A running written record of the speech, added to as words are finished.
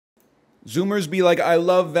Zoomers be like, I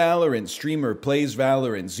love Valorant. Streamer plays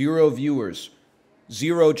Valorant. 0 viewers,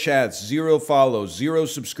 0 chats, 0 follows, 0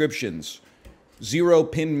 subscriptions, 0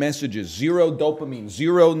 pinned messages, 0 dopamine,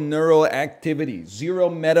 0 neural activity, 0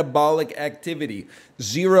 metabolic activity,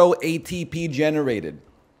 0 ATP generated.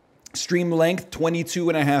 Stream length,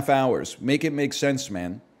 22.5 hours. Make it make sense,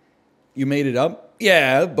 man. You made it up?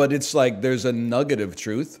 Yeah, but it's like there's a nugget of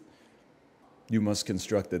truth. You must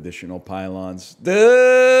construct additional pylons.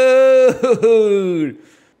 Dude!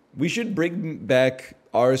 We should bring back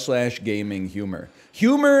r/gaming humor.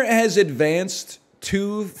 Humor has advanced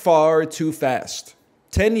too far, too fast.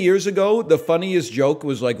 10 years ago, the funniest joke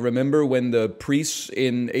was like, remember when the priests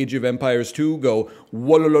in Age of Empires 2 go,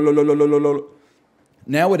 "Wolololololololol."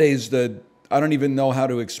 Nowadays, I don't even know how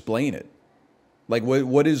to explain it. Like,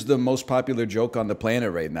 what is the most popular joke on the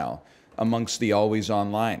planet right now amongst the always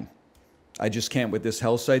online? I just can't with this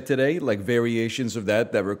hell site today. Like variations of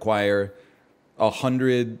that require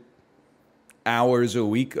 100 hours a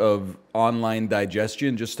week of online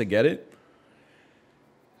digestion just to get it.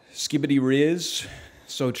 Skibbity Riz.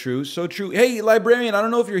 So true, so true. Hey, librarian, I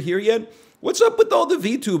don't know if you're here yet. What's up with all the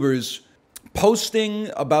VTubers posting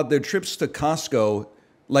about their trips to Costco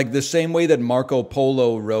like the same way that Marco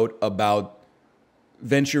Polo wrote about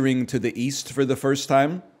venturing to the East for the first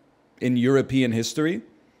time in European history?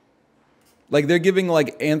 Like they're giving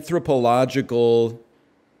like anthropological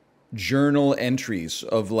journal entries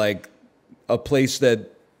of like a place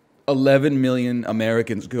that 11 million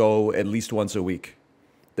Americans go at least once a week.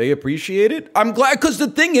 They appreciate it. I'm glad, because the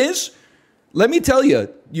thing is, let me tell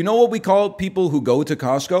you, you know what we call people who go to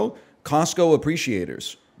Costco? Costco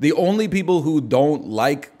appreciators. The only people who don't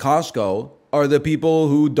like Costco are the people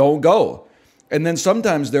who don't go. And then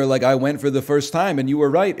sometimes they're like, I went for the first time, and you were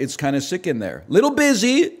right, it's kind of sick in there. Little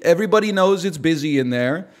busy. Everybody knows it's busy in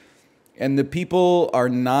there. And the people are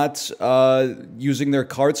not using their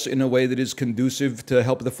carts in a way that is conducive to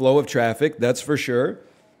help the flow of traffic, that's for sure.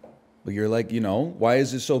 But you're like, you know, why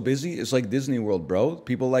is it so busy? It's like Disney World, bro.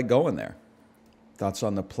 People like going there. Thoughts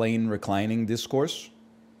on the plane reclining discourse?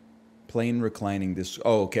 Plane reclining discourse.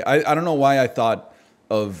 Oh, okay. I don't know why I thought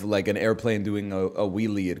of like an airplane doing a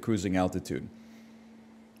wheelie at cruising altitude.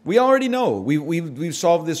 We already know. We've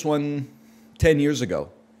solved this one 10 years ago.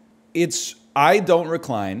 It's, I don't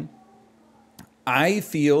recline. I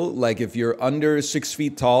feel like if you're under 6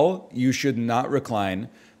 feet tall, you should not recline.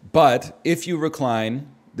 But if you recline,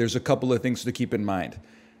 there's a couple of things to keep in mind.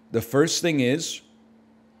 The first thing is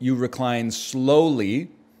you recline slowly.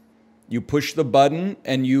 You push the button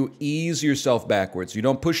and you ease yourself backwards. You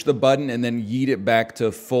don't push the button and then yeet it back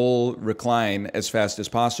to full recline as fast as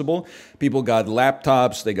possible. People got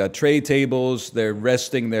laptops, they got tray tables, they're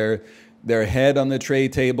resting their head on the tray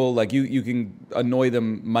table. Like you can annoy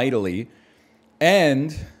them mightily.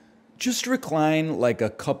 And just recline like a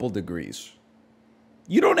couple degrees.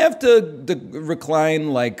 You don't have to recline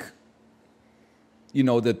like, you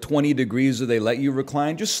know, the 20 degrees that they let you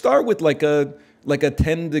recline. Just start with like a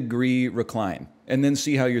 10-degree recline and then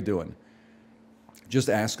see how you're doing. Just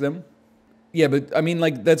ask them. Yeah, but I mean,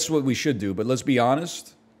 like, that's what we should do. But let's be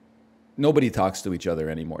honest. Nobody talks to each other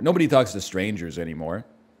anymore. Nobody talks to strangers anymore.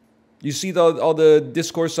 You see all the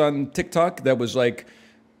discourse on TikTok that was like,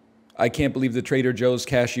 I can't believe the Trader Joe's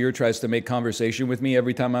cashier tries to make conversation with me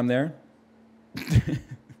every time I'm there.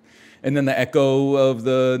 And then the echo of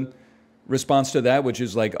the response to that, which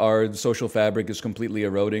is like our social fabric is completely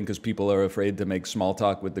eroding because people are afraid to make small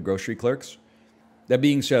talk with the grocery clerks. That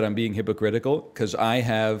being said, I'm being hypocritical because I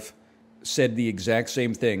have said the exact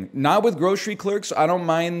same thing. Not with grocery clerks. I don't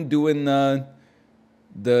mind doing the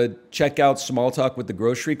checkout small talk with the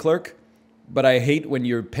grocery clerk, but I hate when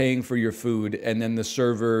you're paying for your food and then the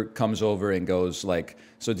server comes over and goes like,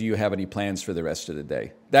 so do you have any plans for the rest of the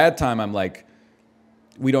day? That time I'm like,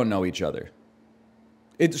 we don't know each other.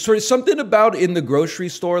 It's sort of something about in the grocery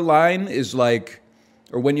store line is like,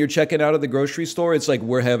 or when you're checking out of the grocery store, it's like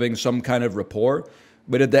we're having some kind of rapport.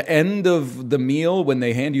 But at the end of the meal, when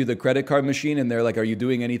they hand you the credit card machine and they're like, are you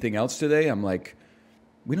doing anything else today? I'm like,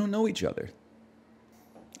 we don't know each other.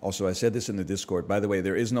 Also, I said this in the Discord. By the way,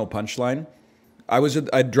 there is no punchline.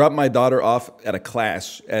 I dropped my daughter off at a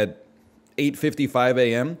class at 8:55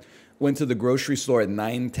 a.m., went to the grocery store at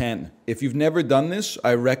 9:10. If you've never done this,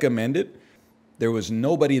 I recommend it. There was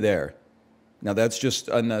nobody there. Now, that's just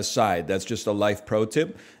an aside. That's just a life pro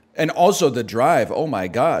tip. And also the drive. Oh, my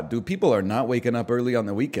God. Dude, people are not waking up early on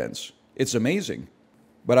the weekends. It's amazing.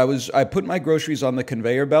 But I put my groceries on the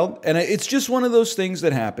conveyor belt, and it's just one of those things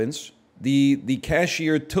that happens. The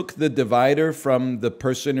cashier took the divider from the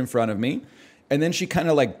person in front of me, and then she kind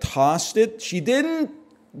of like tossed it. She didn't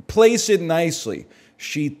place it nicely.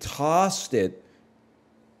 She tossed it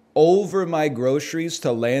over my groceries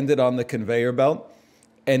to land it on the conveyor belt,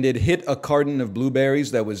 and it hit a carton of blueberries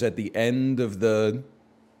that was at the end of the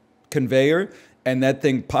conveyor, and that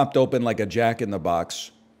thing popped open like a jack-in-the-box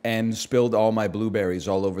and spilled all my blueberries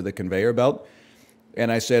all over the conveyor belt.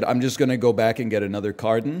 And I said, I'm just going to go back and get another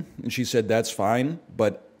carton. And she said, that's fine,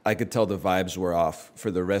 but I could tell the vibes were off for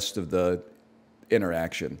the rest of the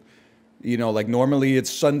interaction. You know, like normally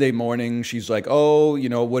it's Sunday morning. She's like, oh, you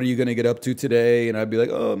know, what are you going to get up to today? And I'd be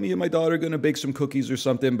like, oh, me and my daughter are going to bake some cookies or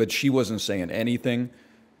something. But she wasn't saying anything.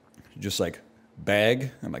 Just like,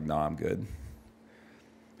 bag? I'm like, no, I'm good.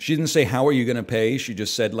 She didn't say, how are you going to pay? She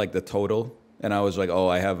just said like the total. And I was like, oh,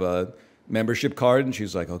 I have a membership card. And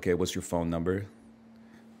she's like, okay, what's your phone number?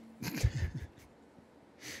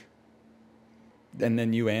 And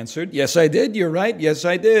then you answered, yes, I did. You're right. Yes,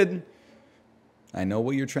 I did. I know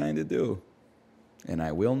what you're trying to do, and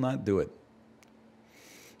I will not do it.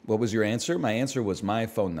 What was your answer? My answer was my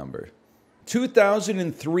phone number.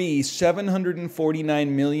 2003,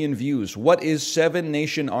 749 million views. What is Seven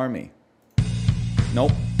Nation Army?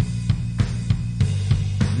 Nope.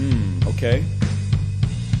 Okay.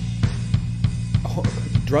 Oh,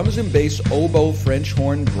 drums and bass, oboe, French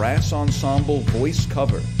horn, brass ensemble, voice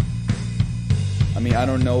cover. I mean, I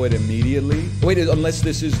don't know it immediately. Wait, unless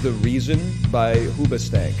this is The Reason by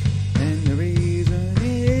Hoobastank. And the reason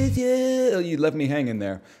is you. You left me hanging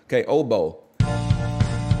there. Okay, oboe.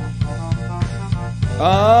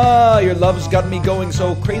 Ah, your love's got me going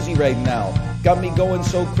so crazy right now. Got me going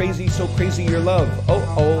so crazy, your love.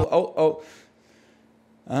 Oh.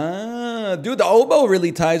 Ah, dude, the oboe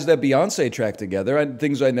really ties that Beyonce track together.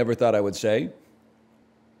 Things I never thought I would say.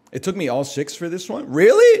 It took me all 6 for this one?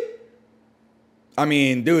 Really? I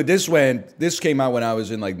mean, dude, this came out when I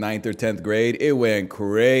was in like 9th or 10th grade. It went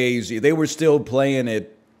crazy. They were still playing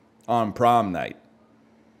it on prom night.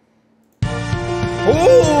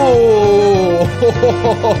 Oh,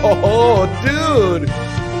 dude.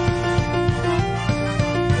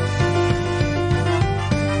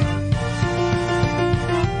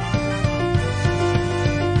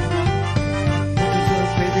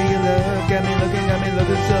 Got me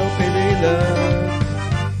looking so crazy, love.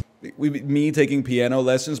 Me taking piano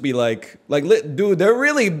lessons be like, dude, they're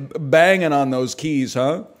really banging on those keys,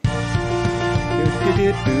 huh?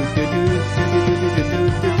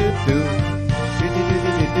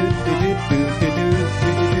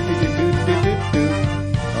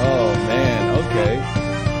 Oh, man, okay.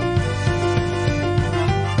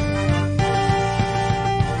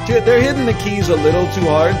 Dude, they're hitting the keys a little too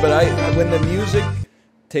hard, but when the music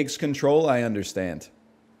takes control, I understand.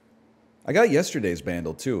 I got yesterday's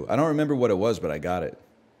Bandle, too. I don't remember what it was, but I got it.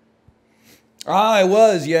 Ah, it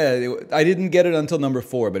was, yeah. I didn't get it until number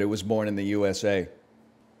 4, but it was Born in the USA.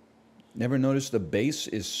 Never noticed the bass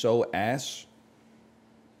is so ass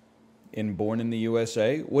in Born in the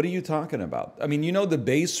USA? What are you talking about? I mean, you know the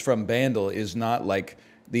bass from Bandle is not like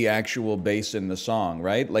the actual bass in the song,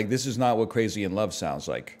 right? Like, this is not what Crazy in Love sounds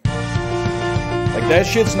like. Like, that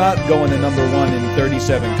shit's not going to number 1 in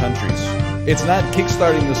 37 countries. It's not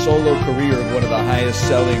kickstarting the solo career of one of the highest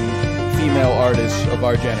selling female artists of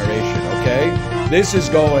our generation, okay? This is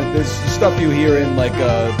stuff you hear in like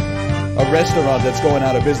a restaurant that's going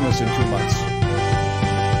out of business in 2 months.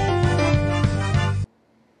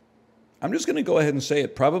 I'm just going to go ahead and say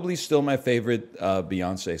it. Probably still my favorite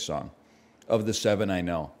Beyonce song of the 7 I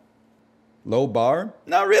know. Low bar?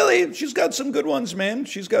 Not really. She's got some good ones, man.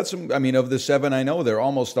 She's got some, I mean, of the 7 I know, they're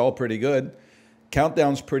almost all pretty good.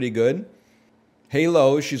 Countdown's pretty good.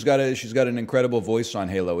 Halo, she's got an incredible voice on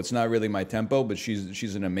Halo. It's not really my tempo, but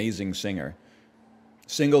she's an amazing singer.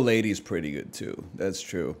 Single Lady's pretty good too. That's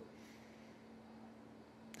true.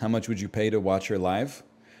 How much would you pay to watch her live?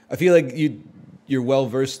 I feel like you're well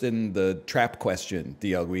versed in the trap question,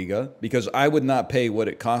 dlguiga, because I would not pay what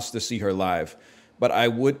it costs to see her live. But I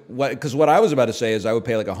would, because what I was about to say is I would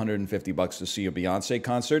pay like $150 to see a Beyonce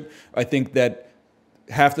concert. I think that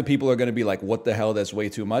half the people are going to be like, what the hell, that's way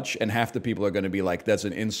too much. And half the people are going to be like, that's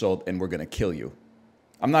an insult and we're going to kill you.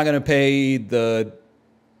 I'm not going to pay the,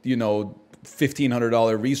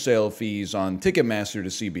 $1,500 resale fees on Ticketmaster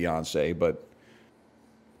to see Beyonce, but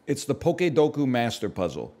it's the Pokedoku Master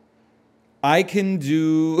Puzzle. I can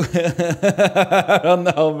do, I don't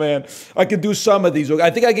know, man. I can do some of these. I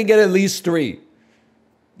think I can get at least 3.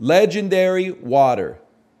 Legendary water.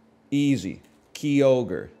 Easy.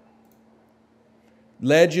 Kyogre.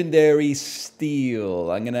 Legendary steel.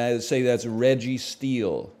 I'm going to say that's Reggie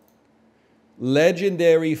Steel.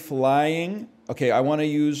 Legendary flying. Okay, I want to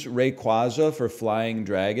use Rayquaza for flying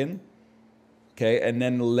dragon. Okay, and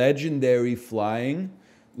then legendary flying.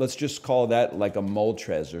 Let's just call that like a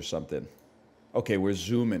Moltres or something. Okay, we're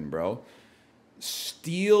zooming, bro.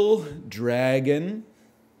 Steel dragon.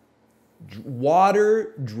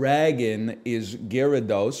 Water dragon is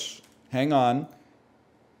Gyarados. Hang on.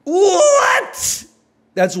 What?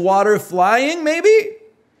 That's water flying, maybe?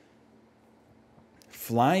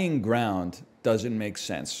 Flying ground doesn't make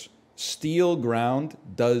sense. Steel ground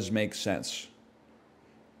does make sense.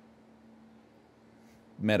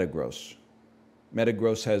 Metagross.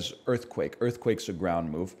 Metagross has Earthquake. Earthquake's a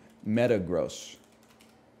ground move. Metagross.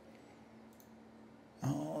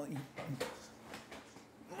 Oh, you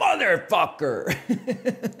motherfucker.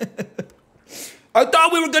 I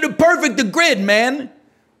thought we were going to perfect the grid, man.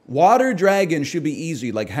 Water dragon should be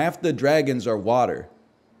easy. Like half the dragons are water.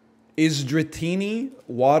 Is Dratini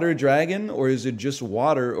water dragon, or is it just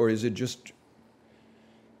water, or is it just...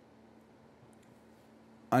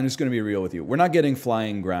 I'm just going to be real with you. We're not getting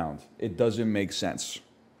flying ground. It doesn't make sense.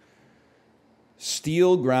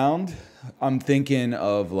 Steel ground, I'm thinking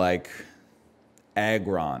of like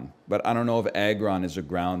Aggron. But I don't know if Aggron is a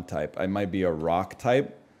ground type. I might be a rock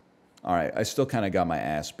type. All right, I still kind of got my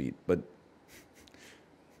ass beat, but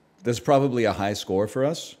that's probably a high score for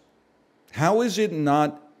us. How is it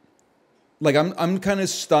not... Like, I'm kind of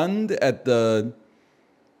stunned at the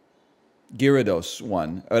Gyarados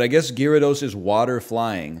one. But I guess Gyarados is water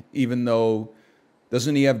flying, even though...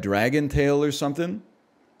 Doesn't he have Dragon Tail or something?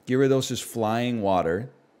 Gyarados is flying water.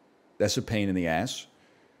 That's a pain in the ass.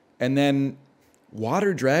 And then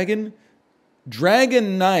Water Dragon?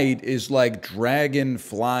 Dragon Knight is like dragon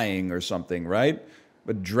flying or something, right?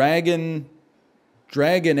 But Dragon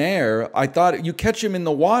Air, I thought you catch him in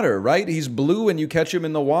the water, right? He's blue and you catch him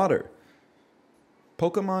in the water.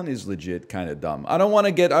 Pokemon is legit kind of dumb. I don't want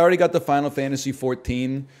to get... I already got the Final Fantasy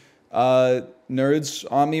 14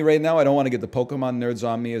 nerds on me right now. I don't want to get the Pokemon nerds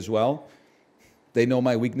on me as well. They know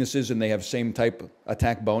my weaknesses and they have same type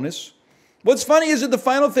attack bonus. What's funny is that the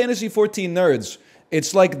Final Fantasy 14 nerds,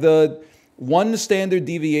 it's like the one standard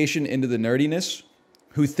deviation into the nerdiness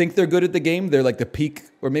who think they're good at the game. They're like the peak,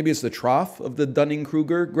 or maybe it's the trough of the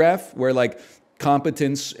Dunning-Kruger graph, where like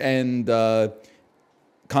competence and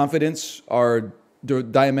confidence are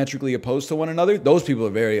diametrically opposed to one another. Those people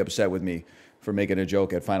are very upset with me for making a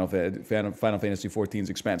joke at Final Fantasy XIV's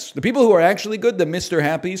expense. The people who are actually good, the Mr.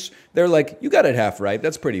 Happies, they're like, you got it half right.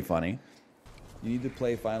 That's pretty funny. You need to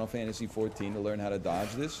play Final Fantasy XIV to learn how to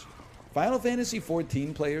dodge this. Final Fantasy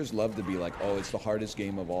XIV players love to be like, oh, it's the hardest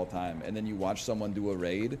game of all time. And then you watch someone do a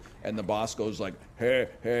raid, and the boss goes like, hey,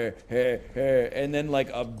 hey, hey, hey. And then like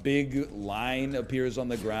a big line appears on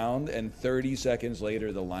the ground, and 30 seconds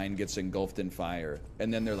later, the line gets engulfed in fire.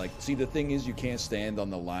 And then they're like, see, the thing is, you can't stand on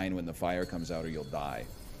the line when the fire comes out or you'll die.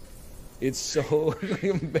 It's so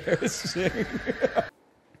embarrassing.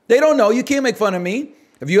 They don't know. You can't make fun of me.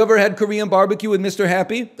 Have you ever had Korean barbecue with Mr.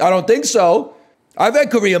 Happy? I don't think so. I've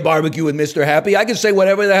had Korean barbecue with Mr. Happy. I can say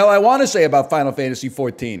whatever the hell I want to say about Final Fantasy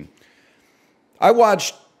XIV. I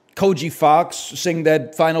watched Koji Fox sing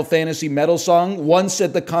that Final Fantasy metal song once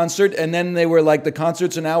at the concert, and then they were like, the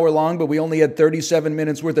concert's an hour long, but we only had 37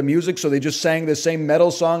 minutes worth of music, so they just sang the same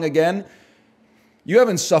metal song again. You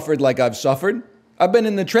haven't suffered like I've suffered. I've been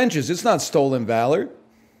in the trenches. It's not stolen valor.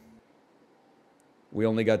 We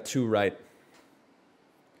only got 2 right.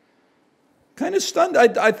 Kind of stunned.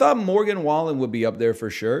 I thought Morgan Wallen would be up there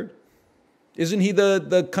for sure. Isn't he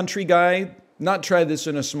the country guy? Not try this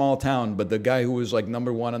in a small town, but the guy who was like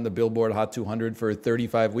 #1 on the Billboard Hot 200 for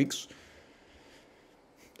 35 weeks.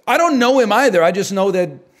 I don't know him either. I just know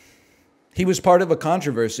that he was part of a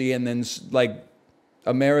controversy, and then like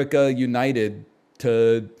America united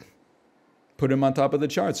to put him on top of the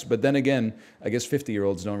charts. But then again, I guess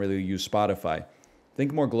 50-year-olds don't really use Spotify.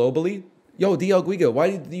 Think more globally. Yo, dlguiga,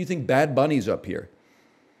 why do you think Bad Bunny's up here?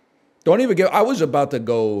 Don't even get... I was about to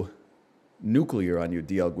go nuclear on you,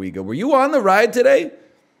 dlguiga. Were you on the ride today?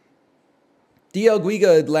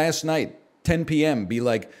 dlguiga last night, 10 p.m., be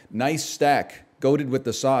like, nice stack, goated with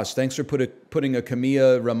the sauce. Thanks for putting a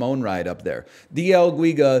Camilla Ramon ride up there.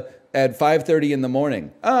 dlguiga at 5:30 in the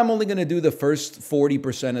morning. I'm only going to do the first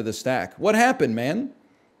 40% of the stack. What happened, man?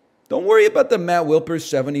 Don't worry about the Matt Wilpers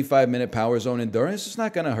 75-minute power zone endurance. It's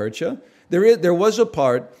not going to hurt you. There was a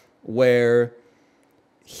part where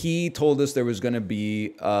he told us there was going to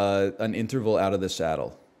be an interval out of the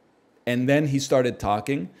saddle. And then he started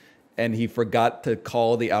talking, and he forgot to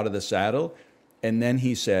call the out of the saddle. And then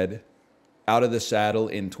he said, out of the saddle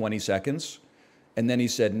in 20 seconds. And then he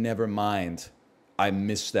said, never mind, I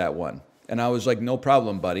missed that one. And I was like, no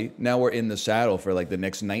problem, buddy. Now we're in the saddle for like the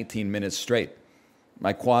next 19 minutes straight.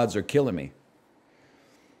 My quads are killing me.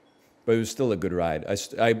 But it was still a good ride.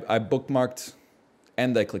 I bookmarked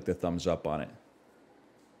And I clicked the thumbs up on it.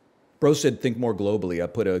 Bro said, think more globally. I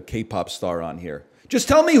put a K-pop star on here. Just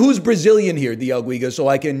tell me who's Brazilian here, dlguiga, so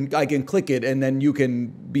I can click it and then you can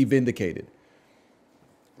be vindicated.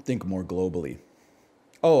 Think more globally.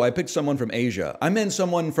 Oh, I picked someone from Asia. I meant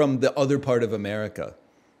someone from the other part of America.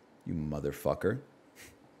 You motherfucker.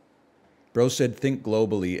 Bro said, think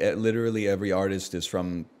globally. Literally every artist is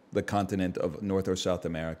from the continent of North or South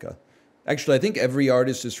America. Actually, I think every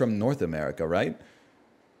artist is from North America, right?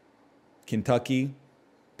 Kentucky,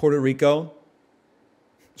 Puerto Rico,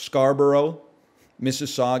 Scarborough,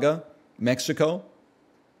 Mississauga, Mexico.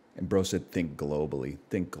 And bro said, think globally.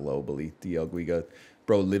 Think globally. dlguiga.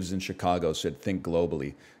 Bro lives in Chicago, said, think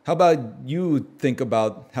globally. How about you think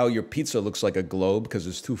about how your pizza looks like a globe because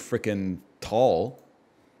it's too freaking tall?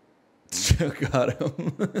 Got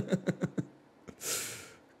him.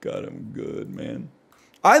 Got him good, man.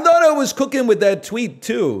 I thought I was cooking with that tweet,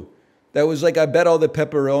 too. That was like, I bet all the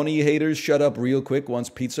pepperoni haters shut up real quick once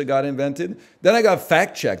pizza got invented. Then I got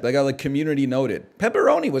fact-checked. I got like community noted.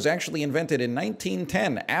 Pepperoni was actually invented in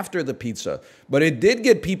 1910 after the pizza. But it did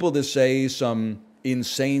get people to say some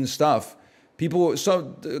insane stuff.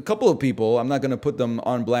 A couple of people, I'm not going to put them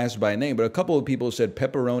on blast by name, but a couple of people said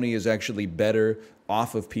pepperoni is actually better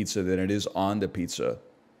off of pizza than it is on the pizza.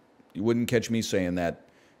 You wouldn't catch me saying that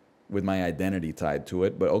with my identity tied to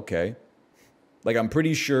it, but okay. Like, I'm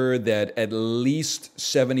pretty sure that at least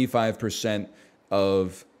 75%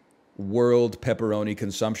 of world pepperoni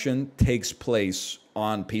consumption takes place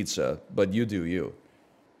on pizza, but you do you.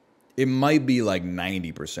 It might be like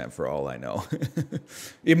 90% for all I know.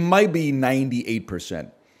 It might be 98%.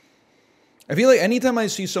 I feel like anytime I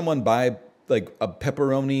see someone buy like a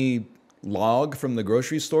pepperoni log from the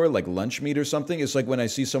grocery store, like lunch meat or something, it's like when I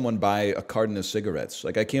see someone buy a carton of cigarettes.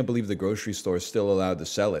 Like, I can't believe the grocery store is still allowed to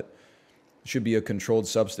sell it. It should be a controlled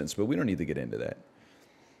substance, but we don't need to get into that.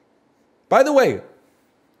 By the way,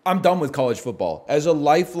 I'm done with college football. As a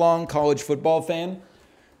lifelong college football fan,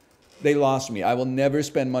 they lost me. I will never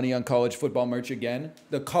spend money on college football merch again.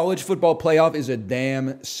 The college football playoff is a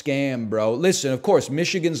damn scam, bro. Listen, of course,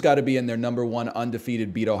 Michigan's got to be in their #1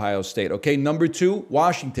 undefeated, beat Ohio State. Okay, #2,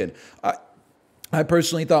 Washington. I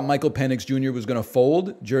personally thought Michael Penix Jr. was going to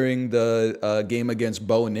fold during the game against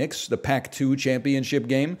Bo Nix, the Pac-2 championship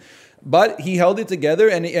game. But he held it together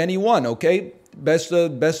and he won, okay? Best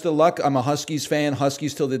of luck. I'm a Huskies fan.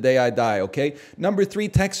 Huskies till the day I die, okay?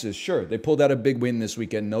 #3, Texas. Sure, they pulled out a big win this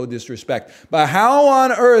weekend. No disrespect. But how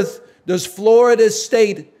on earth does Florida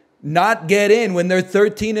State not get in when they're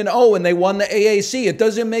 13-0 and they won the AAC? It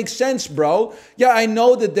doesn't make sense, bro. Yeah, I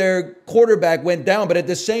know that their quarterback went down, but at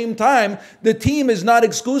the same time, the team is not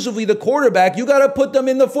exclusively the quarterback. You got to put them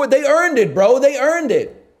in the fourth. They earned it, bro. They earned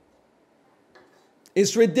it.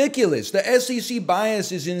 It's ridiculous. The SEC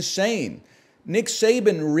bias is insane. Nick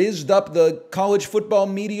Saban rizzed up the college football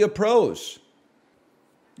media pros.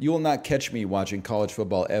 You will not catch me watching college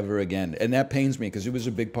football ever again. And that pains me because it was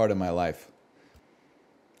a big part of my life.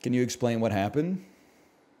 Can you explain what happened?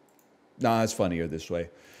 Nah, it's funnier this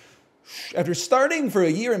way. After starting for a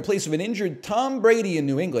year in place of an injured Tom Brady in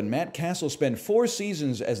New England, Matt Castle spent 4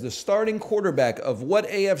 seasons as the starting quarterback of what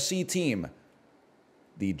AFC team?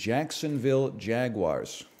 The Jacksonville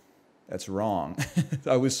Jaguars. That's wrong.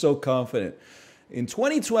 I was so confident. In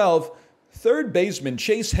 2012, third baseman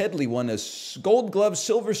Chase Headley won a Gold Glove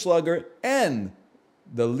Silver Slugger and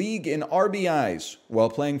the league in RBIs while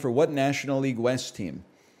playing for what National League West team?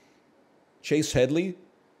 Chase Headley,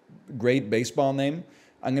 great baseball name.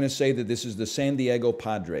 I'm going to say that this is the San Diego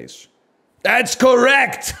Padres. That's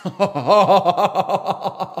correct!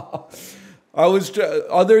 I was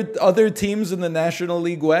other teams in the National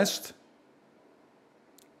League West.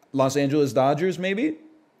 Los Angeles Dodgers, maybe?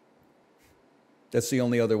 That's the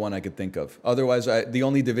only other one I could think of. Otherwise, the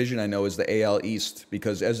only division I know is the AL East,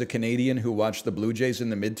 because as a Canadian who watched the Blue Jays in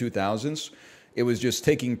the mid-2000s, it was just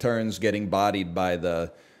taking turns getting bodied by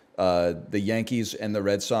the Yankees and the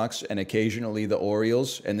Red Sox and occasionally the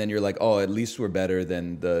Orioles. And then you're like, oh, at least we're better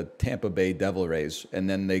than the Tampa Bay Devil Rays. And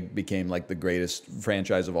then they became like the greatest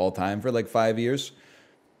franchise of all time for like 5 years.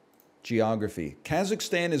 Geography.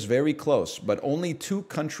 Kazakhstan is very close, but only 2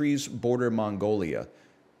 countries border Mongolia.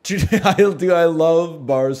 I love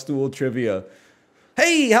Barstool trivia.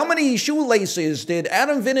 Hey, how many shoelaces did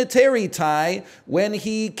Adam Vinatieri tie when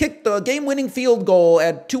he kicked the game-winning field goal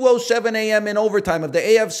at 2:07 a.m. in overtime of the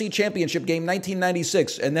AFC Championship game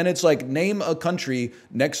 1996? And then it's like, name a country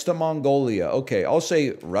next to Mongolia. Okay, I'll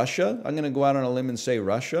say Russia. I'm going to go out on a limb and say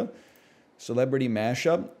Russia. Celebrity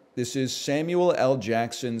mashup. This is Samuel L.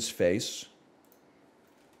 Jackson's face.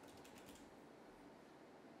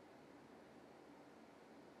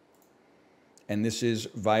 And this is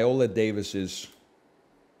Viola Davis's,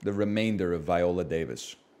 the remainder of Viola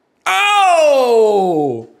Davis.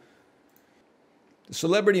 Oh! The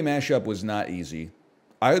celebrity mashup was not easy.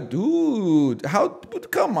 Dude,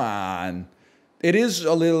 come on. It is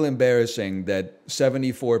a little embarrassing that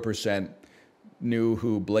 74% knew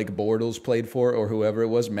who Blake Bortles played for, or whoever it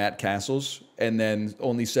was, Matt Castles, and then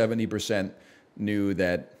only 70% knew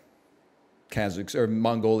that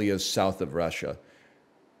Mongolia is south of Russia.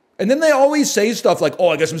 And then they always say stuff like, oh,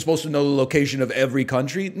 I guess I'm supposed to know the location of every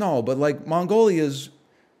country. No, but like Mongolia's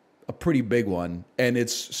a pretty big one, and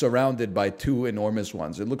it's surrounded by two enormous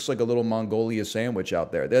ones. It looks like a little Mongolia sandwich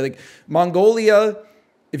out there. They're like, Mongolia,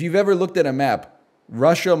 if you've ever looked at a map,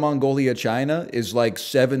 Russia, Mongolia, China is like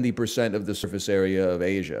 70% of the surface area of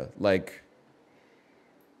Asia. Like,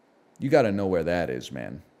 you got to know where that is,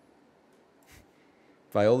 man.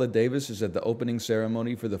 Viola Davis is at the opening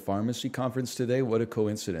ceremony for the pharmacy conference today. What a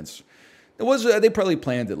coincidence. It was, they probably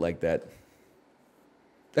planned it like that.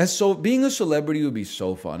 Being a celebrity would be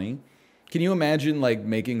so funny. Can you imagine like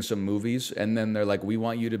making some movies and then they're like, we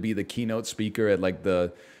want you to be the keynote speaker at like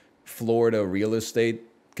the Florida real estate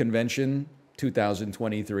convention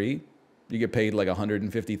 2023. You get paid like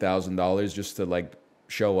 $150,000 just to like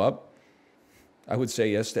show up. I would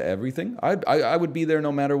say yes to everything. I would be there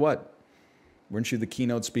no matter what. Weren't you the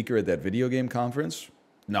keynote speaker at that video game conference?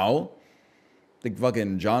 No. I think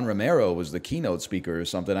fucking John Romero was the keynote speaker or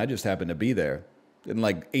something. I just happened to be there. And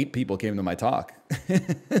like 8 people came to my talk. Hey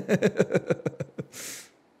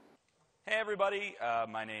everybody,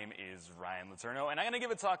 my name is Ryan Letourneau, and I'm going to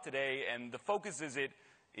give a talk today, and the focus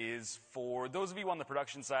is for those of you on the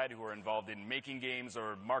production side who are involved in making games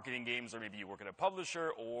or marketing games, or maybe you work at a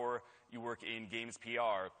publisher or you work in games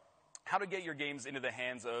PR, how to get your games into the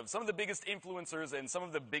hands of some of the biggest influencers and some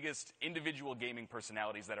of the biggest individual gaming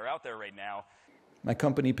personalities that are out there right now. My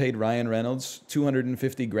company paid Ryan Reynolds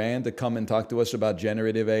 $250,000 to come and talk to us about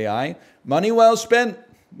generative AI. Money well spent.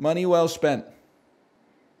 Money well spent.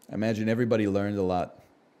 I imagine everybody learned a lot.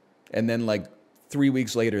 And then like 3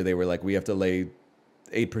 weeks later, they were like, we have to lay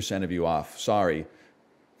 8% of you off. Sorry.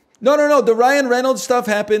 No. The Ryan Reynolds stuff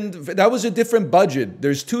happened. That was a different budget.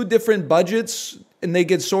 There's 2 different budgets, and they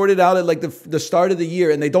get sorted out at like the start of the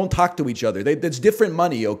year, and they don't talk to each other. That's different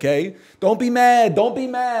money, okay? Don't be mad. Don't be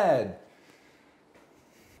mad.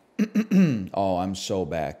 Oh, I'm so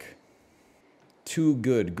back. Too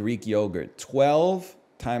good Greek yogurt. 12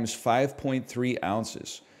 times 5.3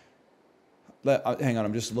 ounces. Hang on,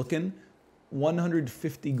 I'm just looking.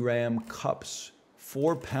 150-gram cups.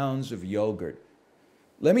 4 pounds of yogurt.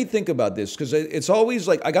 Let me think about this, because it's always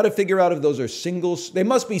like, I got to figure out if those are they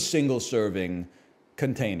must be single-serving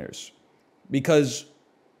containers, because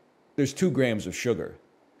there's 2 grams of sugar.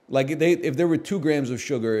 Like if there were 2 grams of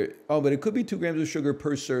sugar, but it could be 2 grams of sugar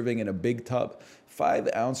per serving in a big tub. 5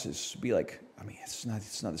 ounces would be like, I mean, it's not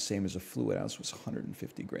the same as a fluid ounce. It was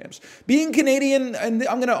 150 grams. Being Canadian, and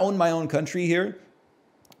I'm going to own my own country here,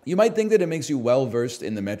 you might think that it makes you well-versed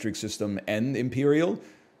in the metric system and imperial,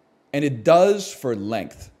 and it does for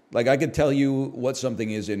length. Like I could tell you what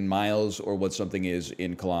something is in miles or what something is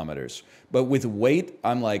in kilometers. But with weight,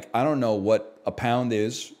 I'm like, I don't know what a pound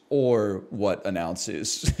is or what an ounce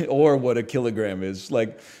is or what a kilogram is.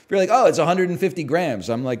 Like, if you're like, oh, it's 150 grams.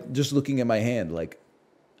 I'm like, just looking at my hand, like,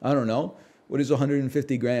 I don't know. What is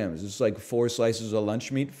 150 grams? It's like 4 slices of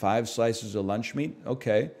lunch meat, 5 slices of lunch meat.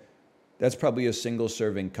 Okay. That's probably a single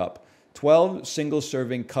serving cup. 12 single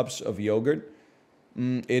serving cups of yogurt.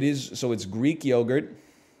 So it's Greek yogurt.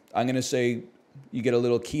 I'm going to say you get a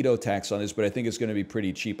little keto tax on this, but I think it's going to be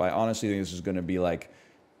pretty cheap. I honestly think this is going to be like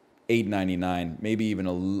 $8.99, maybe even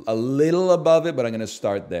a little above it, but I'm going to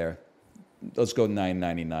start there. Let's go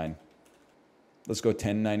 $9.99. Let's go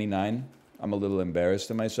 $10.99. I'm a little embarrassed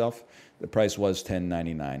of myself. The price was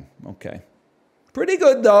 $10.99. Okay. Pretty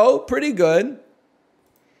good, though. Pretty good.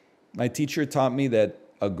 My teacher taught me that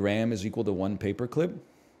a gram is equal to 1 paperclip.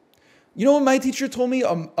 You know what my teacher told me?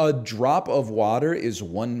 A drop of water is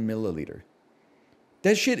 1 milliliter.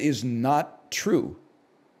 That shit is not true.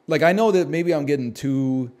 Like, I know that maybe I'm getting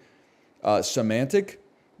too semantic,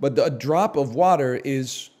 but a drop of water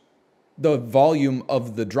is the volume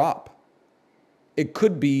of the drop. It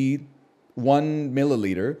could be 1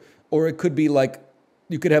 milliliter, or it could be like,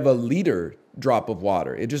 you could have a liter drop of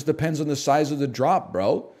water. It just depends on the size of the drop,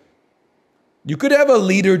 bro. You could have a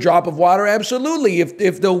liter drop of water, absolutely.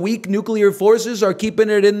 If the weak nuclear forces are keeping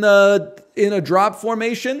it in a drop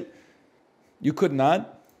formation, you could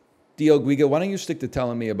not. DLGuiga, why don't you stick to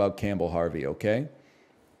telling me about Campbell Harvey, okay?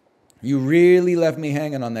 You really left me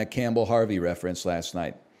hanging on that Campbell Harvey reference last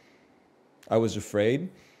night. I was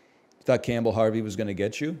afraid. Thought Campbell Harvey was going to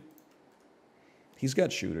get you. He's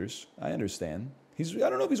got shooters. I understand. I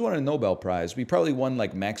don't know if he's won a Nobel Prize, but he probably won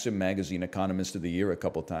like Maxim Magazine Economist of the Year a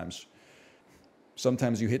couple times.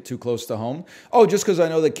 Sometimes you hit too close to home. Oh, just because I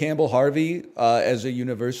know that Campbell Harvey, as a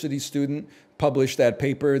university student, published that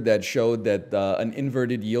paper that showed that an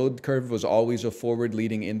inverted yield curve was always a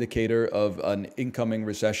forward-leading indicator of an incoming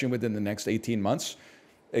recession within the next 18 months,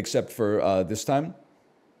 except for this time.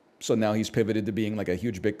 So now he's pivoted to being like a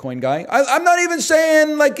huge Bitcoin guy. I'm not even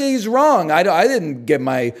saying like he's wrong. I didn't get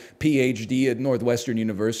my PhD at Northwestern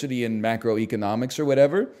University in macroeconomics or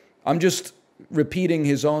whatever. I'm just repeating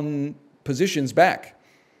his own positions back.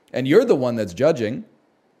 And you're the one that's judging.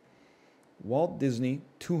 Walt Disney,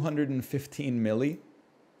 215 milli.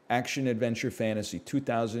 Action Adventure Fantasy,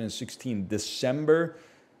 2016, December.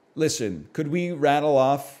 Listen, could we rattle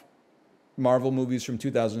off Marvel movies from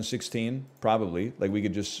 2016? Probably. Like we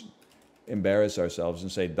could just embarrass ourselves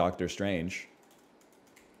and say Doctor Strange.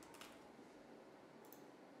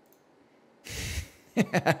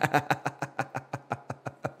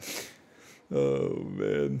 Oh,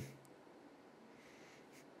 man.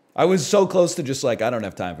 I was so close to just like, I don't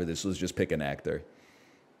have time for this. Let's just pick an actor.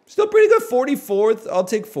 Still pretty good. 44th. I'll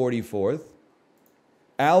take 44th.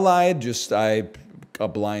 Allied, just a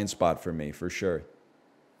blind spot for me, for sure.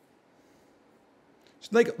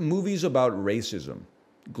 It's like movies about racism.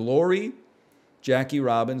 Glory, Jackie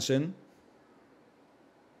Robinson,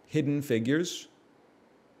 Hidden Figures.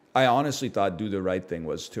 I honestly thought Do the Right Thing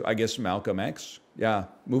was too. I guess Malcolm X. Yeah,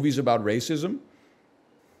 movies about racism.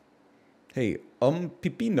 Hey,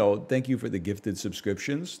 Pipino, thank you for the gifted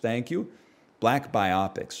subscriptions. Thank you. Black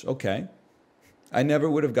biopics. Okay. I never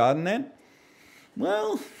would have gotten that.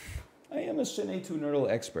 Well, I am a Cine 2 Nerdle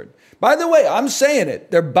expert. By the way, I'm saying it.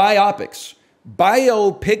 They're biopics.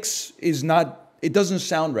 Biopics is not, it doesn't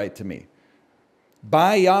sound right to me.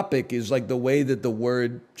 Biopic is like the way that the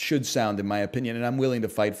word should sound, in my opinion, and I'm willing to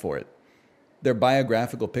fight for it. They're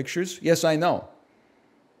biographical pictures. Yes, I know.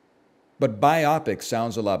 But biopic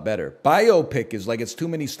sounds a lot better. Biopic is like it's too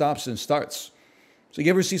many stops and starts. So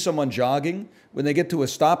you ever see someone jogging? When they get to a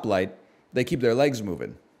stoplight, they keep their legs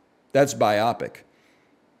moving. That's biopic.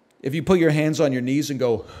 If you put your hands on your knees and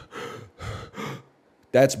go,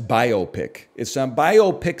 that's biopic.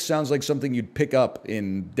 Biopic sounds like something you'd pick up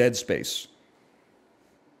in Dead Space.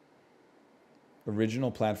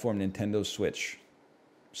 Original platform Nintendo Switch.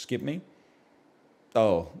 Skip me?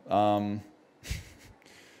 Oh,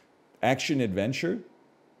 Action Adventure?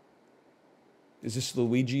 Is this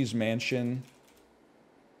Luigi's Mansion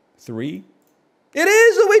 3? It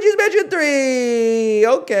is Luigi's Mansion 3!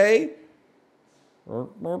 Okay.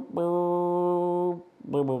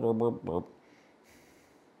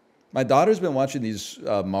 My daughter's been watching these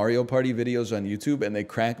Mario Party videos on YouTube, and they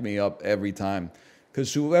crack me up every time.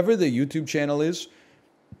 Because whoever the YouTube channel is,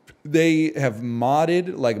 they have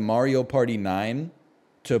modded like Mario Party 9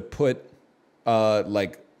 to put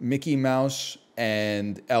like Mickey Mouse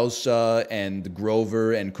and Elsa and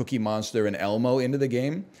Grover and Cookie Monster and Elmo into the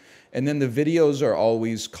game. And then the videos are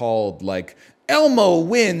always called like, Elmo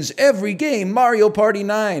wins every game, Mario Party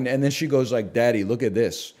 9. And then she goes like, Daddy, look at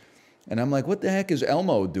this. And I'm like, what the heck is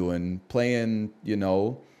Elmo doing playing, you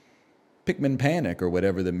know, Pikmin Panic or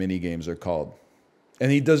whatever the mini games are called?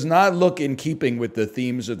 And he does not look in keeping with the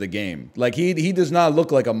themes of the game. Like, he does not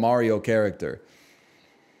look like a Mario character.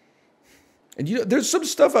 And you know, there's some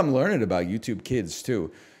stuff I'm learning about YouTube Kids,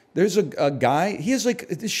 too. There's a guy, he has like,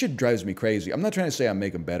 this shit drives me crazy. I'm not trying to say I'm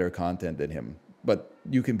making better content than him, but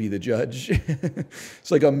you can be the judge.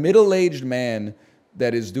 It's like a middle-aged man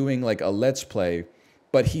that is doing like a Let's Play,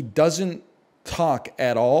 but he doesn't talk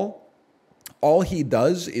at all. All he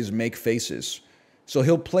does is make faces. So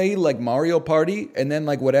he'll play like Mario Party, and then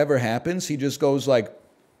like whatever happens, he just goes like...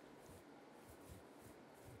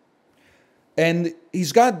 And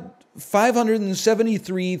he's got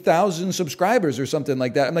 573,000 subscribers or something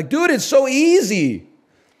like that. I'm like, dude, it's so easy.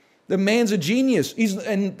 The man's a genius.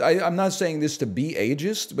 I'm not saying this to be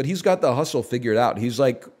ageist, but he's got the hustle figured out. He's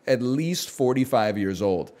like at least 45 years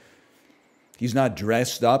old. He's not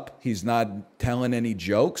dressed up. He's not telling any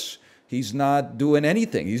jokes. He's not doing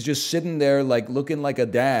anything. He's just sitting there like looking like a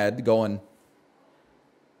dad going...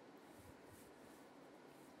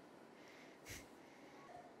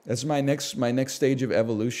 That's my next stage of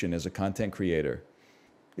evolution as a content creator.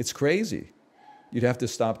 It's crazy. You'd have to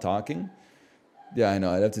stop talking. Yeah, I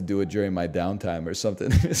know. I'd have to do it during my downtime or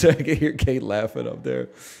something. So I can hear Kate laughing up there.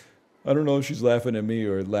 I don't know if she's laughing at me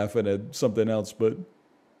or laughing at something else, but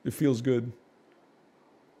it feels good.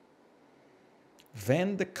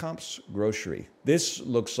 Van de Kamp's Grocery. This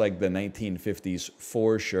looks like the 1950s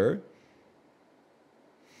for sure.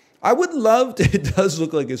 I would love to, it does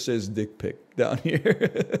look like it says dick pic down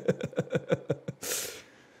here.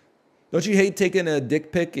 Don't you hate taking a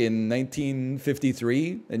dick pic in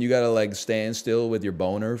 1953 and you gotta like stand still with your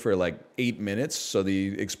boner for like 8 minutes so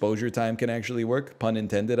the exposure time can actually work? Pun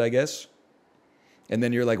intended, I guess. And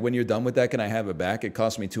then you're like, when you're done with that, can I have it back? It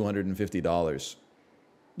cost me $250.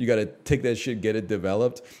 You got to take that shit, get it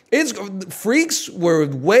developed. Freaks were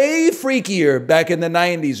way freakier back in the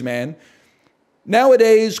 90s, man.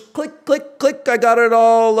 Nowadays, click, click, click, I got it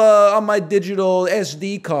all on my digital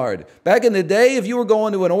SD card. Back in the day, if you were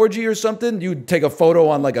going to an orgy or something, you'd take a photo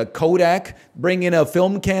on like a Kodak, bring in a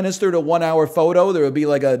film canister to 1 hour photo. There would be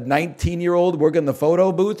like a 19-year-old working the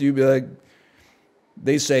photo booth. You'd be like,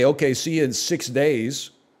 they say, okay, see you in 6 days.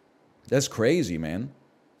 That's crazy, man.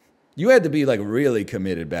 You had to be like really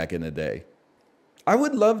committed back in the day. I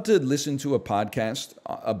would love to listen to a podcast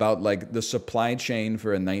about like the supply chain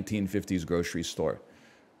for a 1950s grocery store.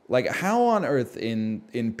 Like how on earth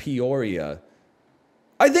in Peoria,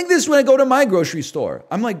 I think this when I go to my grocery store,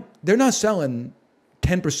 I'm like, they're not selling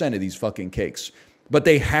 10% of these fucking cakes. But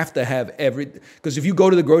they have to have because if you go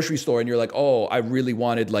to the grocery store and you're like, oh, I really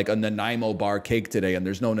wanted like a Nanaimo bar cake today and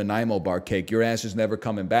there's no Nanaimo bar cake, your ass is never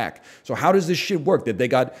coming back. So how does this shit work? That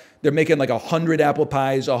they're making like 100 apple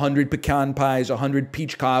pies, 100 pecan pies, 100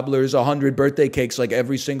 peach cobblers, 100 birthday cakes like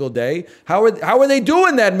every single day? How are they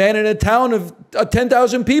doing that, man, in a town of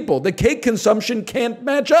 10,000 people? The cake consumption can't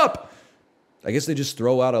match up. I guess they just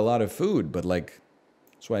throw out a lot of food, but like,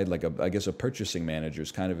 that's why like I guess a purchasing manager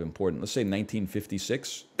is kind of important. Let's say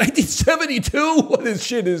 1956, 1972. What this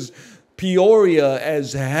shit is Peoria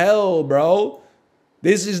as hell, bro.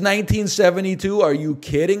 This is 1972. Are you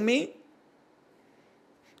kidding me?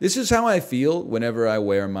 This is how I feel whenever I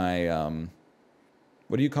wear my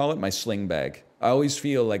what do you call it? My sling bag. I always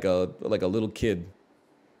feel like a little kid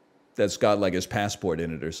that's got like his passport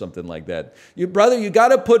in it or something like that. You got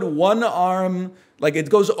to put one arm, like it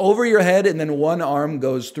goes over your head and then one arm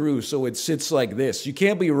goes through so it sits like this. You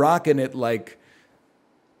can't be rocking it like,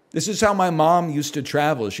 this is how my mom used to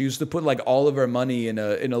travel. She used to put like all of her money in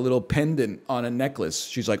a little pendant on a necklace.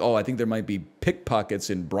 She's like, oh, I think there might be pickpockets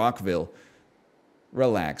in Brockville.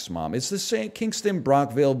 Relax, Mom. It's the same, Kingston,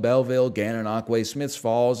 Brockville, Belleville, Gananoque, Smiths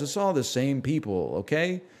Falls. It's all the same people,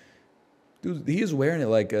 okay? Dude, he is wearing it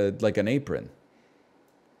like an apron.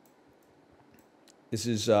 This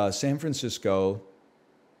is San Francisco,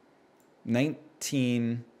 I'm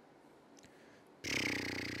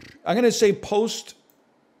going to say post-German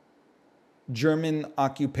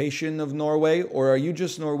occupation of Norway, or are you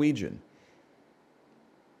just Norwegian?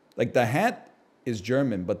 Like the hat is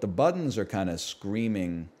German, but the buttons are kind of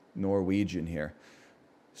screaming Norwegian here.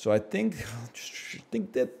 So I think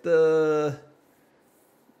that the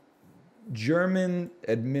German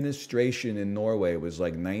administration in Norway was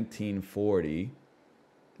like 1940,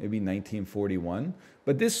 maybe 1941.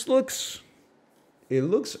 But this looks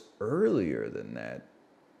earlier than that.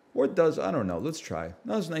 Or it does, I don't know. Let's try.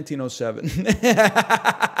 No, it's 1907.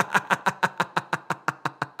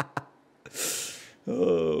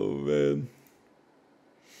 Oh, man.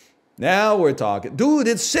 Now we're talking. Dude,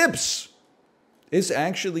 it sips. It's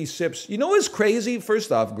actually sips. You know what's crazy?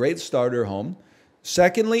 First off, great starter home.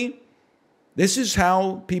 Secondly, this is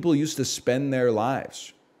how people used to spend their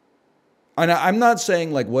lives. And I'm not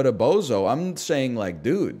saying like, what a bozo. I'm saying like,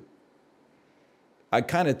 dude, I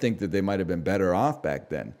kind of think that they might have been better off back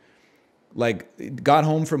then. Like, got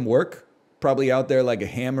home from work, probably out there like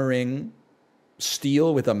hammering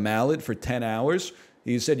steel with a mallet for 10 hours.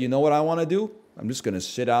 He said, you know what I want to do? I'm just going to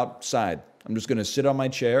sit outside. I'm just going to sit on my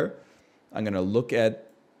chair. I'm going to look at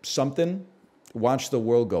something, watch the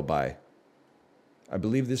world go by. I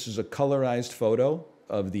believe this is a colorized photo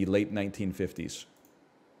of the late 1950s.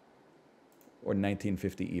 Or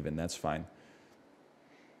 1950 even, that's fine.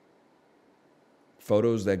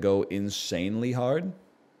 Photos that go insanely hard.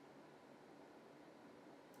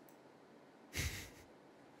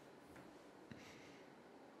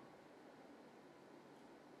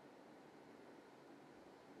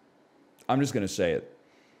 I'm just going to say it.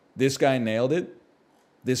 This guy nailed it.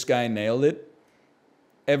 This guy nailed it.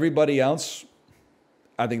 Everybody else,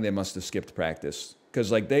 I think they must have skipped practice. Because,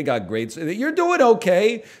 like, they got grades. You're doing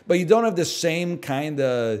okay, but you don't have the same kind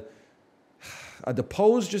of... the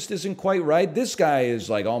pose just isn't quite right. This guy is,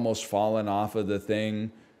 like, almost falling off of the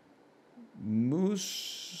thing.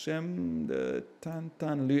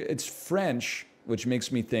 It's French, which makes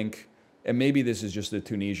me think... And maybe this is just the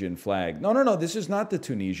Tunisian flag. No, this is not the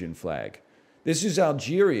Tunisian flag. This is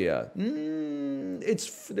Algeria.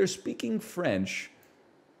 They're speaking French.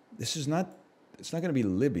 This is not... It's not going to be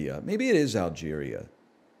Libya. Maybe it is Algeria.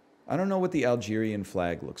 I don't know what the Algerian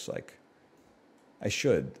flag looks like. I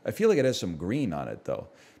should. I feel like it has some green on it, though.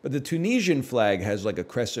 But the Tunisian flag has like a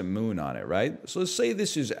crescent moon on it, right? So let's say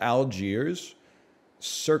this is Algiers,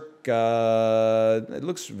 circa, it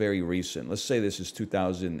looks very recent. Let's say this is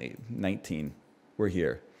 2019. We're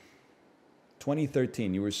here.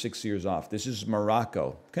 2013, you were 6 years off. This is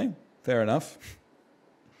Morocco. Okay, fair enough.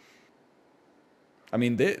 I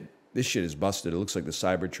mean, this shit is busted. It looks like the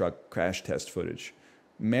Cybertruck crash test footage.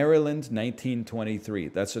 Maryland, 1923.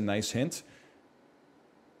 That's a nice hint.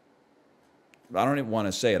 I don't even want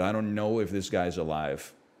to say it. I don't know if this guy's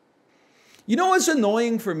alive. You know what's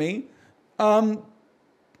annoying for me?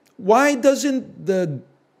 Why doesn't the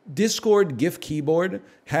Discord GIF keyboard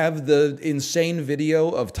have the insane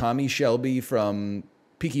video of Tommy Shelby from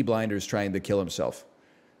Peaky Blinders trying to kill himself?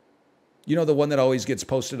 You know, the one that always gets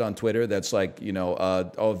posted on Twitter that's like, you know,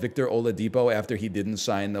 Victor Oladipo after he didn't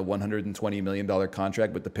sign the $120 million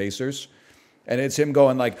contract with the Pacers. And it's him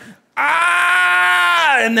going like,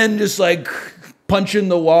 ah! And then just like punching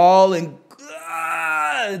the wall and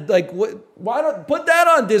like, what? Why don't put that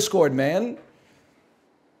on Discord, man?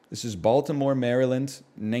 This is Baltimore, Maryland,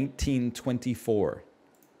 1924.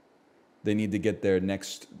 They need to get their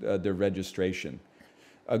their registration.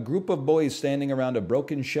 A group of boys standing around a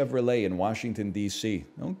broken Chevrolet in Washington, D.C.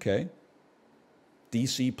 Okay.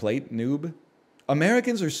 D.C. plate, noob.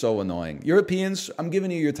 Americans are so annoying. Europeans, I'm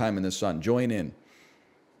giving you your time in the sun. Join in.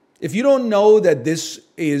 If you don't know that this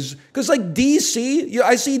is... Because like D.C.,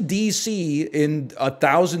 I see D.C. in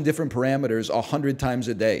 1,000 different parameters 100 times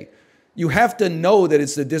a day. You have to know that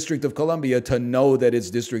it's the District of Columbia to know that it's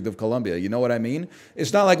District of Columbia. You know what I mean?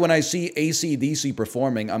 It's not like when I see AC/DC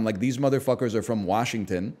performing, I'm like, these motherfuckers are from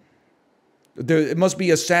Washington. It must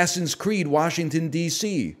be Assassin's Creed, Washington,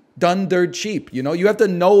 D.C. Done dirt cheap. You know, you have to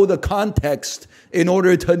know the context in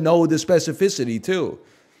order to know the specificity too.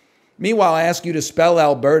 Meanwhile, I ask you to spell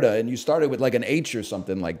Alberta and you started with like an H or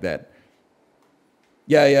something like that.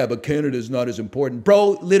 Yeah, but Canada's not as important.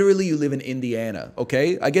 Bro, literally you live in Indiana,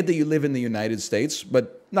 okay? I get that you live in the United States,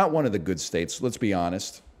 but not one of the good states, let's be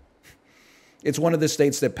honest. It's one of the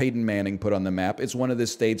states that Peyton Manning put on the map. It's one of the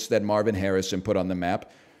states that Marvin Harrison put on the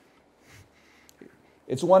map.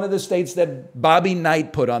 It's one of the states that Bobby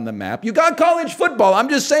Knight put on the map. You got college football, I'm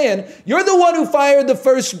just saying. You're the one who fired the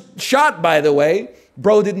first shot, by the way.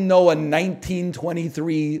 Bro didn't know a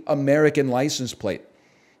 1923 American license plate.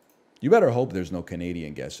 You better hope there's no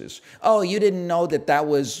Canadian guesses. Oh, you didn't know that that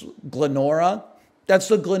was Glenora? That's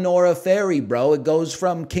the Glenora Ferry, bro. It goes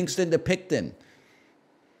from Kingston to Picton.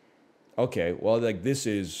 Okay, well, like this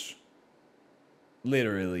is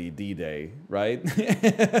literally D-Day, right?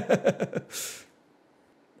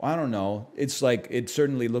 I don't know. It's like, it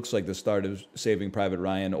certainly looks like the start of Saving Private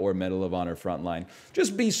Ryan or Medal of Honor Frontline.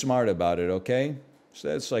 Just be smart about it, okay? So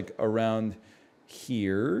that's like around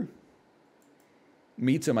here.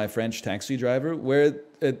 Me to my French taxi driver. We're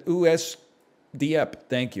at US Dieppe.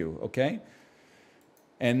 Thank you. Okay.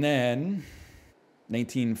 And then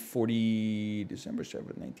 1940, December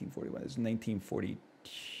 7th, 1941. It's 1942.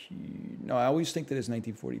 No, I always think that it's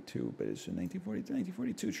 1942, but it's 1942,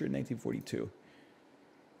 1942. Sure, 1942.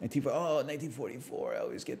 1944. I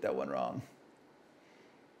always get that one wrong.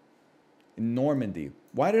 In Normandy.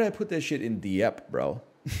 Why did I put that shit in Dieppe, bro?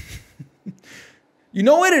 You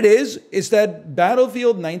know what it is? It's that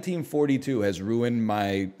Battlefield 1942 has ruined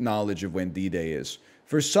my knowledge of when D-Day is.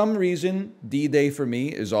 For some reason, D-Day for me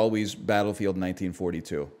is always Battlefield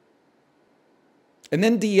 1942. And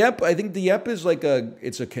then Dieppe, I think Dieppe is like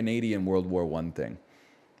it's a Canadian World War I thing.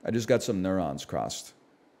 I just got some neurons crossed.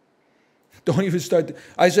 Don't even start.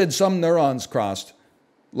 I said some neurons crossed.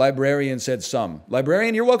 Librarian said some.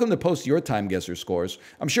 Librarian, you're welcome to post your TimeGuessr scores.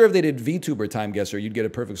 I'm sure if they did VTuber TimeGuessr, you'd get a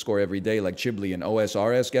perfect score every day like Chibli and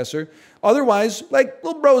OSRS Guesser. Otherwise, like,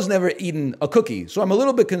 little bro's never eaten a cookie. So I'm a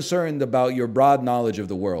little bit concerned about your broad knowledge of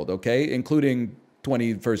the world, okay? Including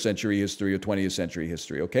 21st century history or 20th century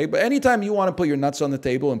history, okay? But anytime you want to put your nuts on the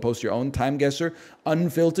table and post your own TimeGuessr,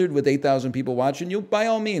 unfiltered with 8,000 people watching you, by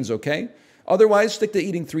all means, okay? Otherwise, stick to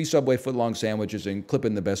eating 3 Subway footlong sandwiches and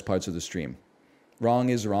clipping the best parts of the stream. Wrong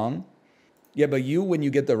is wrong. Yeah, but you, when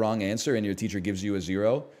you get the wrong answer and your teacher gives you a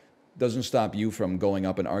 0, doesn't stop you from going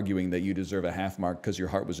up and arguing that you deserve a half mark because your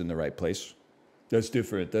heart was in the right place. That's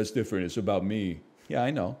different. That's different. It's about me. Yeah,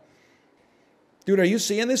 I know. Dude, are you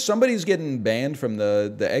seeing this? Somebody's getting banned from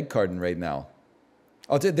the Egg Carton right now.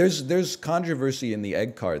 There's controversy in the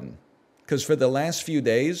Egg Carton. Because for the last few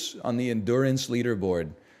days on the endurance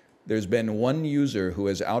leaderboard, there's been one user who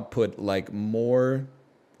has output like more...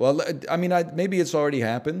 Well, I mean, maybe it's already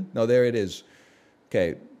happened. No, there it is.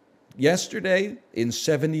 Okay. Yesterday, in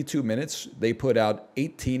 72 minutes, they put out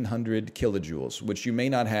 1,800 kilojoules, which you may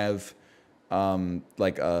not have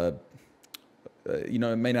like a,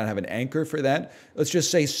 it may not have an anchor for that. Let's just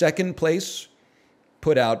say second place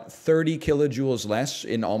put out 30 kilojoules less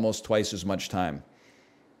in almost twice as much time.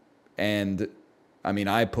 And I mean,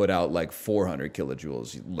 I put out like 400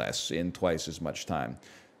 kilojoules less in twice as much time.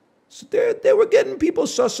 So they were getting people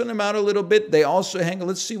sussing them out a little bit. They also,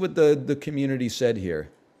 let's see what the community said here.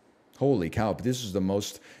 Holy cow, this is the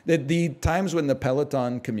most, the times when the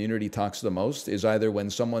Peloton community talks the most is either when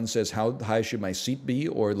someone says, how high should my seat be?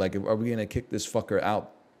 Or like, are we going to kick this fucker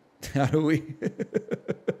out? How do we,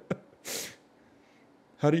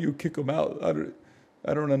 how do you kick him out?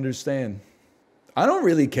 I don't understand. I don't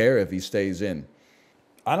really care if he stays in.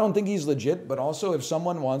 I don't think he's legit, but also if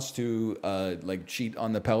someone wants to like cheat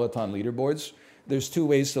on the Peloton leaderboards, there's two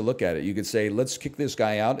ways to look at it. You could say, let's kick this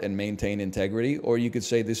guy out and maintain integrity. Or you could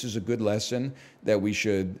say, this is a good lesson that we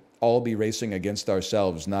should all be racing against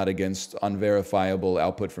ourselves, not against unverifiable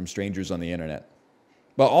output from strangers on the internet.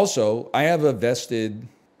 But also, I have a vested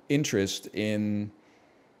interest in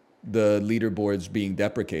the leaderboards being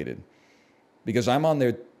deprecated. Because I'm on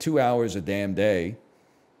there 2 hours a damn day.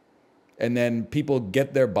 And then people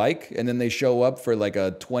get their bike and then they show up for like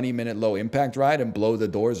a 20-minute low impact ride and blow the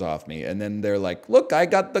doors off me. And then they're like, look, I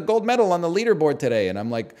got the gold medal on the leaderboard today. And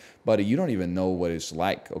I'm like, buddy, you don't even know what it's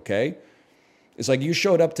like, okay? It's like you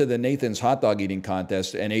showed up to the Nathan's hot dog eating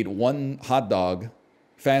contest and ate one hot dog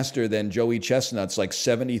faster than Joey Chestnut's like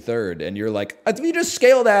 73rd. And you're like, if you just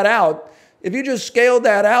scale that out,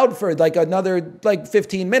 for like another like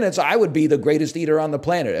 15 minutes, I would be the greatest eater on the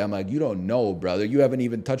planet. I'm like, you don't know, brother. You haven't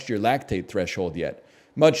even touched your lactate threshold yet,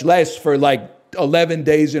 much less for like 11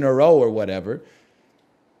 days in a row or whatever.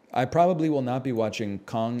 I probably will not be watching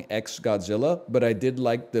Kong x Godzilla, but I did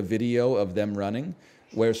like the video of them running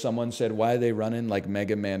where someone said, why are they running like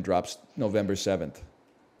Mega Man drops November 7th?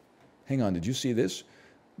 Hang on, did you see this?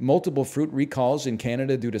 Multiple fruit recalls in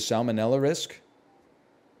Canada due to salmonella risk.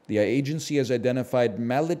 The agency has identified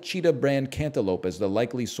Malachita brand cantaloupe as the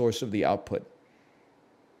likely source of the output.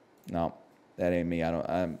 No, that ain't me.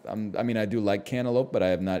 I mean, I do like cantaloupe, but I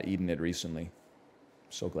have not eaten it recently. I'm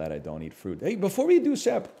so glad I don't eat fruit. Hey, before we do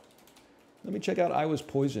sap, let me check out I Was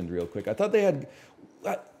Poisoned real quick. I thought they had,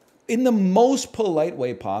 in the most polite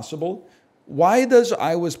way possible, why does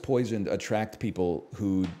I Was Poisoned attract people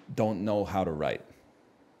who don't know how to write?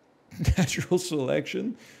 Natural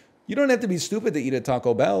selection? You don't have to be stupid to eat at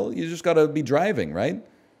Taco Bell. You just got to be driving, right?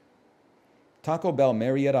 Taco Bell,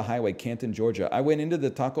 Marietta Highway, Canton, Georgia. I went into the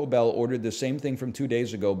Taco Bell, ordered the same thing from 2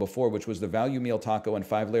 days ago before, which was the value meal taco and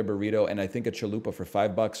 5-layer burrito, and I think a chalupa for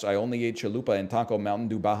 $5. I only ate chalupa and taco Mountain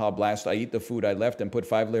Dew Baja Blast. I eat the food I left and put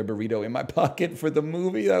 5-layer burrito in my pocket for the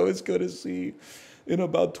movie I was going to see. In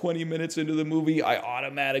about 20 minutes into the movie, I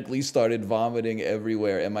automatically started vomiting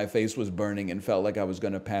everywhere, and my face was burning and felt like I was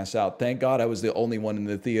going to pass out. Thank God I was the only one in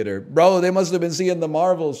the theater. Bro, they must have been seeing the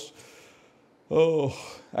Marvels. Oh,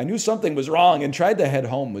 I knew something was wrong and tried to head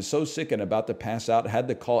home. Was so sick and about to pass out, had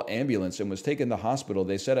to call ambulance and was taken to hospital.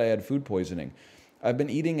 They said I had food poisoning. I've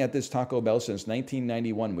been eating at this Taco Bell since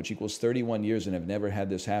 1991, which equals 31 years, and have never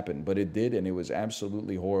had this happen. But it did, and it was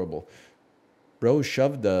absolutely horrible. Bro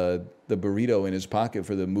shoved the burrito in his pocket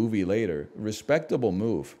for the movie later. Respectable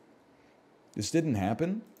move. This didn't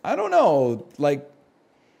happen? I don't know. Like,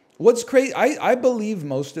 what's crazy? I believe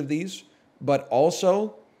most of these, but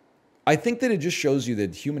also, I think that it just shows you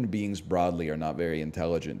that human beings broadly are not very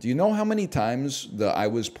intelligent. Do you know how many times the I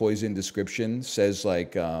Was Poisoned description says,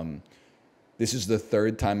 like, this is the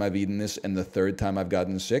third time I've eaten this and the third time I've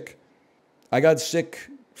gotten sick? I got sick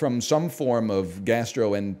from some form of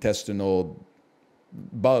gastrointestinal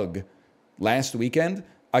bug last weekend.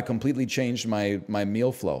 I completely changed my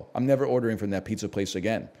meal flow. I'm never ordering from that pizza place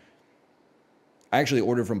again. I actually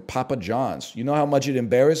ordered from Papa John's. You know how much it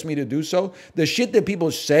embarrassed me to do so? The shit that people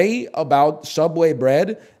say about Subway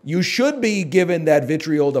bread, you should be giving that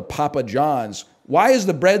vitriol to Papa John's. Why is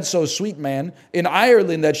the bread so sweet, man? In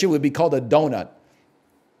Ireland, that shit would be called a donut.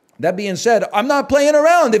 That being said, I'm not playing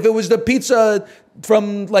around. If it was the pizza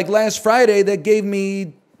from like last Friday that gave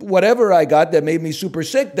me whatever I got that made me super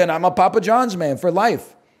sick, then I'm a Papa John's man for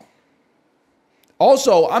life.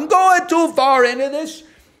 Also, I'm going too far into this.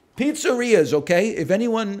 Pizzerias, okay? If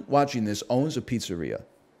anyone watching this owns a pizzeria,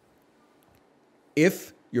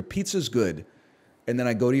 if your pizza's good, and then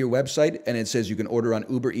I go to your website and it says you can order on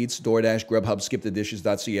Uber Eats, DoorDash, Grubhub,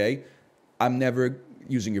 skipthedishes.ca, I'm never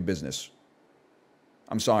using your business.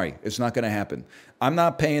 I'm sorry, it's not going to happen. I'm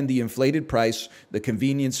not paying the inflated price, the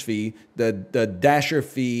convenience fee, the dasher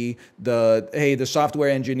fee, hey, the software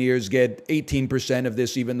engineers get 18% of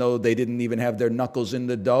this even though they didn't even have their knuckles in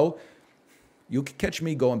the dough. You can catch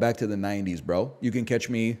me going back to the 90s, bro. You can catch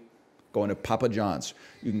me going to Papa John's.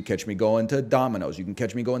 You can catch me going to Domino's. You can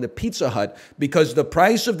catch me going to Pizza Hut because the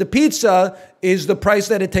price of the pizza is the price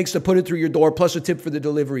that it takes to put it through your door plus a tip for the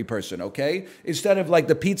delivery person, okay? Instead of like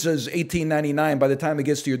the pizza is $18.99, by the time it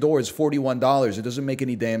gets to your door, it's $41. It doesn't make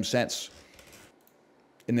any damn sense.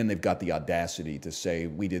 And then they've got the audacity to say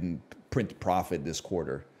we didn't print profit this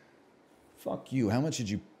quarter. Fuck you. How much did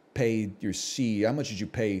you pay your C? How much did you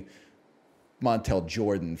pay Montel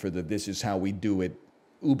Jordan for the "This Is How We Do It"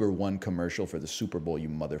 Uber One commercial for the Super Bowl, you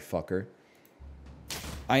motherfucker?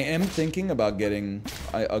 I am thinking about going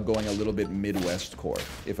a little bit Midwest core,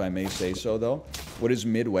 if I may say so, though. What is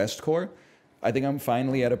Midwest core? I think I'm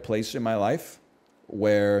finally at a place in my life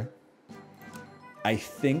where I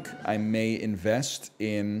think I may invest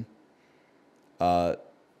in, I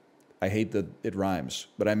hate that it rhymes,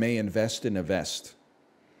 but I may invest in a vest.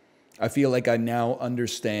 I feel like I now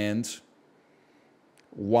understand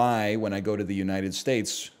why, when I go to the United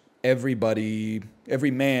States, every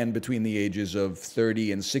man between the ages of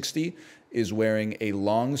 30 and 60 is wearing a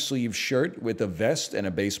long sleeve shirt with a vest and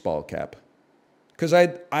a baseball cap. Because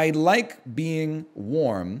I like being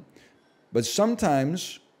warm, but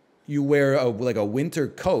sometimes you wear like a winter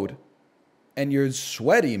coat and you're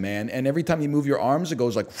sweaty, man, and every time you move your arms, it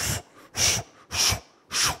goes like... So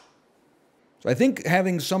I think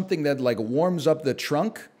having something that like warms up the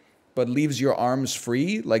trunk but leaves your arms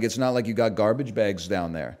free, like it's not like you got garbage bags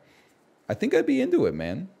down there, I think I'd be into it,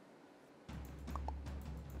 man.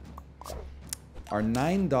 Are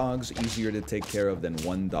 9 dogs easier to take care of than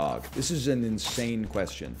 1 dog? This is an insane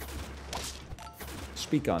question.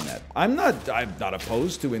 Speak on that. I'm not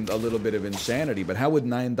opposed to a little bit of insanity, but how would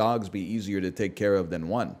 9 dogs be easier to take care of than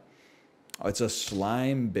 1? Oh, it's a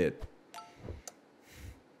slime bit.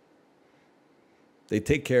 They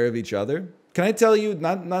take care of each other. Can I tell you,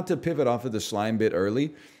 not to pivot off of the slime bit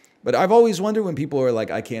early, but I've always wondered when people are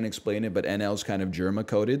like, I can't explain it, but NL's kind of Jerma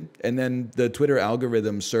coded. And then the Twitter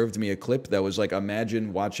algorithm served me a clip that was like,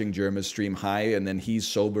 imagine watching Jerma stream high and then he's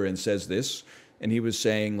sober and says this. And he was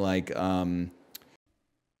saying like, I'm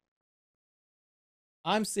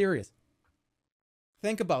serious.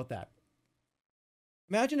 Think about that.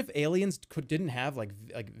 Imagine if aliens didn't have like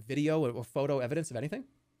video or photo evidence of anything.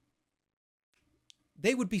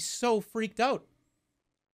 They would be so freaked out.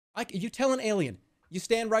 You tell an alien, you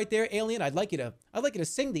stand right there, alien, I'd like you to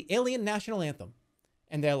sing the alien national anthem.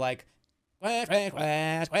 And they're like, quack, quack,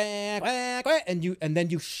 quack, quack, quack, quack. And then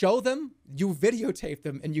you show them, you videotape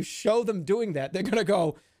them, and you show them doing that. They're gonna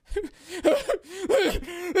go,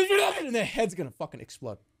 and their head's gonna fucking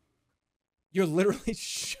explode. You're literally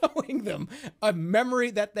showing them a memory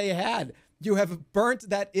that they had. You have burnt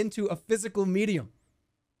that into a physical medium.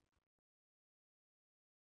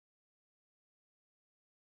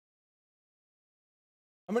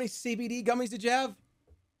 How many CBD gummies did you have?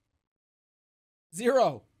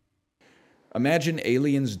 0. Imagine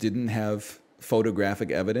aliens didn't have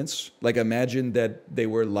photographic evidence. Like, imagine that they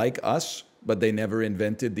were like us, but they never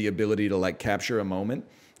invented the ability to like capture a moment.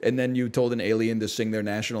 And then you told an alien to sing their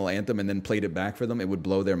national anthem and then played it back for them. It would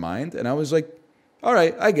blow their mind. And I was like, all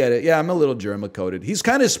right, I get it. Yeah, I'm a little Jerma coded. He's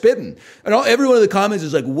kind of spitting. And everyone in the comments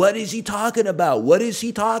is like, what is he talking about? What is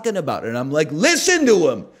he talking about? And I'm like, listen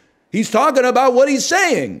to him. He's talking about what he's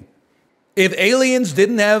saying. If aliens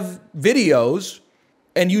didn't have videos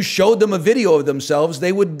and you showed them a video of themselves,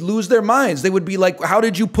 they would lose their minds. They would be like, how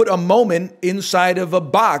did you put a moment inside of a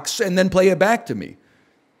box and then play it back to me?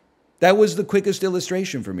 That was the quickest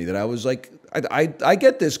illustration for me that I was like, I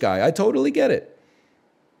get this guy. I totally get it.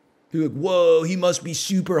 You're like, whoa, he must be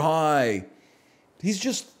super high. He's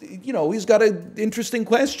just, you know, he's got an interesting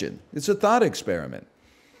question. It's a thought experiment.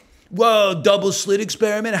 Whoa, double slit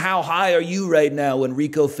experiment? How high are you right now,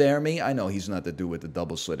 Enrico Fermi? I know he's not the dude with the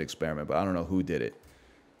double slit experiment, but I don't know who did it.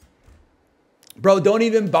 Bro, don't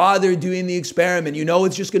even bother doing the experiment. You know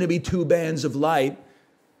it's just going to be 2 bands of light.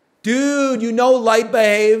 Dude, you know light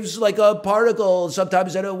behaves like a particle.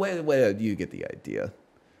 Sometimes I don't... Wait, you get the idea.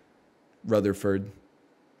 Rutherford.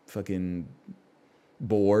 Fucking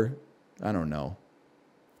Bohr. I don't know.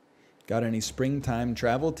 Got any springtime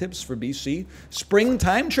travel tips for BC?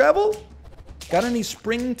 Springtime travel? Got any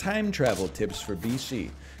springtime travel tips for BC?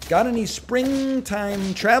 Got any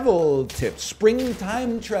springtime travel tips?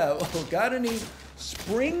 Springtime travel. Got any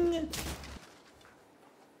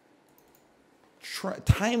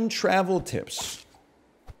time travel tips?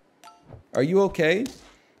 Are you okay?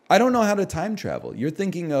 I don't know how to time travel. You're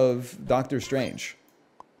thinking of Doctor Strange.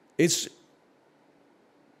 It's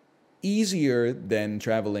easier than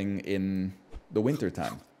traveling in the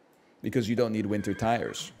wintertime because you don't need winter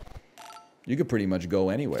tires. You could pretty much go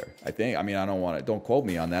anywhere, I think. I mean, don't quote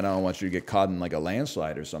me on that. I don't want you to get caught in like a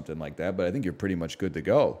landslide or something like that, but I think you're pretty much good to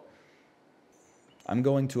go. I'm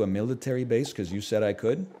going to a military base because you said I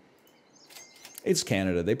could. It's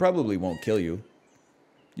Canada. They probably won't kill you.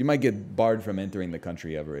 You might get barred from entering the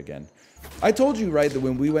country ever again. I told you, right, that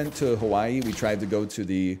when we went to Hawaii, we tried to go to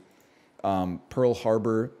the Pearl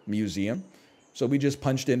Harbor Museum. So we just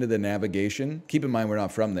punched into the navigation. Keep in mind, we're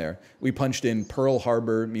not from there. We punched in Pearl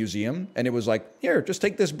Harbor Museum, and it was like, here, just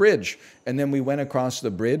take this bridge. And then we went across the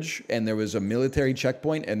bridge, and there was a military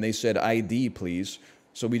checkpoint, and they said, ID, please.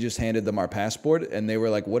 So we just handed them our passport, and they were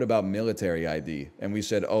like, what about military ID? And we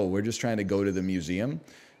said, oh, we're just trying to go to the museum.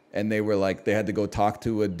 And they were like, they had to go talk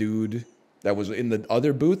to a dude that was in the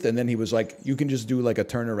other booth, and then he was like, you can just do like a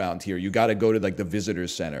turnaround here. You got to go to like the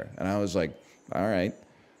visitors center. And I was like, all right.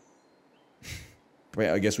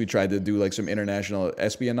 I guess we tried to do like some international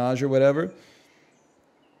espionage or whatever.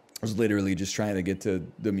 I was literally just trying to get to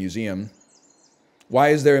the museum. Why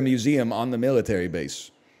is there a museum on the military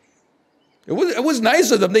base? It was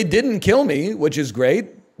nice of them. They didn't kill me, which is great.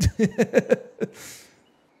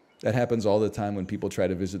 That happens all the time when people try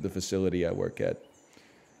to visit the facility I work at.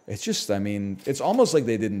 It's just, I mean, it's almost like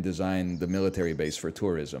they didn't design the military base for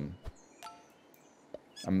tourism.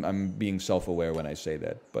 I'm being self-aware when I say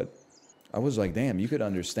that, but I was like, damn, you could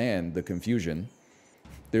understand the confusion.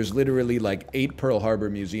 There's literally like 8 Pearl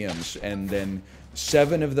Harbor museums, and then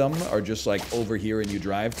 7 of them are just like over here and you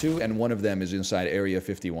drive to, and 1 of them is inside Area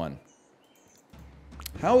 51.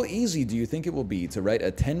 How easy do you think it will be to write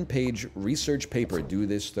a 10-page research paper due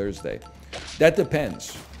this Thursday? That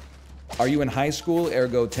depends. Are you in high school,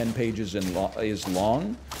 ergo 10 pages is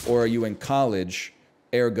long? Or are you in college,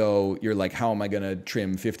 ergo you're like, how am I going to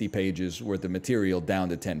trim 50 pages worth of material down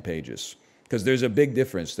to 10 pages? Because there's a big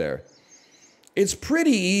difference there. It's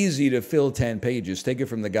pretty easy to fill 10 pages. Take it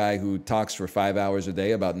from the guy who talks for 5 hours a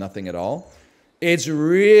day about nothing at all. It's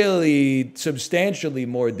really substantially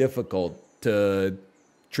more difficult to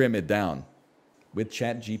trim it down. With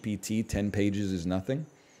ChatGPT, 10 pages is nothing.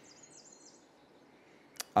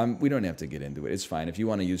 We don't have to get into it. It's fine if you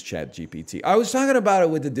want to use ChatGPT. I was talking about it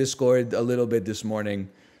with the Discord a little bit this morning.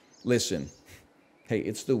 Listen, hey,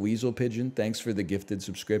 it's the Weasel Pigeon. Thanks for the gifted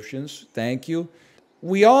subscriptions. Thank you.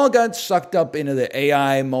 We all got sucked up into the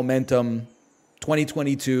AI momentum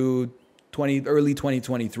 2022, early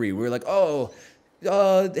 2023. We were like, oh,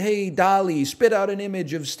 hey, Dolly, spit out an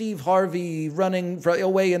image of Steve Harvey running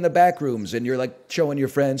away in the back rooms. And you're like showing your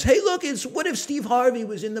friends, hey, look, what if Steve Harvey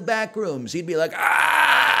was in the back rooms? He'd be like,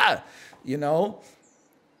 ah, you know?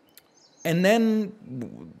 And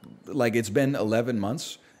then, like, it's been 11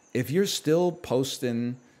 months. If you're still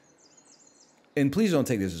posting, and please don't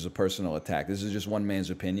take this as a personal attack. This is just one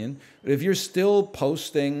man's opinion. But if you're still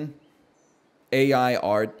posting AI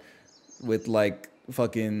art with, like,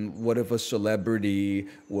 fucking what if a celebrity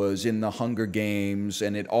was in the Hunger Games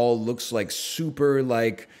and it all looks like super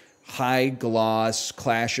like high gloss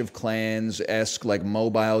Clash of Clans-esque like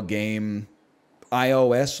mobile game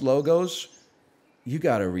iOS logos, you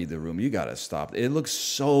gotta read the room. You gotta stop. It looks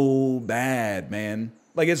so bad, man.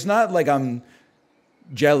 Like, it's not like I'm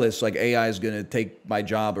jealous like AI is gonna take my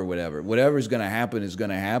job or whatever. Whatever's gonna happen is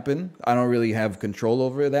gonna happen. I don't really have control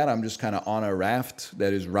over that. I'm just kind of on a raft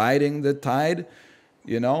that is riding the tide.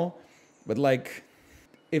 You know, but like,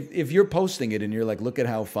 if you're posting it and you're like, look at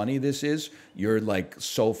how funny this is, you're like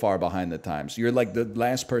so far behind the times. You're like the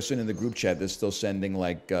last person in the group chat that's still sending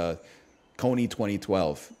like Coney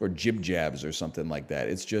 2012 or Jib Jabs or something like that.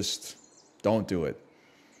 It's just, don't do it.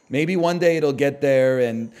 Maybe one day it'll get there,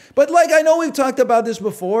 but like, I know we've talked about this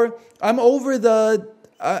before. I'm over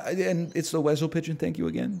and it's the Weasel Pigeon. Thank you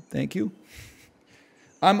again. Thank you.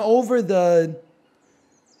 I'm over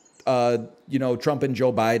you know, Trump and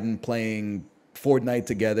Joe Biden playing Fortnite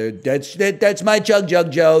together. That's my chug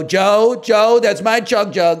jug, Joe. Joe, that's my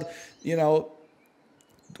chug jug. You know,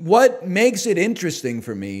 what makes it interesting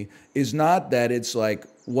for me is not that it's like,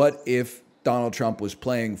 what if Donald Trump was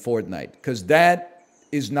playing Fortnite? Because that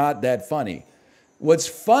is not that funny. What's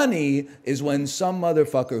funny is when some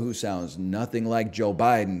motherfucker who sounds nothing like Joe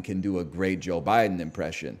Biden can do a great Joe Biden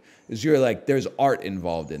impression. Is you're like, there's art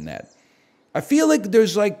involved in that. I feel like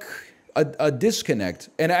there's like a disconnect,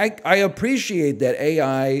 and I appreciate that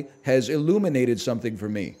AI has illuminated something for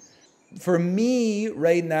me. For me,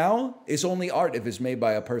 right now, it's only art if it's made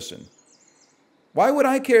by a person. Why would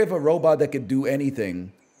I care if a robot that could do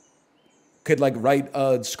anything could like write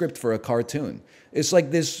a script for a cartoon. It's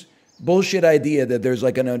like this bullshit idea that there's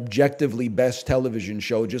like an objectively best television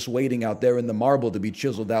show just waiting out there in the marble to be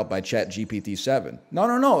chiseled out by ChatGPT 7.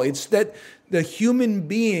 No. It's that the human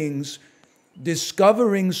beings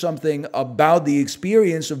discovering something about the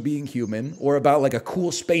experience of being human, or about like a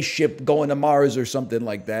cool spaceship going to Mars or something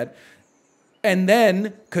like that, and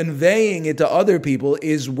then conveying it to other people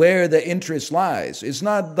is where the interest lies. It's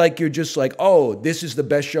not like you're just like, oh, this is the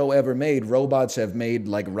best show ever made. Robots have made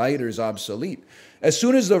like writers obsolete. As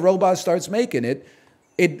soon as the robot starts making it,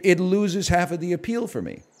 it loses half of the appeal for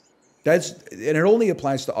me. And it only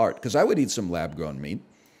applies to art, because I would eat some lab-grown meat.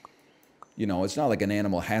 You know, it's not like an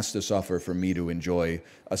animal has to suffer for me to enjoy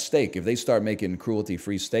a steak. If they start making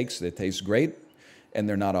cruelty-free steaks that taste great, and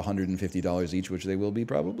they're not $150 each, which they will be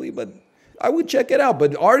probably, but I would check it out.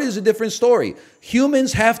 But art is a different story.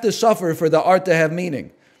 Humans have to suffer for the art to have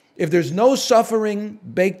meaning. If there's no suffering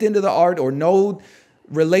baked into the art, or no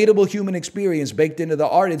relatable human experience baked into the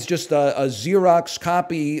art, it's just a Xerox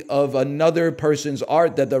copy of another person's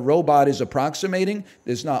art that the robot is approximating.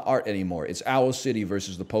 It's not art anymore. It's Owl City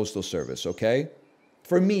versus the Postal Service, okay?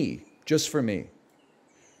 For me, just for me.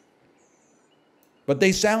 But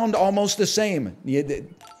they sound almost the same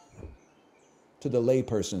to the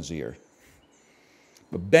layperson's ear.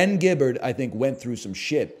 But Ben Gibbard, I think, went through some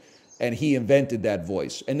shit, and he invented that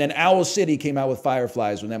voice. And then Owl City came out with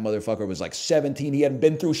Fireflies when that motherfucker was like 17. He hadn't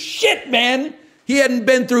been through shit, man. He hadn't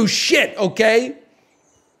been through shit, okay?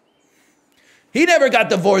 He never got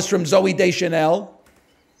divorced from Zooey Deschanel.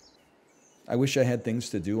 I wish I had things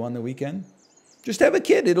to do on the weekend. Just have a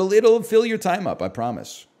kid. It'll fill your time up, I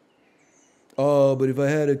promise. Oh, but if I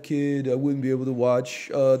had a kid, I wouldn't be able to watch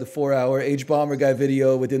the 4-hour H-Bomber Guy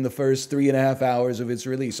video within the first 3.5 hours of its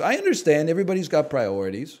release. I understand. Everybody's got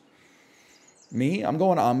priorities. Me, I'm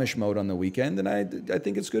going Amish mode on the weekend, and I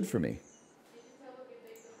think it's good for me.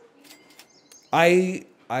 I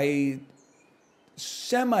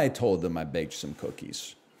semi-told them I baked some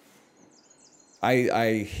cookies.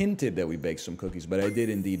 I hinted that we baked some cookies, but I did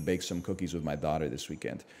indeed bake some cookies with my daughter this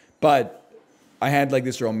weekend. But I had like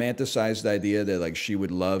this romanticized idea that like she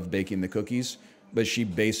would love baking the cookies, but she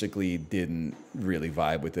basically didn't really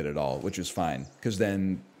vibe with it at all, which was fine, because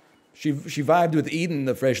then she vibed with eating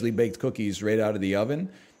the freshly baked cookies right out of the oven,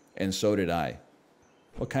 and so did I.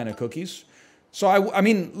 What kind of cookies? So I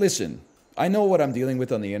mean, listen, I know what I'm dealing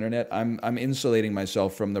with on the internet. I'm insulating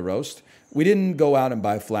myself from the roast. We didn't go out and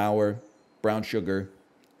buy flour, brown sugar,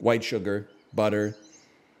 white sugar, butter.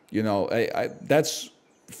 You know, that's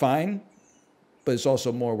fine, but it's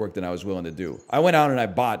also more work than I was willing to do. I went out and I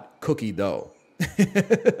bought cookie dough.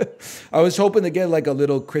 I was hoping to get like a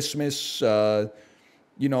little Christmas,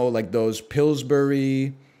 you know, like those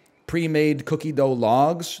Pillsbury pre-made cookie dough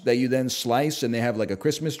logs that you then slice and they have like a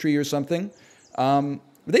Christmas tree or something.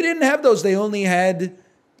 They didn't have those. They only had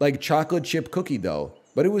like chocolate chip cookie dough,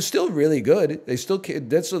 but it was still really good.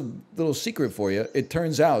 That's a little secret for you. It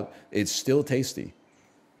turns out it's still tasty.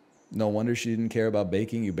 No wonder she didn't care about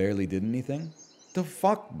baking. You barely did anything. The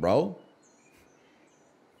fuck, bro?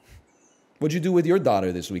 What'd you do with your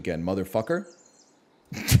daughter this weekend, motherfucker?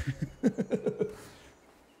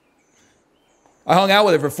 I hung out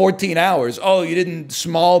with her for 14 hours. Oh, you didn't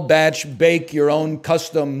small batch bake your own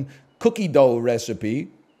custom cookie dough recipe.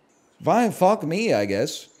 Fine, fuck me, I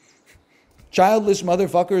guess. Childless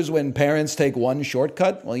motherfuckers when parents take one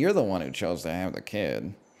shortcut. Well, you're the one who chose to have the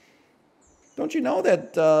kid. Don't you know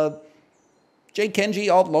that J.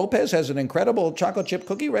 Kenji Alt Lopez has an incredible chocolate chip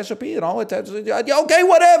cookie recipe and all it has? Okay,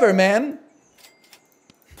 whatever, man.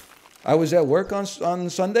 I was at work on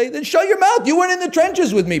Sunday. Then shut your mouth. You weren't in the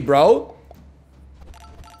trenches with me, bro.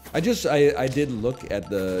 I did look at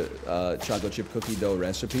the chocolate chip cookie dough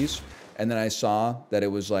recipes, and then I saw that it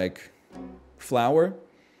was like flour,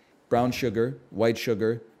 brown sugar, white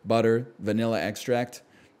sugar, butter, vanilla extract,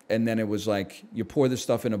 and then it was like you pour the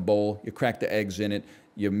stuff in a bowl, you crack the eggs in it,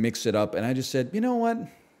 you mix it up, and I just said, you know what?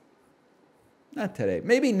 Not today.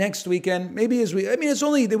 Maybe next weekend. Maybe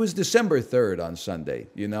it was December 3rd on Sunday,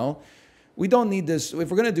 you know? We don't need this. If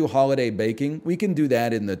we're going to do holiday baking, we can do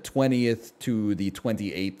that in the 20th to the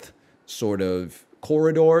 28th sort of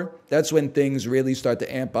corridor. That's when things really start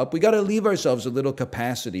to amp up. We got to leave ourselves a little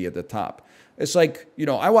capacity at the top. It's like, you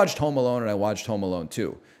know, I watched Home Alone and I watched Home Alone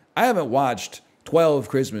 2. I haven't watched 12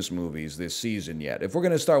 Christmas movies this season yet. If we're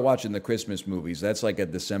going to start watching the Christmas movies, that's like a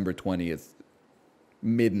December 20th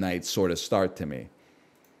midnight sort of start to me.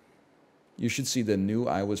 You should see the new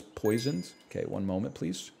I Was Poisoned. Okay, one moment,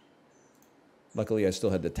 please. Luckily, I still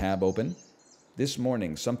had the tab open. This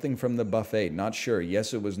morning, something from the buffet. Not sure.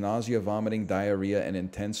 Yes, it was nausea, vomiting, diarrhea, and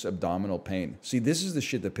intense abdominal pain. See, this is the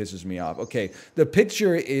shit that pisses me off. Okay, the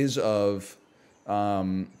picture is of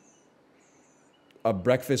a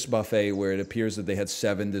breakfast buffet where it appears that they had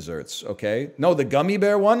 7 desserts, okay? No, the gummy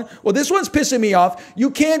bear one? Well, this one's pissing me off.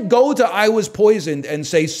 You can't go to I Was Poisoned and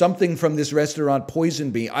say something from this restaurant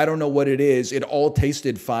poisoned me. I don't know what it is. It all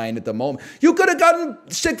tasted fine at the moment. You could have gotten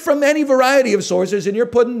sick from any variety of sources, and you're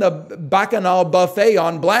putting the Bacchanal buffet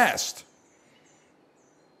on blast.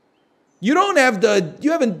 You don't have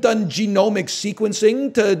you haven't done genomic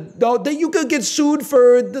sequencing that you could get sued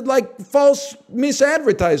for like false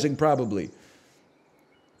misadvertising probably.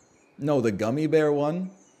 No, the gummy bear one,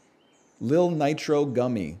 Lil Nitro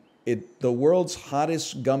Gummy. The world's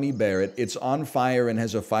hottest gummy bear. It's on fire and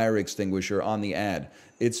has a fire extinguisher on the ad.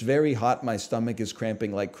 It's very hot. My stomach is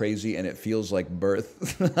cramping like crazy and it feels like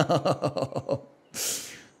birth.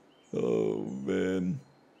 Oh, man.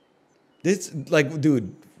 It's like,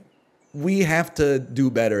 dude, we have to do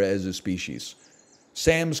better as a species.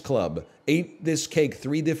 Sam's Club. Ate this cake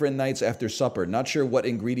 3 different nights after supper. Not sure what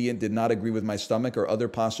ingredient did not agree with my stomach or other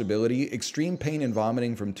possibility. Extreme pain and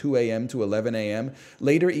vomiting from 2 a.m. to 11 a.m.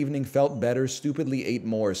 Later evening felt better. Stupidly ate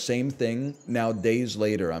more. Same thing. Now days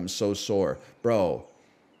later, I'm so sore. Bro,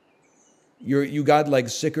 you got like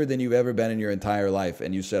sicker than you've ever been in your entire life.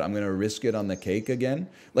 And you said, I'm going to risk it on the cake again.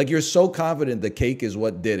 Like you're so confident the cake is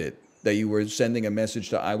what did it that you were sending a message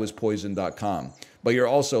to iwaspoisoned.com. But you're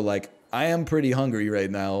also like, I am pretty hungry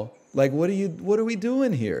right now. Like, what are we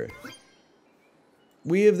doing here?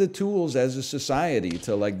 We have the tools as a society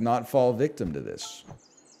to like not fall victim to this.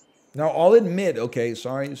 Now, I'll admit, okay,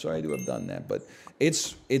 sorry to have done that, but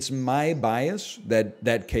it's my bias that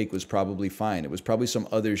that cake was probably fine. It was probably some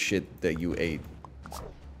other shit that you ate.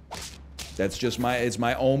 That's just it's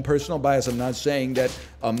my own personal bias. I'm not saying that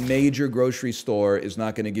a major grocery store is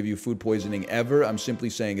not going to give you food poisoning ever. I'm simply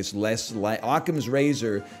saying it's less like Occam's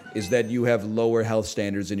razor is that you have lower health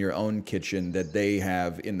standards in your own kitchen that they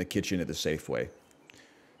have in the kitchen at the Safeway.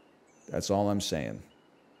 That's all I'm saying.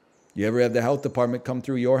 You ever have the health department come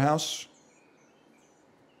through your house?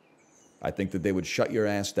 I think that they would shut your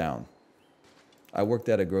ass down. I worked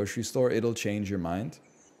at a grocery store. It'll change your mind.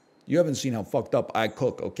 You haven't seen how fucked up I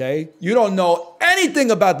cook, okay? You don't know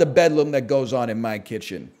anything about the bedlam that goes on in my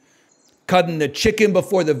kitchen. Cutting the chicken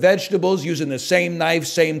before the vegetables, using the same knife,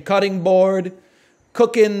 same cutting board.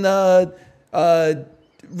 Cooking the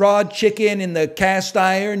raw chicken in the cast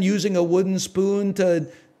iron, using a wooden spoon to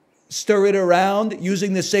stir it around.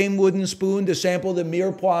 Using the same wooden spoon to sample the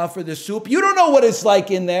mirepoix for the soup. You don't know what it's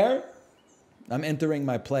like in there. I'm entering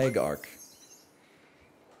my plague arc.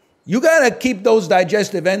 You gotta keep those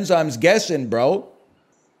digestive enzymes guessing, bro.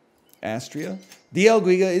 Astria?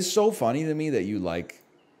 dlguiga is so funny to me that you like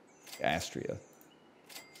Astria.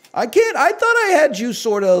 I thought I had you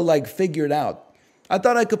sort of like figured out. I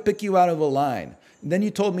thought I could pick you out of a line. And then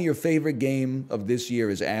you told me your favorite game of this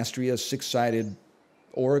year is Astria, 6-sided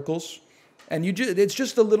oracles. And it's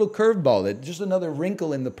just a little curveball. It's just another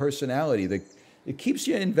wrinkle in the personality. It keeps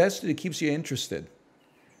you invested, it keeps you interested.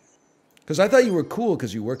 Because I thought you were cool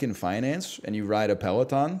because you work in finance and you ride a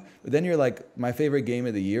Peloton. But then you're like, my favorite game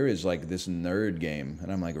of the year is like this nerd game.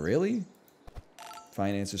 And I'm like, really?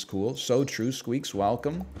 Finance is cool. So true, Squeaks.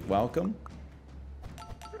 Welcome. Welcome.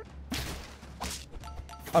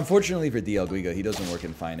 Unfortunately for dlguiga, he doesn't work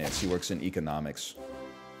in finance. He works in economics.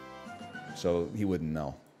 So he wouldn't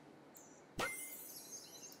know.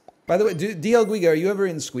 By the way, dlguiga, are you ever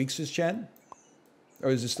in Squeaks' chat?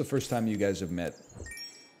 Or is this the first time you guys have met?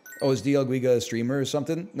 Oh, is dlguiga a streamer or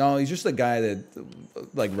something? No, he's just a guy that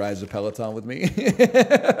like rides a Peloton with me.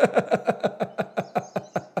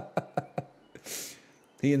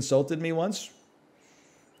 He insulted me once.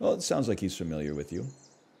 Well, it sounds like he's familiar with you.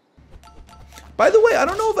 By the way, I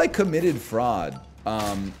don't know if I committed fraud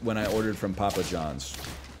when I ordered from Papa John's.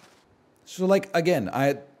 So like, again,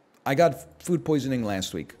 I got food poisoning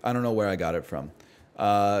last week. I don't know where I got it from.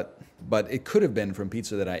 But it could have been from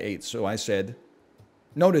pizza that I ate. So I said...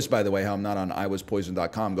 Notice, by the way, how I'm not on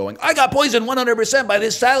iwaspoisoned.com going, I got poisoned 100% by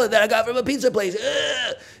this salad that I got from a pizza place.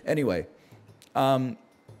 Ugh! Anyway, so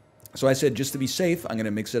I said, just to be safe, I'm going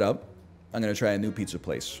to mix it up. I'm going to try a new pizza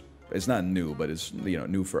place. It's not new, but it's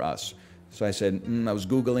new for us. So I said, I was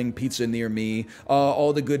Googling pizza near me.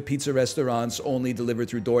 All the good pizza restaurants only deliver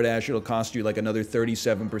through DoorDash. It'll cost you like another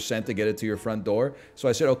 37% to get it to your front door. So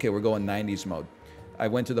I said, okay, we're going 90s mode. I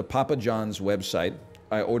went to the Papa John's website.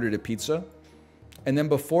 I ordered a pizza. And then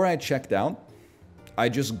before I checked out, I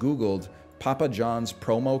just Googled Papa John's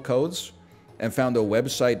promo codes and found a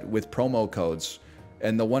website with promo codes.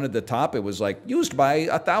 And the one at the top, it was like, used by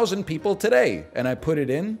 1,000 people today. And I put it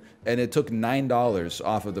in, and it took $9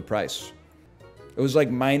 off of the price. It was like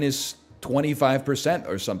minus 25%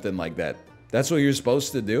 or something like that. That's what you're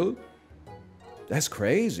supposed to do? That's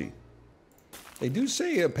crazy. They do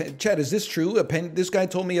say, Chad, is this true? This guy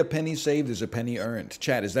told me a penny saved is a penny earned.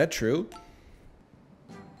 Chad, is that true?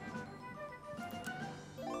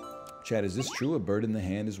 Chad, is this true? A bird in the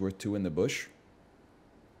hand is worth two in the bush?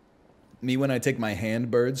 Me when I take my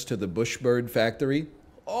handbirds to the bush bird factory.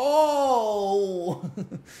 Oh!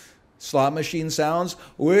 Slot machine sounds.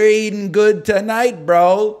 We're eating good tonight,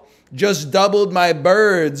 bro. Just doubled my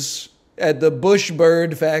birds at the bush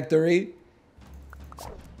bird factory.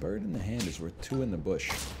 Bird in the hand is worth two in the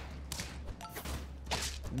bush.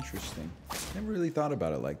 Interesting. Never really thought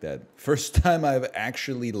about it like that. First time I've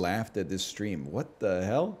actually laughed at this stream. What the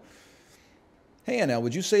hell? Hey, Anel,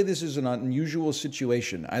 would you say this is an unusual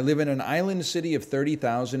situation? I live in an island city of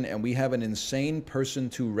 30,000 and we have an insane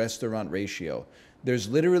person-to-restaurant ratio. There's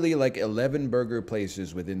literally like 11 burger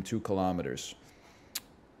places within 2 kilometers.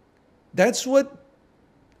 That's what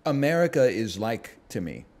America is like to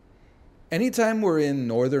me. Anytime we're in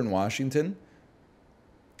northern Washington,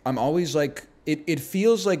 I'm always like, it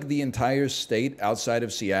feels like the entire state outside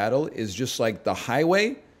of Seattle is just like the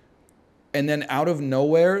highway. And then out of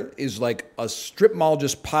nowhere is like a strip mall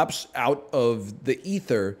just pops out of the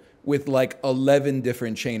ether with like 11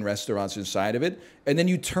 different chain restaurants inside of it. And then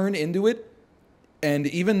you turn into it. And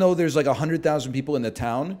even though there's like 100,000 people in the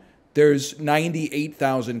town, there's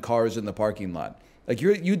 98,000 cars in the parking lot. Like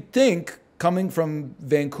you'd think coming from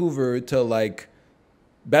Vancouver to like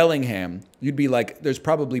Bellingham, you'd be like, there's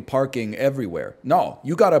probably parking everywhere. No,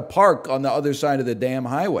 you got to park on the other side of the damn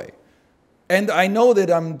highway. And I know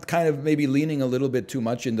that I'm kind of maybe leaning a little bit too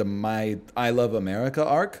much into my I Love America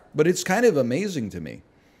arc, but it's kind of amazing to me.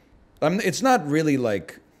 It's not really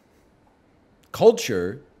like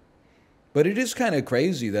culture, but it is kind of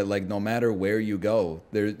crazy that like no matter where you go,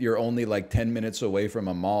 you're only like 10 minutes away from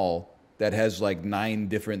a mall that has like 9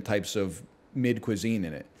 different types of mid-cuisine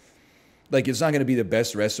in it. Like it's not going to be the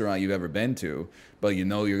best restaurant you've ever been to, but you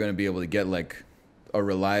know you're going to be able to get like a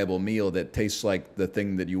reliable meal that tastes like the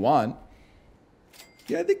thing that you want.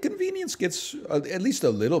 Yeah, I think convenience gets at least a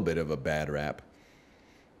little bit of a bad rap.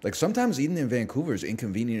 Like sometimes eating in Vancouver is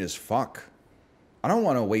inconvenient as fuck. I don't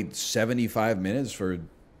want to wait 75 minutes for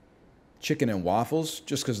chicken and waffles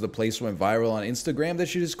just because the place went viral on Instagram. That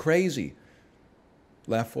shit is crazy.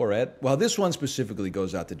 La Forêt. Well, this one specifically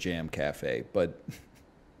goes out to Jam Cafe, but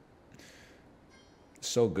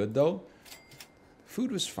so good though.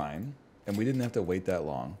 Food was fine, and we didn't have to wait that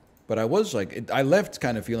long. But I was like, I left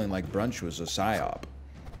kind of feeling like brunch was a psyop.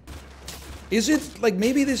 Is it, like,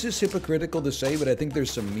 maybe this is hypocritical to say, but I think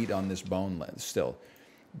there's some meat on this bone still.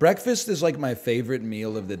 Breakfast is like my favorite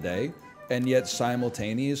meal of the day, and yet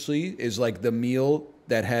simultaneously is like the meal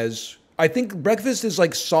that has, I think breakfast is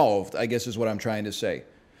like solved, I guess is what I'm trying to say.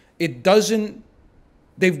 It doesn't,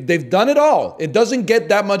 they've done it all. It doesn't get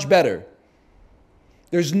that much better.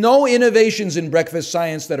 There's no innovations in breakfast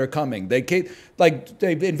science that are coming. They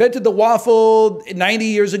invented the waffle 90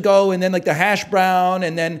 years ago, and then like the hash brown,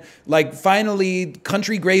 and then like finally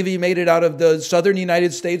country gravy made it out of the southern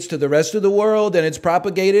United States to the rest of the world, and it's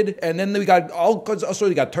propagated. And then we got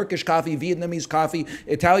we got Turkish coffee, Vietnamese coffee,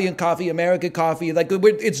 Italian coffee, American coffee. Like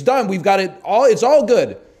it's done. We've got it all. It's all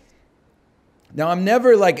good. Now I'm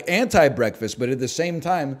never like anti-breakfast, but at the same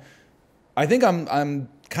time, I think I'm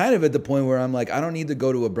kind of at the point where I'm like, I don't need to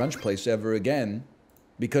go to a brunch place ever again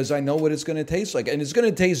because I know what it's going to taste like. And it's going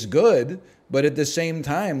to taste good, but at the same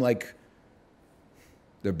time, like,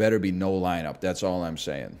 there better be no lineup. That's all I'm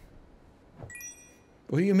saying.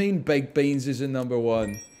 What do you mean baked beans isn't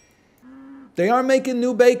 #1? They are making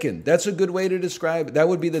new bacon. That's a good way to describe it. That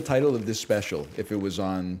would be the title of this special if it was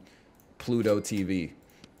on Pluto TV.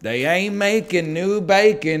 They ain't making new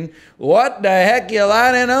bacon. What the heck you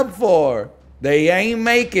lining up for? They ain't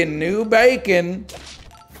making new bacon.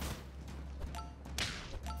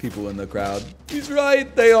 People in the crowd. He's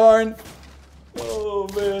right, they aren't. Oh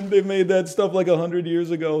man, they made that stuff like 100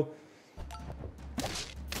 years ago.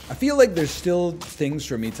 I feel like there's still things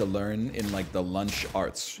for me to learn in like the lunch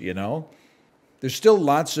arts, you know? There's still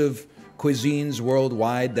lots of cuisines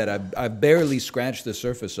worldwide that I've barely scratched the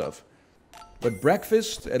surface of. But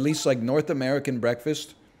breakfast, at least like North American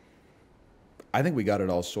breakfast, I think we got it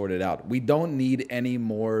all sorted out. We don't need any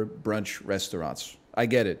more brunch restaurants. I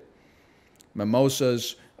get it.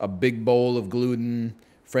 Mimosas, a big bowl of gluten,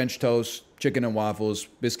 French toast, chicken and waffles,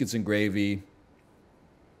 biscuits and gravy.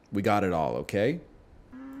 We got it all, okay?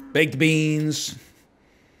 Baked beans.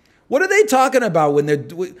 What are they talking about when they're...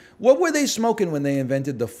 What were they smoking when they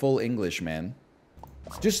invented the full English, man?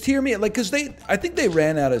 Just hear me. Like, because I think they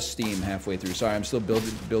ran out of steam halfway through. Sorry, I'm still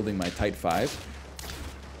building my Type 5.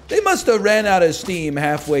 They must have ran out of steam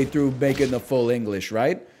halfway through making the full English,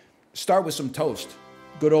 right? Start with some toast.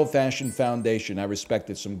 Good old-fashioned foundation. I respect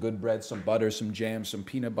it. Some good bread, some butter, some jam, some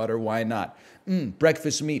peanut butter. Why not?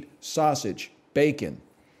 Breakfast meat, sausage, bacon.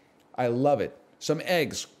 I love it. Some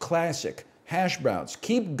eggs, classic. Hash browns.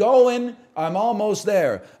 Keep going. I'm almost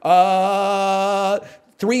there.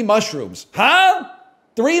 3 mushrooms. Huh?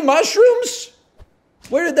 3 mushrooms?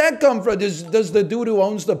 Where did that come from? Does the dude who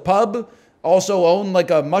owns the pub also own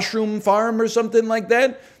like a mushroom farm or something like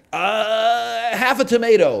that? Half a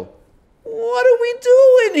tomato. What are we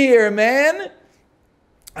doing here, man?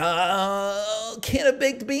 Can of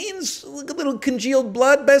baked beans? Look, a little congealed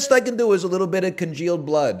blood. Best I can do is a little bit of congealed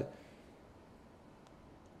blood.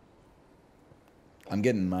 I'm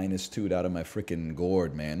getting -2 out of my freaking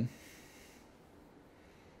gourd, man.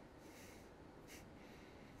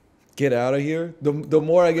 Get out of here. The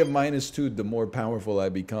more I get -2, the more powerful I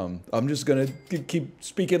become. I'm just gonna keep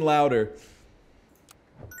speaking louder.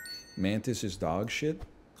 Mantis is dog shit.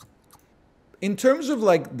 In terms of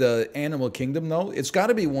like the animal kingdom though, it's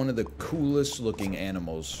gotta be one of the coolest looking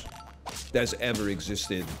animals that's ever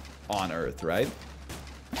existed on Earth, right?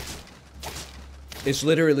 It's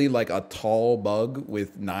literally like a tall bug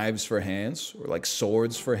with knives for hands, or like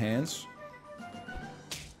swords for hands.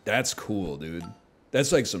 That's cool, dude.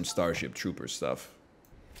 That's like some Starship Trooper stuff.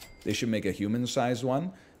 They should make a human-sized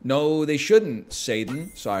one. No, they shouldn't,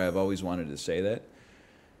 Satan. Sorry, I've always wanted to say that.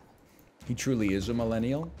 He truly is a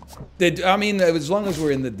millennial. I mean, as long as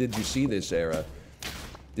we're in the did you see this era.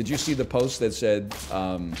 Did you see the post that said,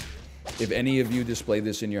 if any of you display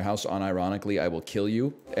this in your house unironically, I will kill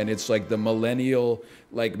you? And it's like the millennial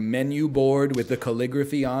like menu board with the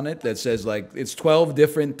calligraphy on it that says like, it's 12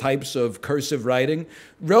 different types of cursive writing.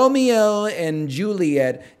 Romeo and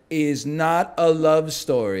Juliet is not a love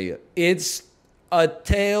story. It's a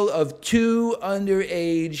tale of 2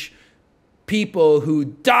 underage people who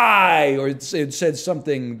die, or it said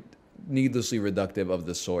something needlessly reductive of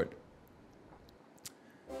the sort.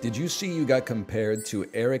 Did you see you got compared to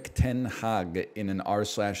Erik ten Hag in an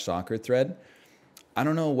r/soccer thread? I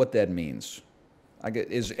don't know what that means.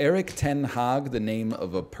 Is Erik ten Hag the name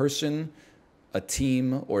of a person, a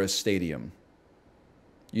team, or a stadium?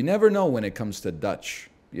 You never know when it comes to Dutch,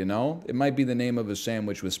 you know? It might be the name of a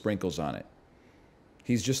sandwich with sprinkles on it.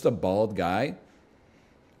 He's just a bald guy.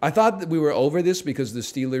 I thought that we were over this because the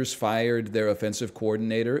Steelers fired their offensive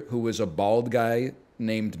coordinator, who was a bald guy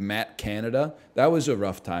named Matt Canada. That was a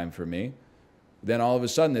rough time for me. Then all of a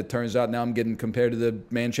sudden, it turns out now I'm getting compared to the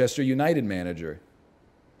Manchester United manager.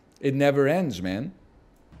 It never ends, man.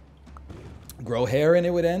 Grow hair and it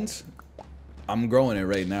would end? I'm growing it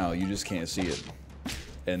right now. You just can't see it.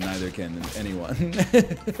 And neither can anyone.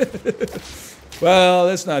 Well,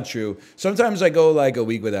 that's not true. Sometimes I go like a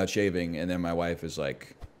week without shaving, and then my wife is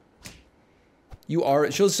like,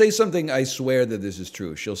 she'll say something, I swear that this is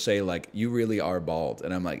true. She'll say like, you really are bald.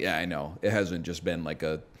 And I'm like, yeah, I know. It hasn't just been like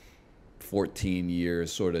a 14-year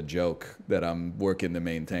sort of joke that I'm working to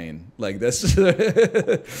maintain. Like that's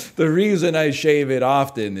the reason I shave it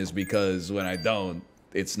often is because when I don't,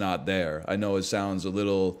 it's not there. I know it sounds a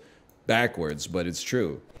little backwards, but it's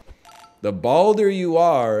true. The balder you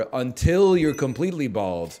are until you're completely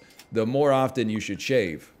bald, the more often you should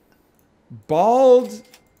shave. Bald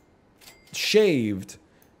shaved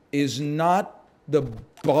is not the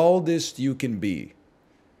baldest you can be.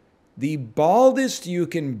 The baldest you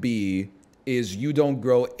can be is you don't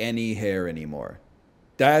grow any hair anymore.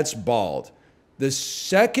 That's bald. The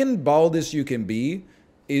second baldest you can be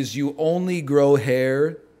is you only grow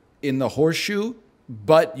hair in the horseshoe,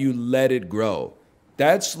 but you let it grow.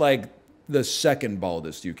 That's like the second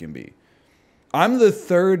baldest you can be. I'm the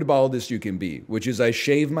third baldest you can be, which is I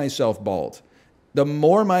shave myself bald. The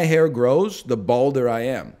more my hair grows, the balder I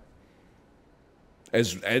am.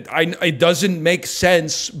 It doesn't make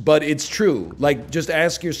sense, but it's true. Like, just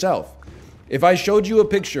ask yourself. If I showed you a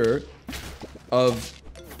picture of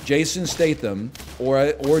Jason Statham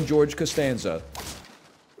or George Costanza,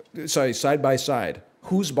 sorry, side by side,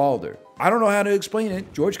 who's balder? I don't know how to explain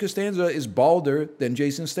it. George Costanza is balder than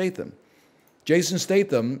Jason Statham. Jason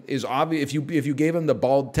Statham is obvious. If you gave him the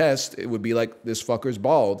bald test, it would be like, this fucker's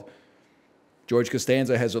bald. George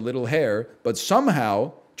Costanza has a little hair, but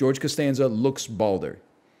somehow George Costanza looks balder.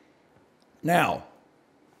 Now,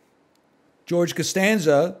 George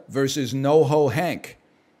Costanza versus NoHo Hank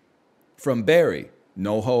from Barry.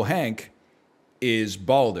 NoHo Hank is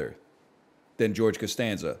balder. than George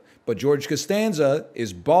Costanza. But George Costanza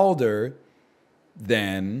is balder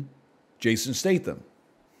than Jason Statham.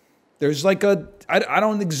 There's like I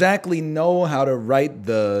don't exactly know how to write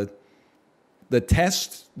the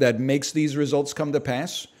test that makes these results come to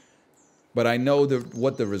pass, but I know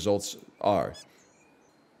what the results are.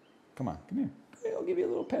 Come on, come here. Hey, I'll give you a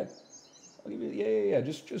little pet. I'll give you, yeah.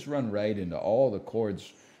 Just run right into all the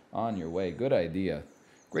chords on your way. Good idea.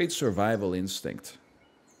 Great survival instinct.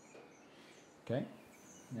 Okay.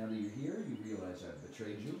 Now that you're here, you realize I've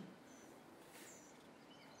betrayed you.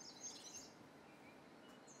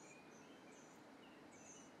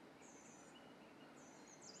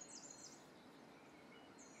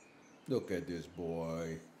 Look at this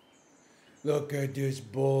boy. Look at this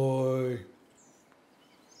boy.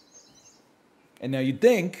 And now you'd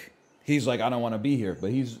think he's like, I don't want to be here.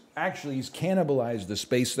 But he's cannibalized the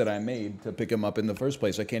space that I made to pick him up in the first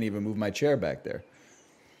place. I can't even move my chair back there.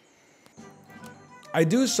 I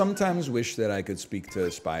do sometimes wish that I could speak to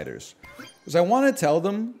spiders. Because I want to tell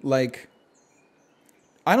them, like,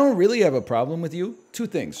 I don't really have a problem with you. Two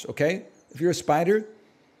things, okay? If you're a spider,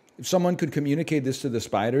 if someone could communicate this to the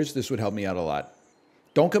spiders, this would help me out a lot.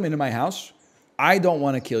 Don't come into my house. I don't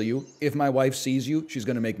want to kill you. If my wife sees you, she's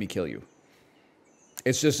going to make me kill you.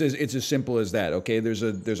 It's as simple as that, okay? There's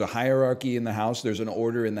a hierarchy in the house. There's an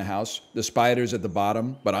order in the house. The spider's at the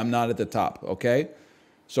bottom, but I'm not at the top, okay?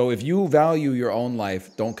 So if you value your own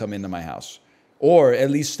life, don't come into my house. Or at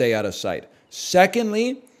least stay out of sight.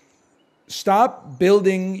 Secondly, stop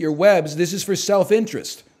building your webs. This is for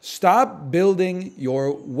self-interest. Stop building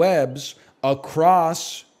your webs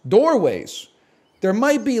across doorways. There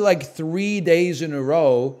might be like 3 days in a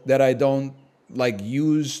row that I don't like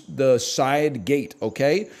use the side gate,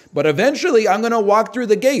 okay? But eventually I'm gonna walk through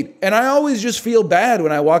the gate. And I always just feel bad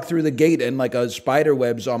when I walk through the gate and like a spider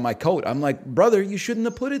web's on my coat. I'm like, brother, you shouldn't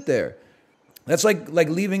have put it there. That's like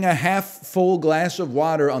leaving a half full glass of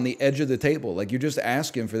water on the edge of the table. Like you're just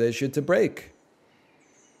asking for that shit to break.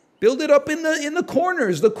 Build it up in the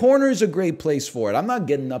corners. The corner is a great place for it. I'm not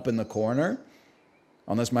getting up in the corner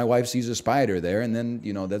unless my wife sees a spider there, and then,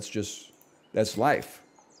 you know, that's life.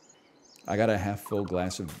 I got a half full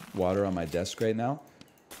glass of water on my desk right now.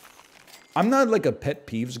 I'm not like a pet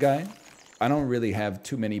peeves guy. I don't really have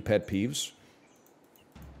too many pet peeves.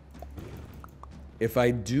 If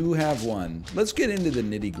I do have one, let's get into the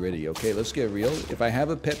nitty gritty, okay? Let's get real. If I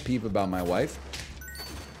have a pet peeve about my wife,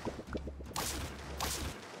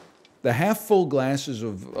 the half full glasses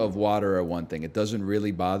of water are one thing. It doesn't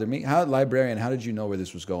really bother me. Librarian, how did you know where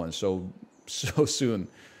this was going so soon?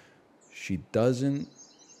 She's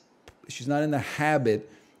not in the habit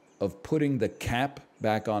of putting the cap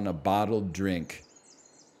back on a bottled drink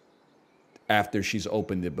after she's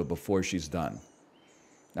opened it, but before she's done.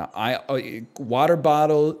 Now, water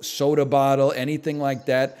bottle, soda bottle, anything like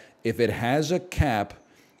that, if it has a cap,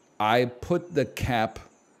 I put the cap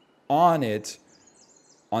on it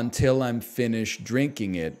until I'm finished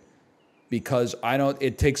drinking it, because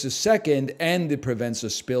it takes a second and it prevents a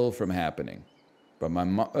spill from happening. But my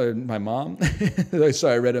mom,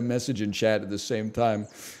 sorry, I read a message in chat at the same time.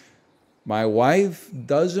 My wife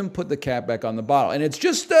doesn't put the cap back on the bottle. And it's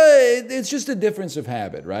just a difference of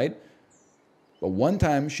habit, right? But one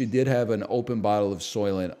time she did have an open bottle of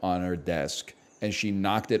Soylent on her desk, and she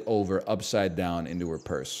knocked it over upside down into her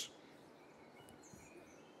purse.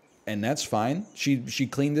 And that's fine. She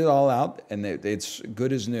cleaned it all out, and it's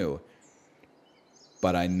good as new.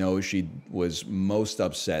 But I know she was most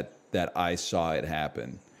upset that I saw it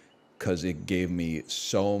happen, because it gave me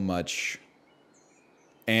so much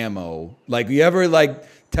ammo. Like, you ever like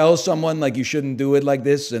tell someone like you shouldn't do it like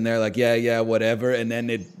this, and they're like, yeah, whatever, and then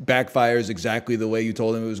it backfires exactly the way you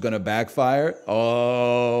told them it was going to backfire?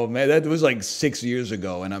 Oh man, that was like 6 years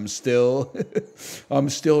ago, and I'm still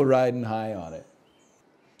riding high on it.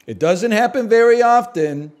 It doesn't happen very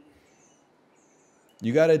often.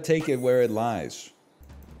 You got to take it where it lies.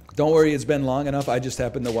 Don't worry, it's been long enough. I just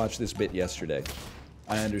happened to watch this bit yesterday.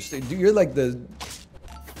 I understand. You're like the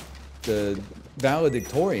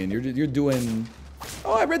valedictorian. You're doing,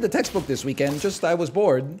 oh, I read the textbook this weekend. Just, I was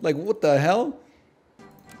bored. Like, what the hell?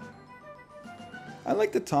 I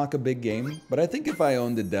like to talk a big game, but I think if I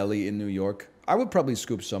owned a deli in New York, I would probably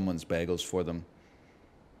scoop someone's bagels for them.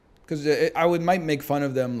 Because might make fun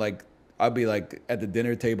of them. Like, I'll be like at the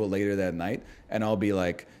dinner table later that night, and I'll be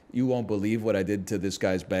like, you won't believe what I did to this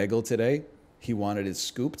guy's bagel today. He wanted it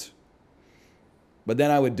scooped. But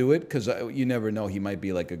then I would do it because you never know. He might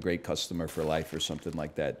be like a great customer for life or something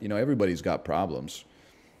like that. You know, everybody's got problems.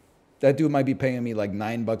 That dude might be paying me like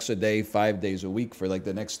 $9 a day, 5 days a week for like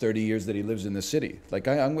the next 30 years that he lives in the city. Like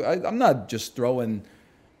I'm not just throwing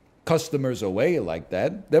customers away like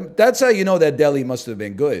that. That's how you know that deli must have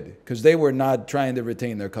been good, because they were not trying to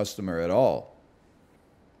retain their customer at all.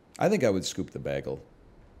 I think I would scoop the bagel.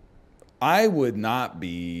 I would not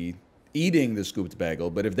be eating the scooped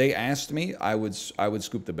bagel, but if they asked me, I would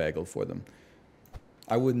scoop the bagel for them.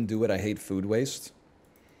 I wouldn't do it. I hate food waste.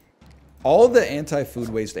 All the anti-food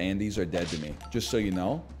waste Andes are dead to me, just so you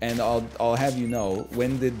know. And I'll have you know,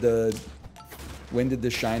 when did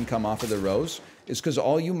the shine come off of the rose? It's because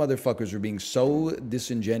all you motherfuckers were being so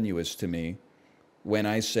disingenuous to me when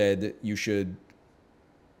I said you should...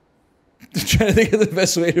 I'm trying to think of the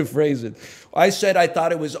best way to phrase it. I said I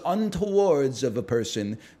thought it was untowards of a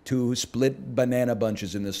person to split banana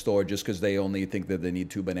bunches in the store just because they only think that they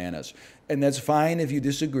need 2 bananas. And that's fine if you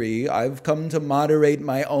disagree. I've come to moderate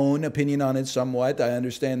my own opinion on it somewhat. I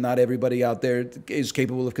understand not everybody out there is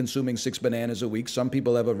capable of consuming 6 bananas a week. Some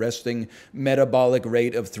people have a resting metabolic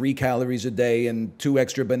rate of 3 calories a day, and 2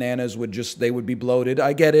 extra bananas would just, they would be bloated.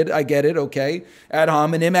 I get it, okay? Ad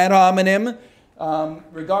hominem, ad hominem.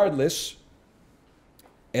 Regardless,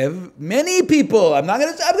 many people, I'm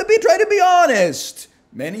gonna be trying to be honest.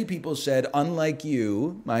 Many people said, unlike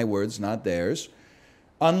you, my words, not theirs,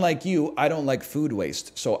 unlike you, I don't like food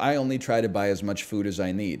waste, so I only try to buy as much food as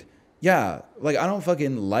I need. Yeah, like I don't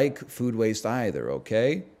fucking like food waste either,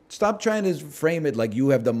 okay? Stop trying to frame it like you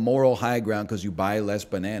have the moral high ground because you buy less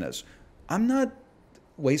bananas. I'm not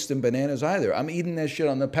wasting bananas either. I'm eating that shit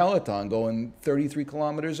on the Peloton going 33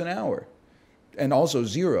 kilometers an hour. And also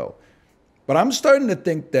 0. But I'm starting to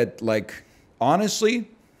think that, like, honestly,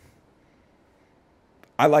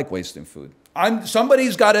 I like wasting food.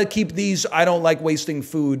 Somebody's got to keep these I don't like wasting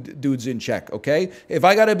food dudes in check, okay? If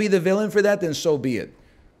I got to be the villain for that, then so be it.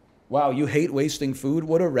 Wow, you hate wasting food?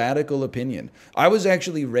 What a radical opinion. I was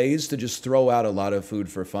actually raised to just throw out a lot of food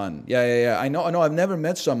for fun. Yeah. I know. I've never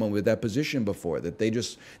met someone with that position before, that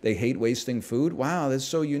they hate wasting food. Wow, that's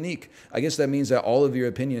so unique. I guess that means that all of your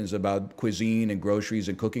opinions about cuisine and groceries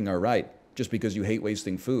and cooking are right, just because you hate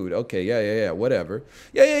wasting food. Okay, yeah, whatever.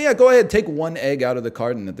 Yeah, go ahead, take 1 egg out of the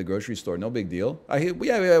carton at the grocery store. No big deal.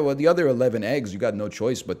 Well, the other 11 eggs, you got no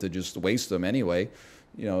choice but to just waste them anyway.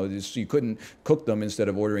 You know, you couldn't cook them instead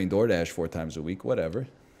of ordering DoorDash 4 times a week, whatever.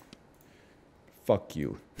 Fuck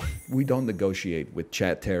you. We don't negotiate with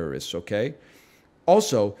chat terrorists, okay?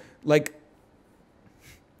 Also, like,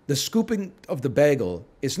 the scooping of the bagel,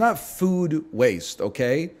 it's not food waste,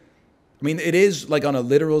 okay? I mean, it is, like, on a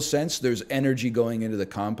literal sense, there's energy going into the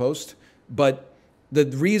compost, but the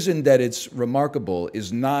reason that it's remarkable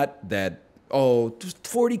is not that, oh,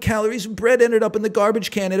 40 calories of bread ended up in the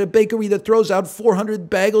garbage can at a bakery that throws out 400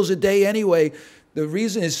 bagels a day anyway. The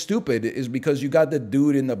reason it's stupid is because you got the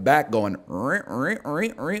dude in the back going,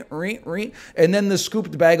 and then the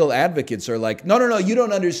scooped bagel advocates are like, no, you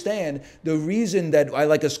don't understand. The reason that I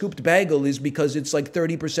like a scooped bagel is because it's like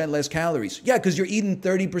 30% less calories. Yeah, because you're eating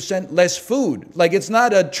 30% less food. Like, it's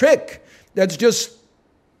not a trick. That's just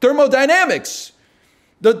thermodynamics.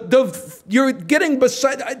 You're getting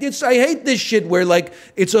beside. I hate this shit where, like,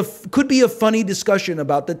 could be a funny discussion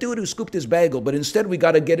about the dude who scooped his bagel, but instead we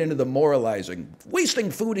got to get into the moralizing.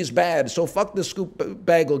 Wasting food is bad, so fuck the scoop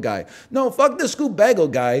bagel guy. No, fuck the scoop bagel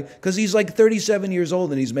guy, because he's like 37 years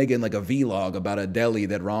old and he's making like a vlog about a deli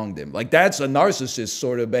that wronged him. Like, that's a narcissist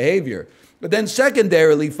sort of behavior. But then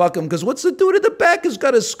secondarily, fuck him, because what's the dude at the back who's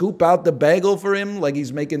got to scoop out the bagel for him like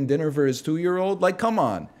he's making dinner for his 2-year-old? Like, come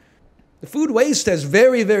on. The food waste has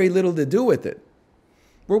very, very little to do with it.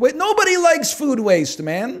 Nobody likes food waste,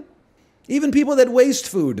 man. Even people that waste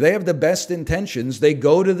food, they have the best intentions. They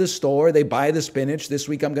go to the store, they buy the spinach. This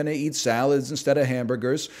week I'm going to eat salads instead of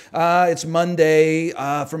hamburgers. It's Monday.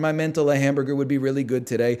 For my mental, a hamburger would be really good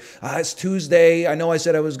today. It's Tuesday. I know I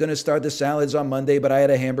said I was going to start the salads on Monday, but I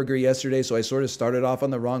had a hamburger yesterday, so I sort of started off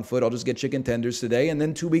on the wrong foot. I'll just get chicken tenders today. And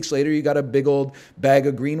then 2 weeks later, you got a big old bag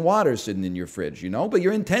of green water sitting in your fridge, you know? But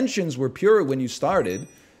your intentions were pure when you started.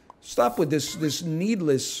 Stop with this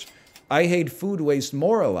needless... I hate food waste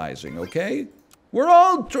moralizing, okay? We're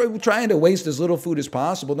all trying to waste as little food as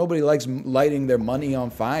possible. Nobody likes lighting their money on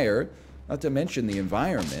fire, not to mention the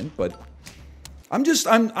environment, but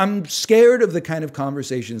I'm scared of the kind of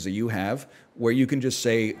conversations that you have where you can just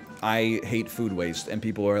say, I hate food waste, and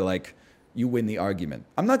people are like, you win the argument.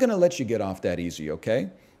 I'm not gonna let you get off that easy, okay?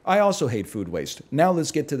 I also hate food waste. Now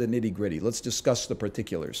let's get to the nitty-gritty. Let's discuss the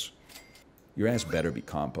particulars. Your ass better be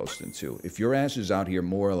composting too. If your ass is out here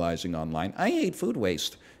moralizing online, I hate food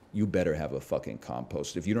waste, you better have a fucking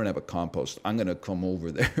compost. If you don't have a compost, I'm gonna come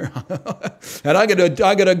over there and I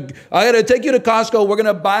gotta take you to Costco. We're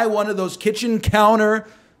gonna buy one of those kitchen counter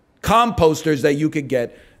composters that you could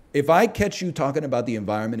get. If I catch you talking about the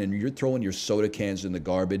environment and you're throwing your soda cans in the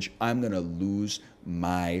garbage, I'm going to lose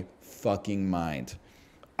my fucking mind.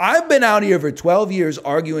 I've been out here for 12 years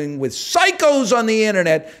arguing with psychos on the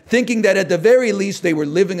internet, thinking that at the very least they were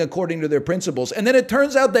living according to their principles. And then it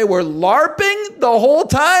turns out they were LARPing the whole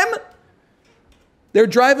time. They're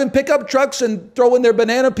driving pickup trucks and throwing their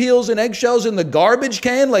banana peels and eggshells in the garbage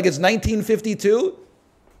can like it's 1952.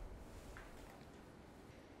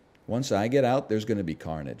 Once I get out, there's going to be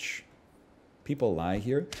carnage. People lie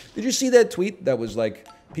here. Did you see that tweet that was like,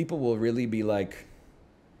 people will really be like,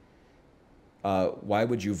 why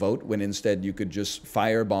would you vote when instead you could just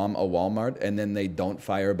firebomb a Walmart, and then they don't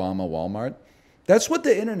firebomb a Walmart? That's what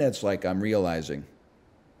the internet's like, I'm realizing.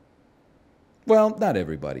 Well, not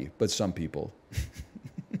everybody, but some people.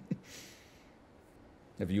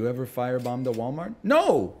 Have you ever firebombed a Walmart?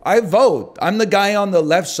 No, I vote. I'm the guy on the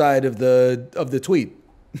left side of the tweet.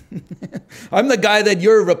 I'm the guy that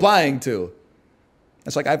you're replying to.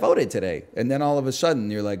 It's like, I voted today. And then all of a sudden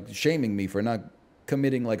you're like shaming me for not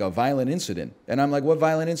committing like a violent incident. And I'm like, what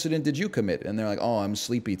violent incident did you commit? And they're like, oh, I'm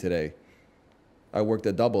sleepy today. I worked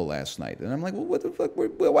a double last night. And I'm like, well, what the fuck?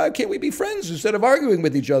 Why can't we be friends instead of arguing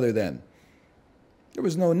with each other then? There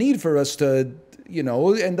was no need for us to, you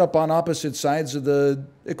know, end up on opposite sides of the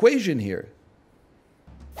equation here.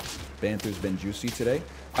 Banter's been juicy today.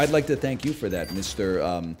 I'd like to thank you for that,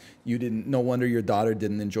 Mr. You didn't, no wonder your daughter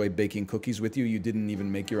didn't enjoy baking cookies with you. You didn't even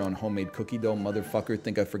make your own homemade cookie dough, motherfucker.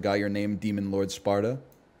 Think I forgot your name, Demon Lord Sparta.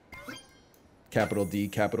 Capital D,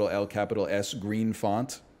 capital L, capital S, green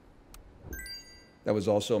font. That was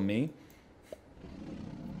also me.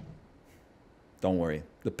 Don't worry.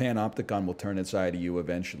 The panopticon will turn its eye to you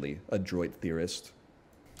eventually, adroit theorist.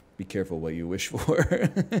 Be careful what you wish for.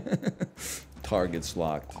 Target's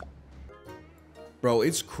locked. Bro,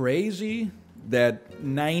 it's crazy that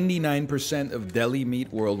 99% of deli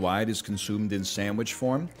meat worldwide is consumed in sandwich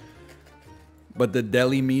form, but the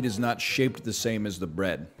deli meat is not shaped the same as the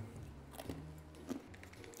bread.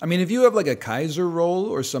 I mean, if you have like a Kaiser roll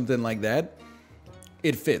or something like that,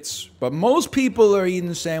 it fits. But most people are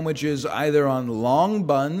eating sandwiches either on long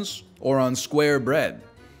buns or on square bread.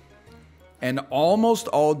 And almost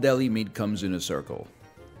all deli meat comes in a circle.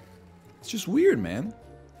 It's just weird, man.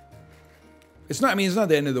 It's not, I mean, it's not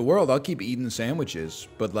the end of the world. I'll keep eating sandwiches.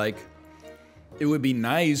 But, like, it would be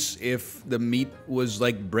nice if the meat was,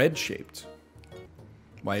 like, bread-shaped.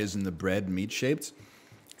 Why isn't the bread meat-shaped?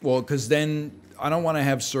 Well, because then I don't want to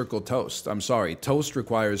have circle toast. I'm sorry. Toast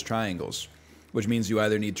requires triangles, which means you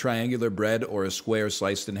either need triangular bread or a square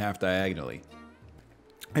sliced in half diagonally.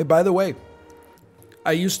 Hey, by the way,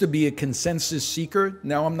 I used to be a consensus seeker.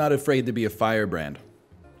 Now I'm not afraid to be a firebrand.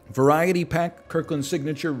 Variety pack, Kirkland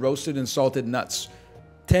Signature, roasted and salted nuts.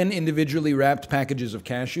 10 individually wrapped packages of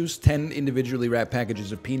cashews, 10 individually wrapped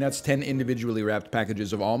packages of peanuts, 10 individually wrapped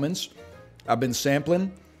packages of almonds. I've been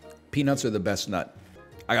sampling. Peanuts are the best nut.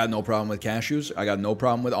 I got no problem with cashews. I got no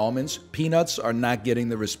problem with almonds. Peanuts are not getting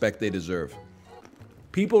the respect they deserve.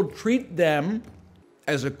 People treat them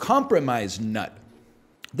as a compromise nut.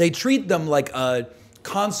 They treat them like a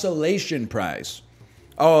consolation prize.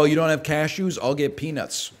 Oh, you don't have cashews? I'll get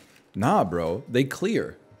peanuts. Nah, bro, they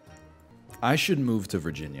clear. I should move to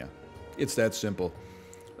Virginia. It's that simple.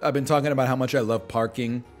 I've been talking about how much I love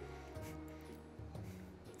parking.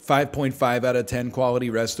 5.5 out of 10 quality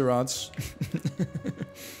restaurants.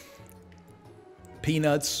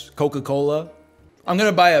 Peanuts, Coca-Cola. I'm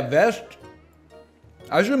gonna buy a vest.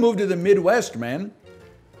 I should move to the Midwest, man.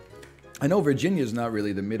 I know Virginia's not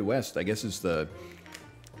really the Midwest. I guess it's the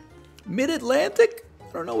Mid-Atlantic?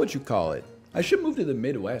 I don't know what you call it. I should move to the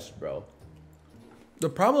Midwest, bro. The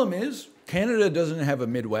problem is, Canada doesn't have a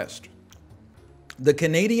Midwest. The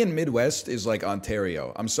Canadian Midwest is like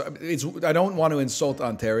Ontario. I'm sorry, I don't want to insult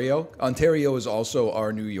Ontario. Ontario is also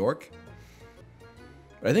our New York.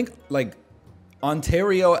 But I think, like,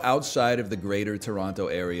 Ontario outside of the greater Toronto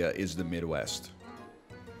area is the Midwest.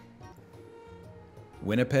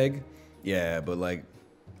 Winnipeg? Yeah, but like,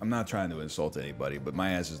 I'm not trying to insult anybody, but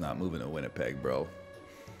my ass is not moving to Winnipeg, bro.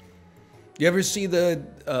 You ever see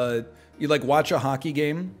the, you like watch a hockey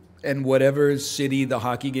game and whatever city the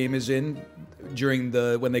hockey game is in,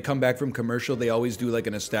 when they come back from commercial, they always do like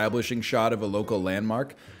an establishing shot of a local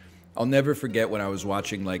landmark. I'll never forget when I was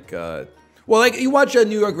watching like, well, like you watch a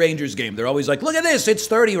New York Rangers game, they're always like, look at this, it's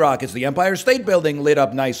 30 Rock, it's the Empire State Building lit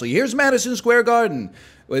up nicely. Here's Madison Square Garden.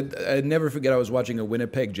 I'd never forget I was watching a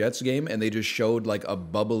Winnipeg Jets game and they just showed like a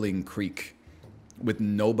bubbling creek with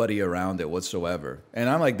nobody around it whatsoever. And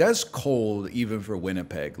I'm like, that's cold even for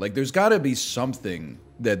Winnipeg. Like, there's got to be something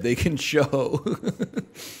that they can show.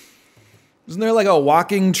 Isn't there like a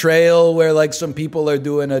walking trail where like some people are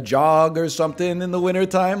doing a jog or something in the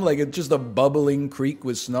wintertime? Like it's just a bubbling creek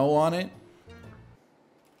with snow on it?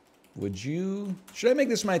 Should I make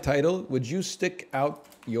this my title? Would you stick out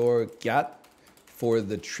your gat for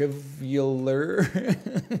the trivialer?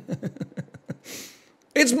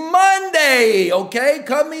 It's Monday, okay?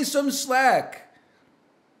 Cut me some slack.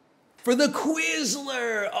 For the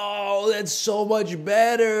Quizler. Oh, that's so much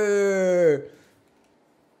better.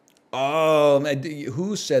 Oh, man,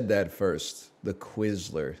 who said that first? The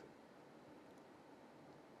Quizler.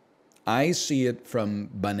 I see it from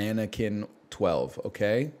Bananakin 12,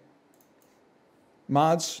 okay?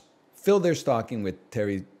 Mods, fill their stocking with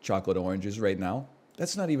Terry chocolate oranges right now.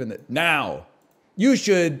 That's not even now. You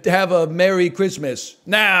should have a Merry Christmas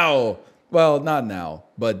now. Well, not now,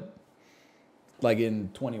 but like in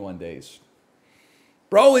 21 days.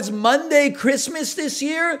 Bro, it's Monday Christmas this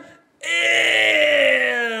year? Ew.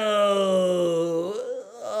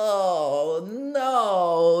 Oh,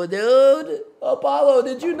 no, dude. Apollo,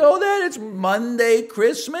 did you know that? It's Monday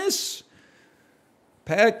Christmas?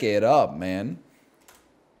 Pack it up, man.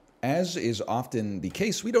 As is often the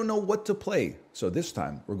case, we don't know what to play. So this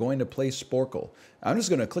time, we're going to play Sporcle. I'm just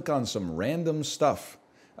going to click on some random stuff.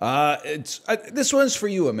 This one's for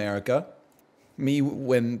you, America. Me,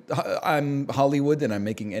 when I'm Hollywood and I'm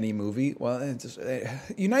making any movie, well, it's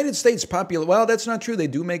United States popular. Well, that's not true. They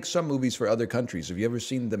do make some movies for other countries. Have you ever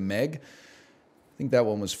seen The Meg? I think that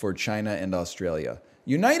one was for China and Australia.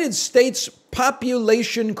 United States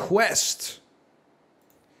population quest.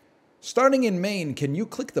 Starting in Maine, can you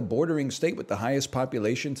click the bordering state with the highest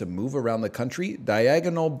population to move around the country?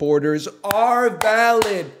 Diagonal borders are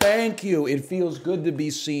valid. Thank you. It feels good to be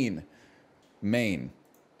seen. Maine.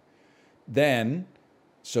 Then,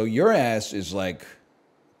 so your ass is like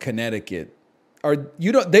Connecticut.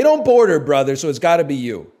 They don't border, brother, so it's got to be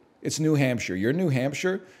you. It's New Hampshire. You're New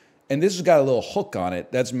Hampshire, and this has got a little hook on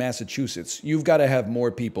it. That's Massachusetts. You've got to have more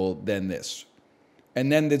people than this. And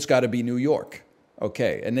then it's got to be New York.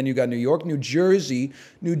 Okay, and then you got New York, New Jersey.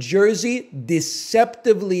 New Jersey,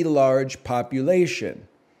 deceptively large population.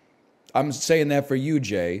 I'm saying that for you,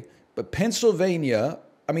 Jay. But Pennsylvania,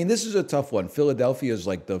 I mean, this is a tough one. Philadelphia is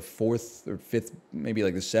like the 4th or 5th, maybe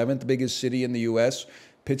like the 7th biggest city in the U.S.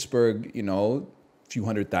 Pittsburgh, you know, a few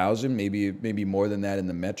 100,000, maybe more than that in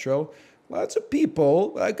the metro. Lots of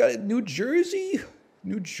people. I got New Jersey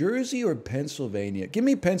or Pennsylvania. Give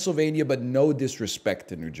me Pennsylvania, but no disrespect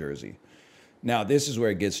to New Jersey. Now, this is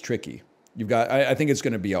where it gets tricky. You've got, I think it's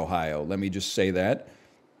going to be Ohio. Let me just say that.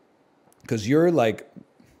 Because you're like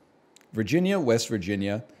Virginia, West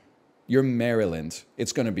Virginia. You're Maryland.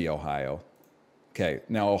 It's going to be Ohio. Okay.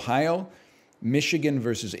 Now, Ohio, Michigan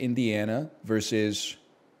versus Indiana versus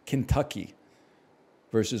Kentucky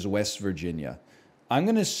versus West Virginia. I'm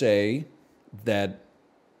going to say that,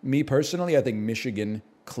 me personally, I think Michigan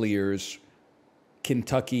clears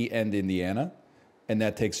Kentucky and Indiana. And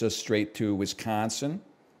that takes us straight to Wisconsin.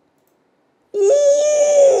 Ooh!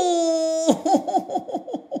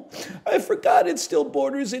 I forgot it still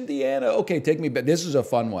borders Indiana. Okay, take me back. This is a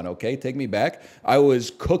fun one, okay? Take me back. I was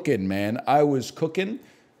cooking, man. I was cooking.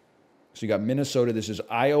 So you got Minnesota. This is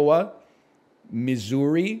Iowa,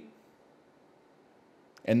 Missouri.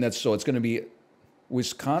 And so it's going to be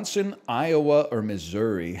Wisconsin, Iowa, or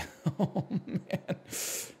Missouri. Oh, man.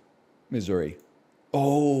 Missouri.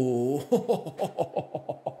 Oh,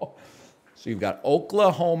 so you've got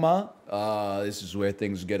Oklahoma. This is where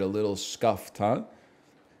things get a little scuffed, huh?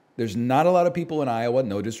 There's not a lot of people in Iowa,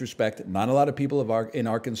 no disrespect. Not a lot of people in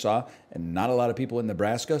Arkansas, and not a lot of people in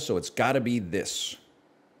Nebraska, so it's got to be this.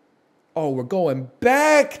 Oh, we're going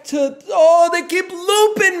back to... Oh, they keep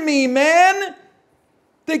looping me, man.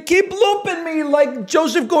 They keep looping me like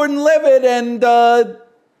Joseph Gordon-Levitt and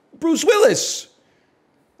Bruce Willis.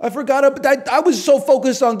 I forgot. I was so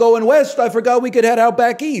focused on going west, I forgot we could head out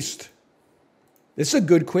back east. This is a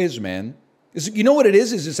good quiz, man. You know what it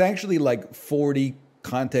is? It's actually like 40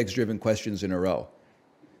 context-driven questions in a row.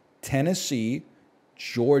 Tennessee,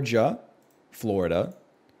 Georgia, Florida.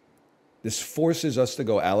 This forces us to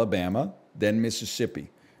go Alabama, then Mississippi.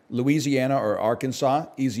 Louisiana or Arkansas,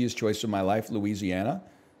 easiest choice of my life, Louisiana.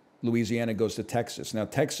 Louisiana goes to Texas. Now,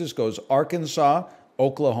 Texas goes Arkansas,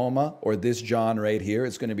 Oklahoma, or this John right here.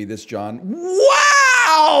 It's going to be this John.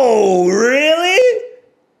 Wow! Really?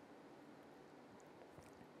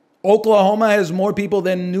 Oklahoma has more people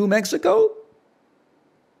than New Mexico?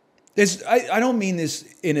 I don't mean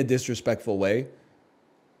this in a disrespectful way.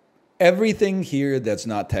 Everything here that's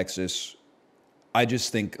not Texas, I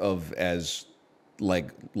just think of as like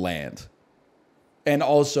land. And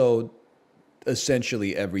also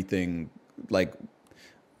essentially everything like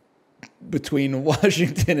between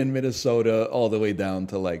Washington and Minnesota all the way down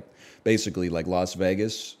to like basically like Las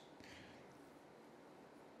Vegas.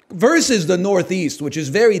 Versus the Northeast, which is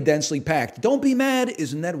very densely packed. Don't be mad.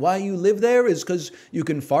 Isn't that why you live there? Is because you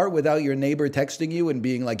can fart without your neighbor texting you and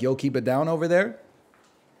being like, yo, keep it down over there?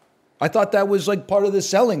 I thought that was like part of the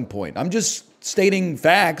selling point. I'm just stating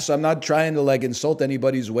facts. I'm not trying to like insult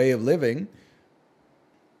anybody's way of living.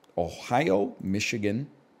 Ohio, Michigan.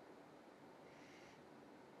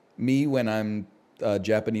 Me when I'm a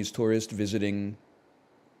Japanese tourist visiting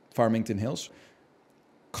Farmington Hills.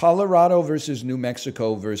 Colorado versus New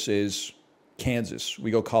Mexico versus Kansas.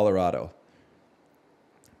 We go Colorado.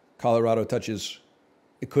 Colorado touches,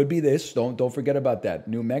 it could be this. Don't forget about that.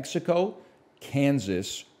 New Mexico,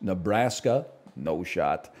 Kansas, Nebraska, no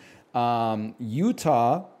shot.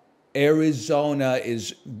 Utah, Arizona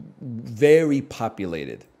is very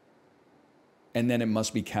populated. And then it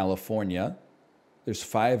must be California. There's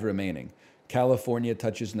 5 remaining. California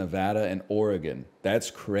touches Nevada and Oregon.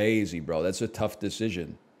 That's crazy, bro. That's a tough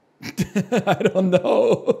decision. I don't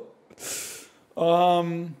know.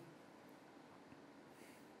 I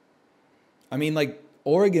mean, like,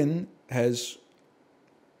 Oregon has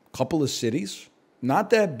a couple of cities, not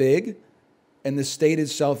that big, and the state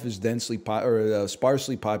itself is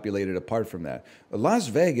sparsely populated apart from that. Las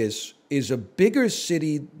Vegas is a bigger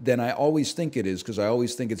city than I always think it is, because I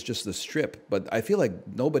always think it's just the Strip, but I feel like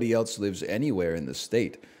nobody else lives anywhere in the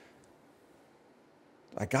state.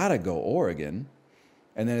 I gotta go Oregon.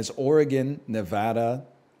 And then it's Oregon, Nevada,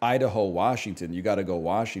 Idaho, Washington. You gotta go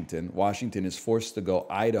Washington. Washington is forced to go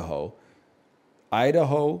Idaho.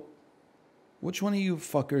 Idaho, which one of you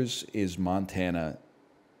fuckers is Montana?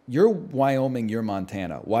 You're Wyoming, you're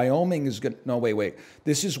Montana. Wyoming is good. No, wait.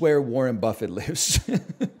 This is where Warren Buffett lives.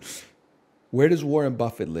 Where does Warren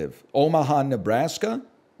Buffett live? Omaha, Nebraska?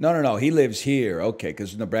 No. He lives here. Okay,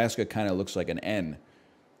 because Nebraska kind of looks like an N.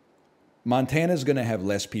 Montana's going to have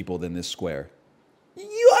less people than this square.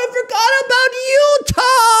 I forgot about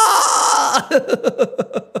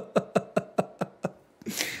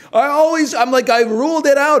Utah! I'm like, I ruled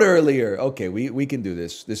it out earlier. Okay, we can do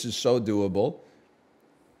this. This is so doable.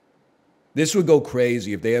 This would go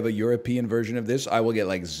crazy. If they have a European version of this, I will get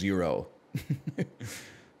like 0.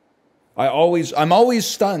 I'm always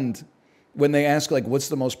stunned when they ask like, what's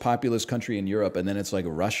the most populous country in Europe? And then it's like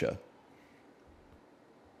Russia.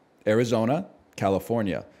 Arizona,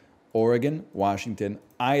 California, Oregon, Washington,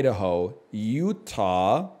 Idaho,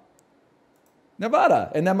 Utah,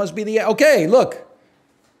 Nevada. And that must be the, okay, look.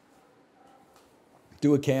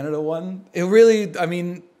 Do a Canada one. It really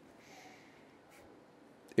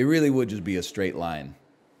would just be a straight line.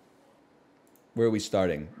 Where are we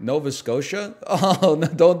starting? Nova Scotia? Oh, no,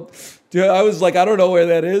 don't. Dude, I was like, I don't know where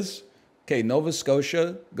that is. Okay, Nova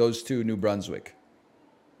Scotia goes to New Brunswick,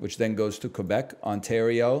 which then goes to Quebec,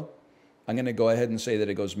 Ontario. I'm going to go ahead and say that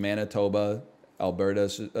it goes Manitoba, Alberta,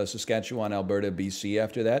 Saskatchewan, Alberta, BC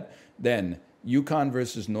after that. Then Yukon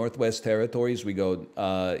versus Northwest Territories. We go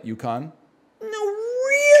Yukon. No,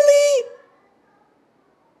 really?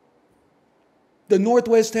 The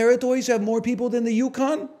Northwest Territories have more people than the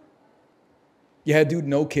Yukon? Yeah, dude,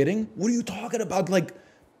 no kidding. What are you talking about? Like,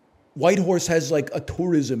 Whitehorse has like a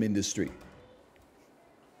tourism industry.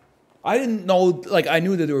 I didn't know, like, I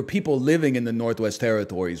knew that there were people living in the Northwest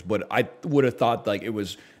Territories, but I would have thought like it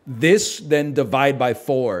was this, then divide by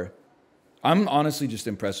 4. I'm honestly just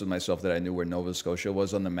impressed with myself that I knew where Nova Scotia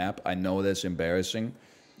was on the map. I know that's embarrassing,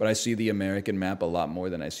 but I see the American map a lot more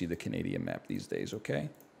than I see the Canadian map these days, okay?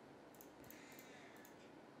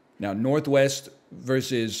 Now, Northwest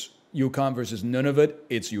versus Yukon versus Nunavut,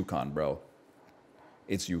 it's Yukon, bro.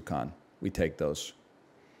 It's Yukon. We take those.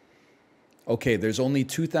 Okay, there's only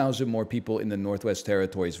 2,000 more people in the Northwest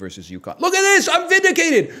Territories versus Yukon. Look at this! I'm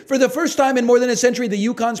vindicated! For the first time in more than a century, the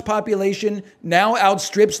Yukon's population now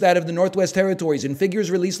outstrips that of the Northwest Territories. In figures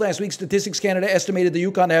released last week, Statistics Canada estimated the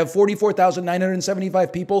Yukon to have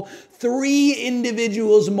 44,975 people, 3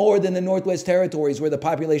 individuals more than the Northwest Territories, where the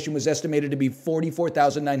population was estimated to be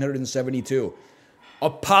 44,972.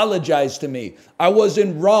 Apologize to me. I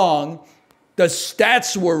wasn't wrong. The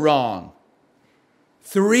stats were wrong.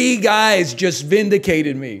 3 guys just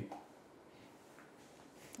vindicated me.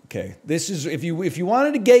 Okay, this is, if you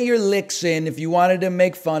wanted to get your licks in, if you wanted to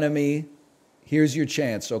make fun of me, here's your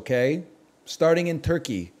chance, okay? Starting in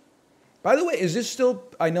Turkey. By the way, is this still,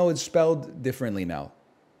 I know it's spelled differently now.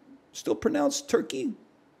 Still pronounced Turkey?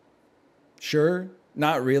 Sure,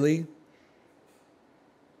 not really.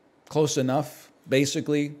 Close enough,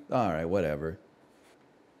 basically. All right, whatever.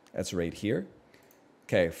 That's right here.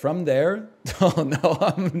 Okay, from there, oh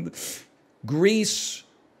no, Greece,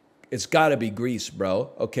 It's got to be Greece,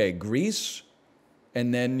 bro. Okay, Greece.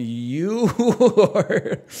 And then you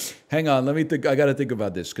are... Hang on, let me think. I got to think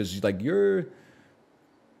about this because like you're...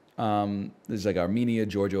 This is like Armenia,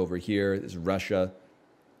 Georgia over here. This is Russia.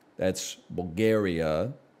 That's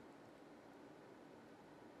Bulgaria.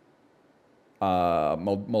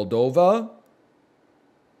 Moldova.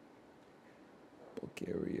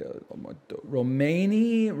 Bulgaria.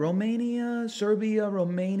 Romania, Serbia,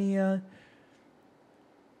 Romania.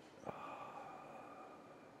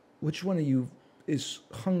 Which one of you is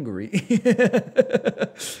Hungary?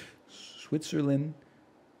 Switzerland.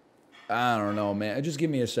 I don't know, man. Just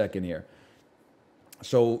give me a second here.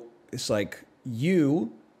 So it's like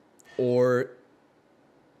you or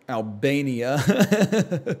Albania.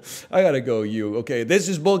 I gotta go you. Okay, this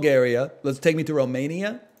is Bulgaria. Let's take me to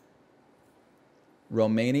Romania.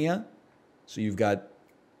 Romania. So you've got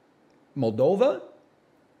Moldova,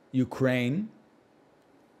 Ukraine,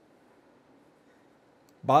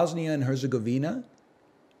 Bosnia and Herzegovina.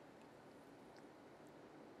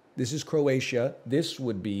 This is Croatia. This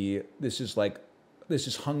is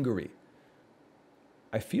Hungary.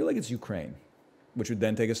 I feel like it's Ukraine, which would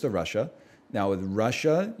then take us to Russia. Now with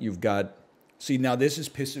Russia, you've got, see, now this is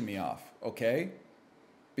pissing me off, okay?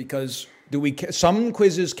 Because some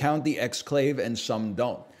quizzes count the exclave and some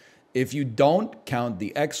don't. If you don't count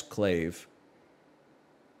the exclave,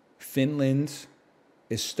 Finland,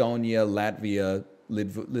 Estonia, Latvia,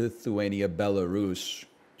 Lithuania, Belarus,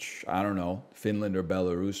 I don't know, Finland or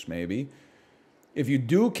Belarus maybe. If you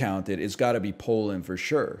do count it, it's got to be Poland for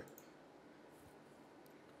sure.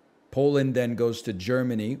 Poland then goes to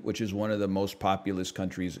Germany, which is one of the most populous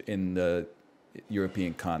countries in the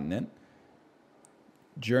European continent.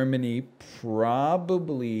 Germany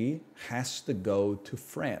probably has to go to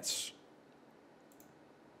France.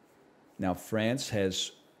 Now, France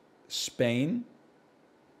has Spain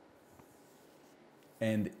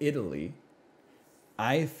and Italy.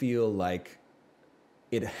 I feel like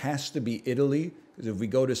it has to be Italy, because if we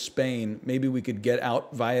go to Spain, maybe we could get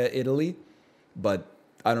out via Italy, but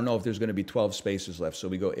I don't know if there's going to be 12 spaces left, so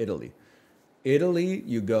we go Italy. Italy,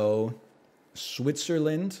 you go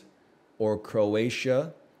Switzerland or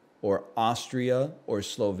Croatia or Austria or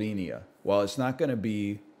Slovenia. Well, it's not going to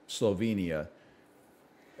be Slovenia.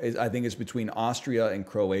 I think it's between Austria and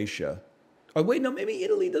Croatia. Oh, wait, no, maybe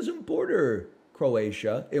Italy doesn't border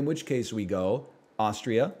Croatia, in which case we go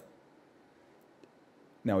Austria.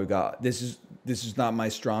 Now we've got, this is not my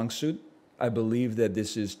strong suit. I believe that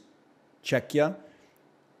this is Czechia.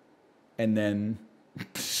 And then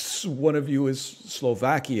one of you is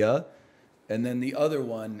Slovakia. And then the other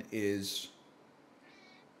one is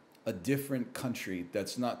a different country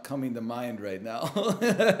that's not coming to mind right now.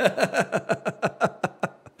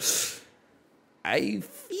 I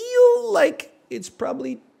feel like it's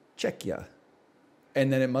probably Czechia.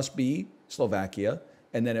 And then it must be Slovakia.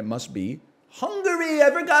 And then it must be Hungary.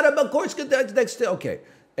 I forgot about Costcodle. Next, okay.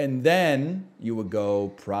 And then you would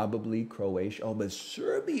go probably Croatia. Oh, but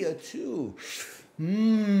Serbia too.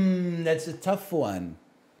 That's a tough one.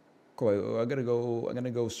 I'm gonna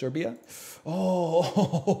go Serbia.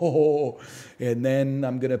 Oh, and then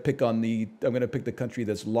I'm gonna pick the country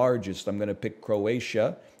that's largest. I'm gonna pick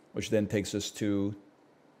Croatia, which then takes us to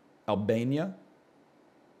Albania.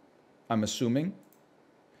 I'm assuming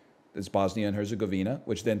it's Bosnia and Herzegovina,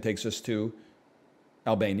 which then takes us to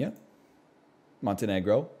Albania.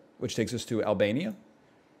 Montenegro, which takes us to Albania,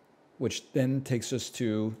 which then takes us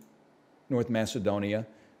to North Macedonia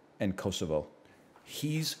and Kosovo.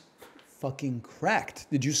 He's fucking cracked.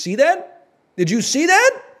 Did you see that? Did you see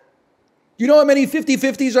that? You know how many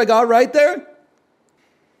 50-50s I got right there?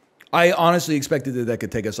 I honestly expected that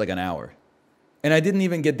could take us like an hour. And I didn't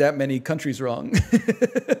even get that many countries wrong.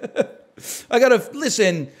 I gotta,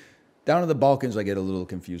 listen, down in the Balkans, I get a little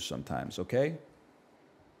confused sometimes, okay?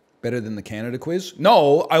 Better than the Canada quiz?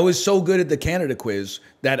 No, I was so good at the Canada quiz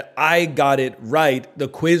that I got it right. The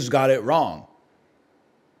quiz got it wrong.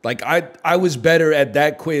 Like, I was better at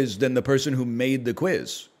that quiz than the person who made the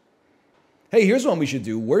quiz. Hey, here's one we should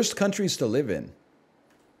do. Worst countries to live in.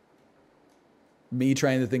 Me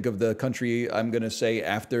trying to think of the country I'm going to say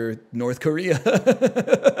after North Korea.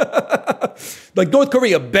 Like, North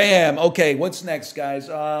Korea, bam. Okay, what's next, guys?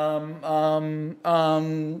 Help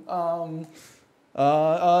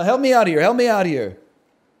me out here. Help me out here.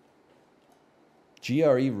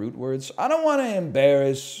 GRE root words. I don't want to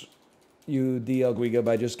embarrass you, dlguiga,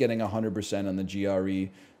 by just getting 100% on the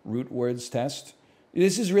GRE root words test.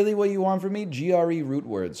 This is really what you want from me? GRE root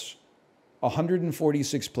words.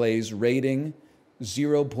 146 plays, rating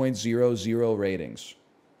 0.00 ratings.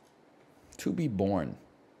 To be born.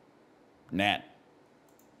 Nat.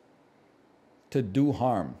 To do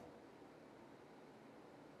harm.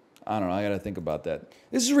 I don't know. I got to think about that.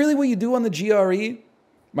 This is really what you do on the GRE?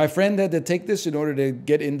 My friend had to take this in order to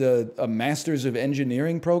get into a Masters of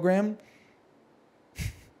Engineering program.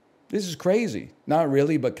 This is crazy. Not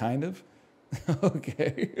really, but kind of.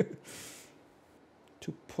 Okay.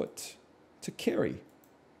 To put. To carry.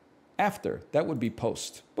 After. That would be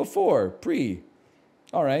post. Before. Pre.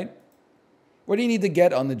 All right. What do you need to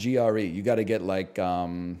get on the GRE? You got to get like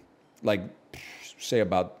say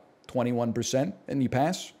about 21% and you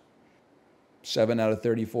pass. 7 out of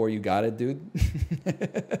 34, you got it, dude.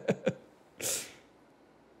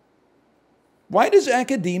 Why does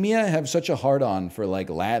academia have such a hard-on for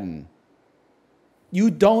like Latin?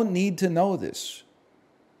 You don't need to know this.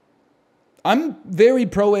 I'm very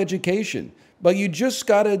pro-education, but you just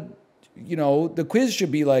gotta, you know, the quiz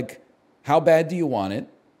should be like, how bad do you want it?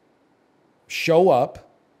 Show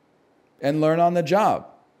up and learn on the job.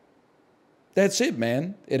 That's it,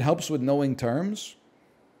 man. It helps with knowing terms.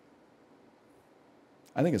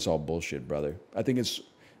 I think it's all bullshit, brother. I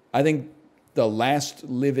think the last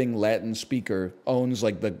living Latin speaker owns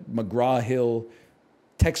like the McGraw-Hill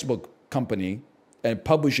textbook company and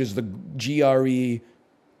publishes the GRE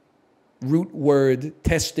root word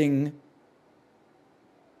testing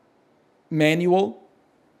manual.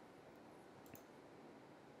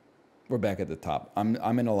 We're back at the top.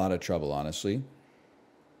 I'm in a lot of trouble, honestly.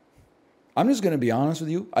 I'm just going to be honest with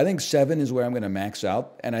you. I think 7 is where I'm going to max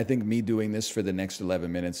out. And I think me doing this for the next 11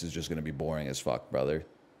 minutes is just going to be boring as fuck, brother.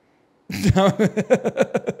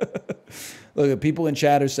 Look, people in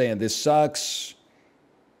chat are saying this sucks.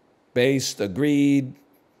 Based, agreed.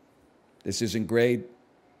 This isn't great.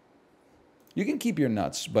 You can keep your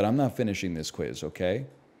nuts, but I'm not finishing this quiz, okay?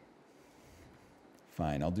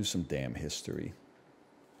 Fine, I'll do some damn history.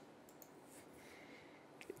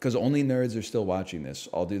 Because only nerds are still watching this.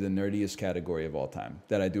 I'll do the nerdiest category of all time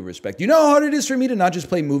that I do respect. You know how hard it is for me to not just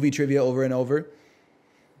play movie trivia over and over?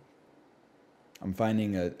 I'm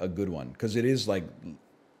finding a good one. Because it is like,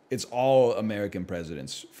 it's all American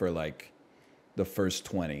presidents for like the first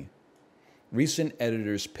 20. Recent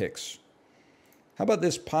editors' picks. How about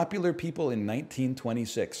this? Popular people in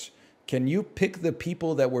 1926. Can you pick the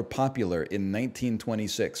people that were popular in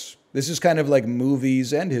 1926? This is kind of like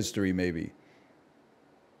movies and history, maybe.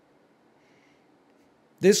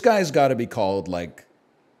 This guy's got to be called like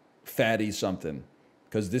Fatty something,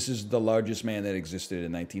 because this is the largest man that existed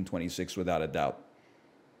in 1926 without a doubt.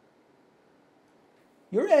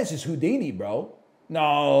 Your ass is Houdini, bro.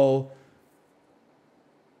 No.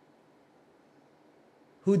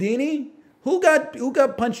 Houdini? Who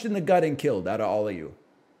got punched in the gut and killed out of all of you?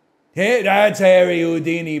 Hey, that's Harry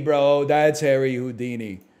Houdini, bro. That's Harry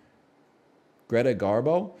Houdini. Greta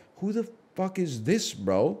Garbo? Who the fuck is this,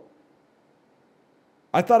 bro?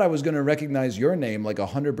 I thought I was going to recognize your name like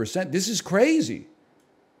 100%. This is crazy.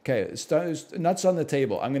 Okay, it's nuts on the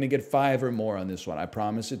table. I'm going to get 5 or more on this one. I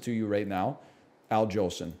promise it to you right now. Al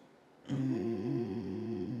Jolson.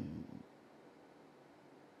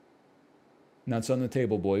 Nuts on the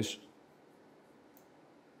table, boys.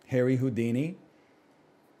 Harry Houdini.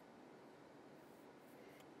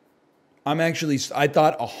 I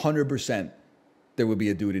thought 100% there would be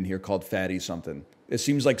a dude in here called Fatty something. It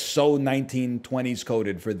seems like so 1920s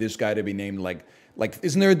coded for this guy to be named like,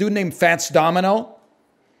 isn't there a dude named Fats Domino?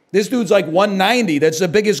 This dude's like 190. That's the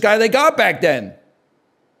biggest guy they got back then.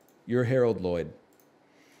 You're Harold Lloyd.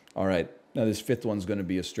 All right. Now this 5th one's going to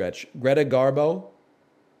be a stretch. Greta Garbo.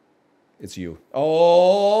 It's you.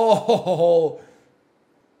 Oh!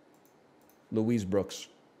 Louise Brooks.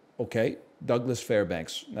 Okay. Douglas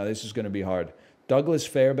Fairbanks. Now this is going to be hard. Douglas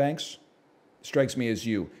Fairbanks strikes me as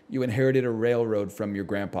you. You inherited a railroad from your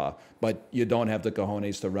grandpa, but you don't have the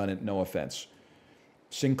cojones to run it, no offense.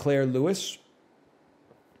 Sinclair Lewis.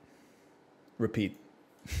 Repeat.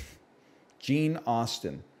 Gene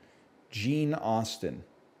Austen. Gene Austen.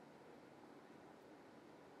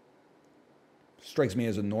 Strikes me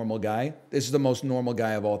as a normal guy. This is the most normal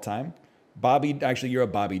guy of all time. Bobby, actually, you're a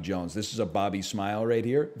Bobby Jones. This is a Bobby Smile right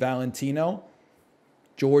here. Valentino.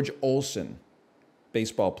 George Olson,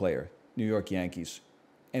 baseball player, New York Yankees.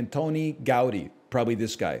 Antoni Gaudí, probably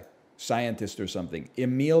this guy, scientist or something.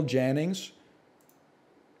 Emile Jannings.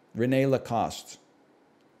 Rene Lacoste.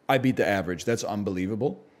 I beat the average. That's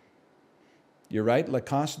unbelievable. You're right.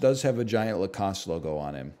 Lacoste does have a giant Lacoste logo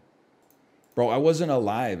on him. Bro, I wasn't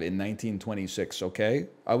alive in 1926, okay?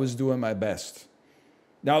 I was doing my best.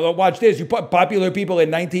 Now, watch this. You put popular people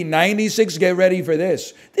in 1996. Get ready for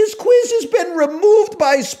this. This quiz has been removed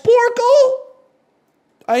by Sporcle.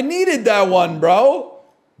 I needed that one, bro.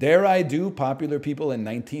 Dare I do popular people in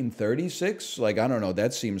 1936? Like, I don't know.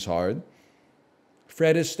 That seems hard.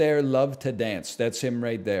 Fred Astaire loved to dance. That's him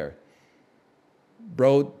right there.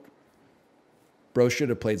 Bro should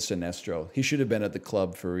have played Sinestro. He should have been at the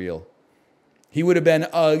club for real. He would have been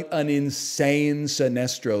an insane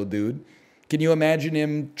Sinestro, dude. Can you imagine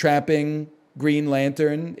him trapping Green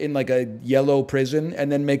Lantern in like a yellow prison and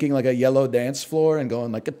then making like a yellow dance floor and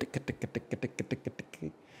going like...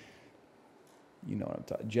 You know what I'm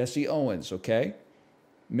talking. Jesse Owens, okay?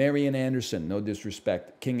 Marian Anderson, no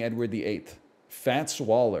disrespect. King Edward VIII. Fats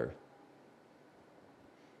Waller.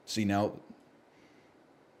 See now...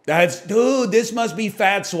 Dude, this must be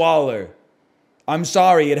Fats Waller. I'm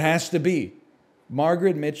sorry, it has to be.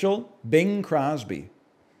 Margaret Mitchell, Bing Crosby.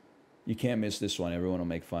 You can't miss this one. Everyone will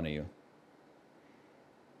make fun of you.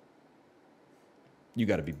 You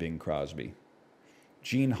got to be Bing Crosby.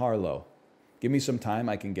 Gene Harlow. Give me some time,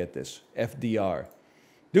 I can get this. FDR.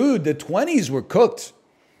 Dude, the 20s were cooked.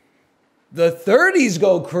 The 30s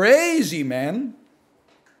go crazy, man.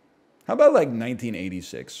 How about like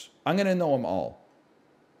 1986? I'm going to know them all.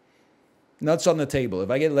 Nuts on the table. If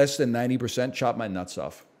I get less than 90%, chop my nuts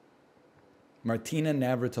off. Martina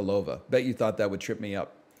Navratilova. Bet you thought that would trip me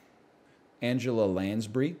up. Angela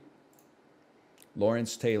Lansbury.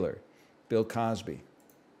 Lawrence Taylor. Bill Cosby.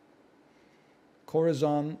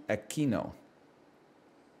 Corazon Aquino.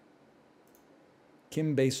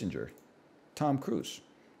 Kim Basinger. Tom Cruise.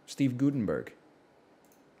 Steve Gutenberg.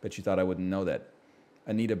 Bet you thought I wouldn't know that.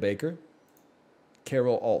 Anita Baker.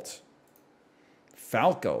 Carol Alt.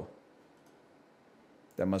 Falco.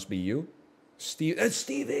 That must be you.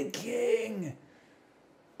 Stephen King.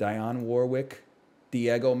 Dionne Warwick.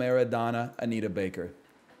 Diego Maradona. Anita Baker.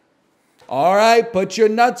 All right, put your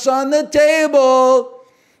nuts on the table.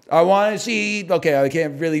 I want to see... Okay, I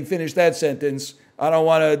can't really finish that sentence. I don't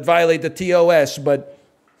want to violate the TOS, but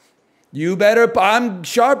you better... I'm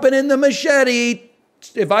sharpening the machete.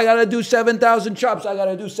 If I got to do 7,000 chops, I got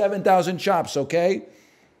to do 7,000 chops, okay?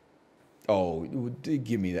 Oh,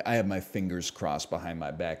 give me that. I have my fingers crossed behind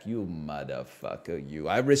my back. You motherfucker, you.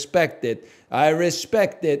 I respect it. I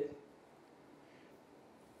respect it.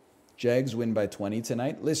 Jags win by 20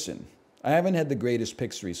 tonight. Listen, I haven't had the greatest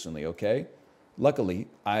picks recently, okay? Luckily,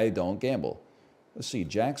 I don't gamble. Let's see,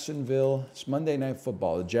 Jacksonville. It's Monday Night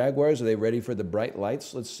Football. The Jaguars, are they ready for the bright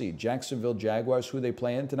lights? Let's see, Jacksonville Jaguars, who are they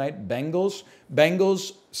playing tonight? Bengals.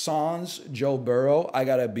 Bengals, Sans, Joe Burrow. I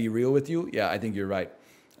got to be real with you. Yeah, I think you're right.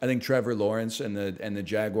 I think Trevor Lawrence and the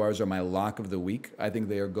Jaguars are my lock of the week. I think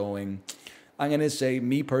they are going, I'm going to say,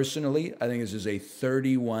 me personally, I think this is a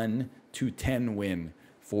 31-10 win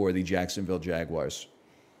for the Jacksonville Jaguars.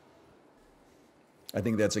 I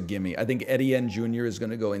think that's a gimme. I think Etienne Jr. is going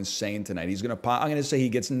to go insane tonight. He's going to pop. I'm going to say he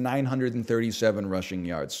gets 937 rushing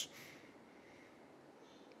yards.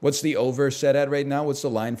 What's the over set at right now? What's the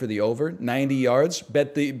line for the over? 90 yards?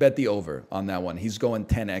 Bet the over on that one. He's going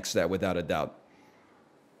 10x that without a doubt.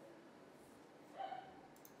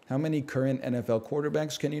 How many current NFL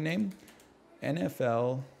quarterbacks can you name?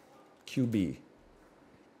 NFL QB.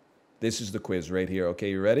 This is the quiz right here.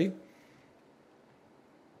 Okay, you ready?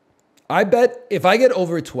 I bet if I get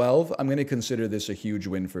over 12, I'm going to consider this a huge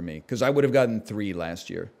win for me because I would have gotten 3 last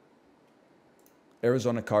year.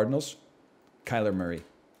 Arizona Cardinals, Kyler Murray.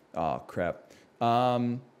 Oh, crap.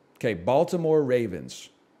 Okay, Baltimore Ravens,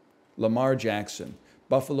 Lamar Jackson.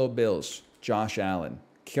 Buffalo Bills, Josh Allen.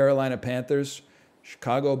 Carolina Panthers,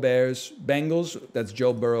 Chicago Bears. Bengals, that's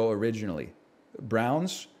Joe Burrow originally.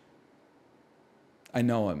 Browns, I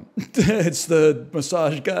know him. It's the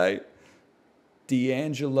massage guy.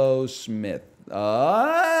 D'Angelo Smith. If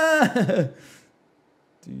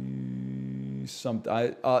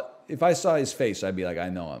I saw his face, I'd be like, I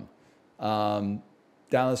know him.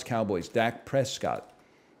 Dallas Cowboys, Dak Prescott.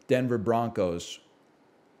 Denver Broncos,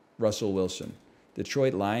 Russell Wilson.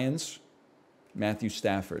 Detroit Lions, Matthew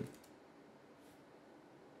Stafford.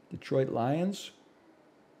 Detroit Lions.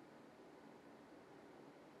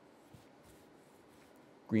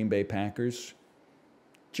 Green Bay Packers.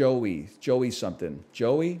 Joey something.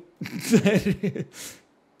 Joey?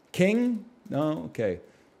 King? No? Okay.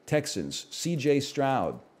 Texans. CJ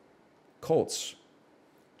Stroud. Colts.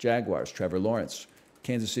 Jaguars. Trevor Lawrence.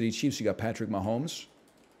 Kansas City Chiefs. You got Patrick Mahomes.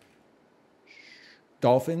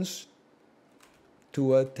 Dolphins.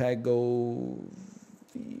 Tua Tagovailoa.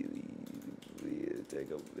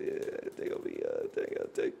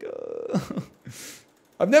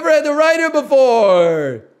 I've never had to write it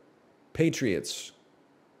before. Patriots.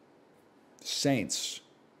 Saints,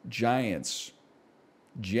 Giants,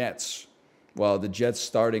 Jets. Well, the Jets'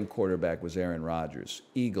 starting quarterback was Aaron Rodgers.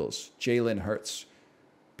 Eagles, Jalen Hurts.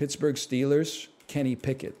 Pittsburgh Steelers, Kenny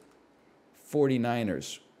Pickett.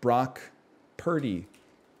 49ers, Brock Purdy.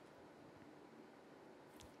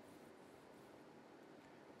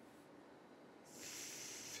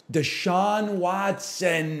 Deshaun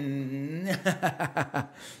Watson.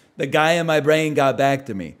 The guy in my brain got back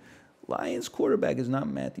to me. Lions quarterback is not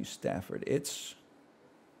Matthew Stafford. It's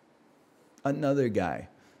another guy.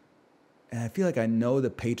 And I feel like I know the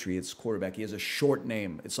Patriots quarterback. He has a short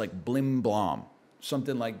name. It's like Blim Blom,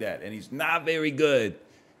 something like that. And he's not very good.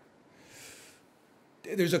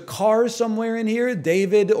 There's a car somewhere in here.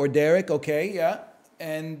 David or Derek. Okay, yeah.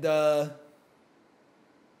 And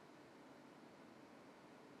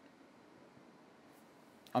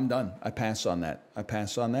I'm done. I pass on that. I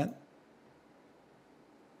pass on that.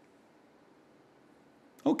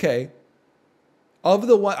 Okay. Of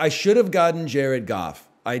the one, I should have gotten Jared Goff.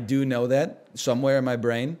 I do know that somewhere in my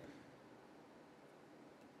brain.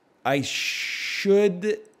 I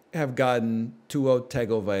should have gotten Tua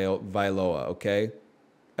Tagovailoa, okay?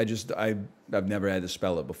 I've never had to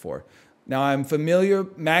spell it before. Now I'm familiar.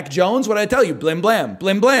 Mac Jones, what did I tell you? Blim Blam.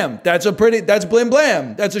 Blim Blam. That's Blim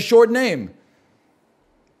Blam. That's a short name.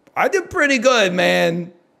 I did pretty good,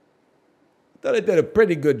 man. I thought I did a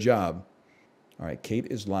pretty good job. All right, Kate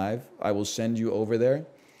is live. I will send you over there.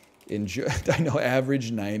 Enjoy. I know,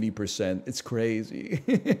 average 90%. It's crazy.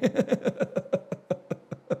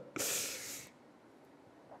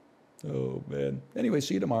 Oh, man. Anyway,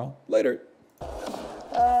 see you tomorrow. Later.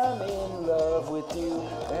 I'm in love with you,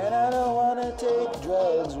 and I don't want to take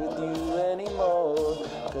drugs with you anymore.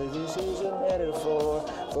 Cause this is a metaphor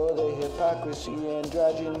for the hypocrisy,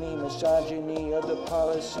 androgyny, misogyny of the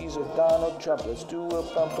policies of Donald Trump. Let's do a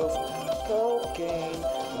bump of cocaine.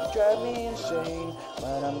 You drive me insane,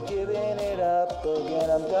 but I'm giving it up again.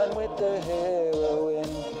 I'm done with the heroin.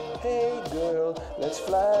 Hey girl, let's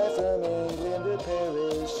fly from England to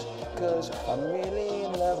Paris, cause I'm really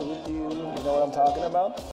in love with you. You know what I'm talking about?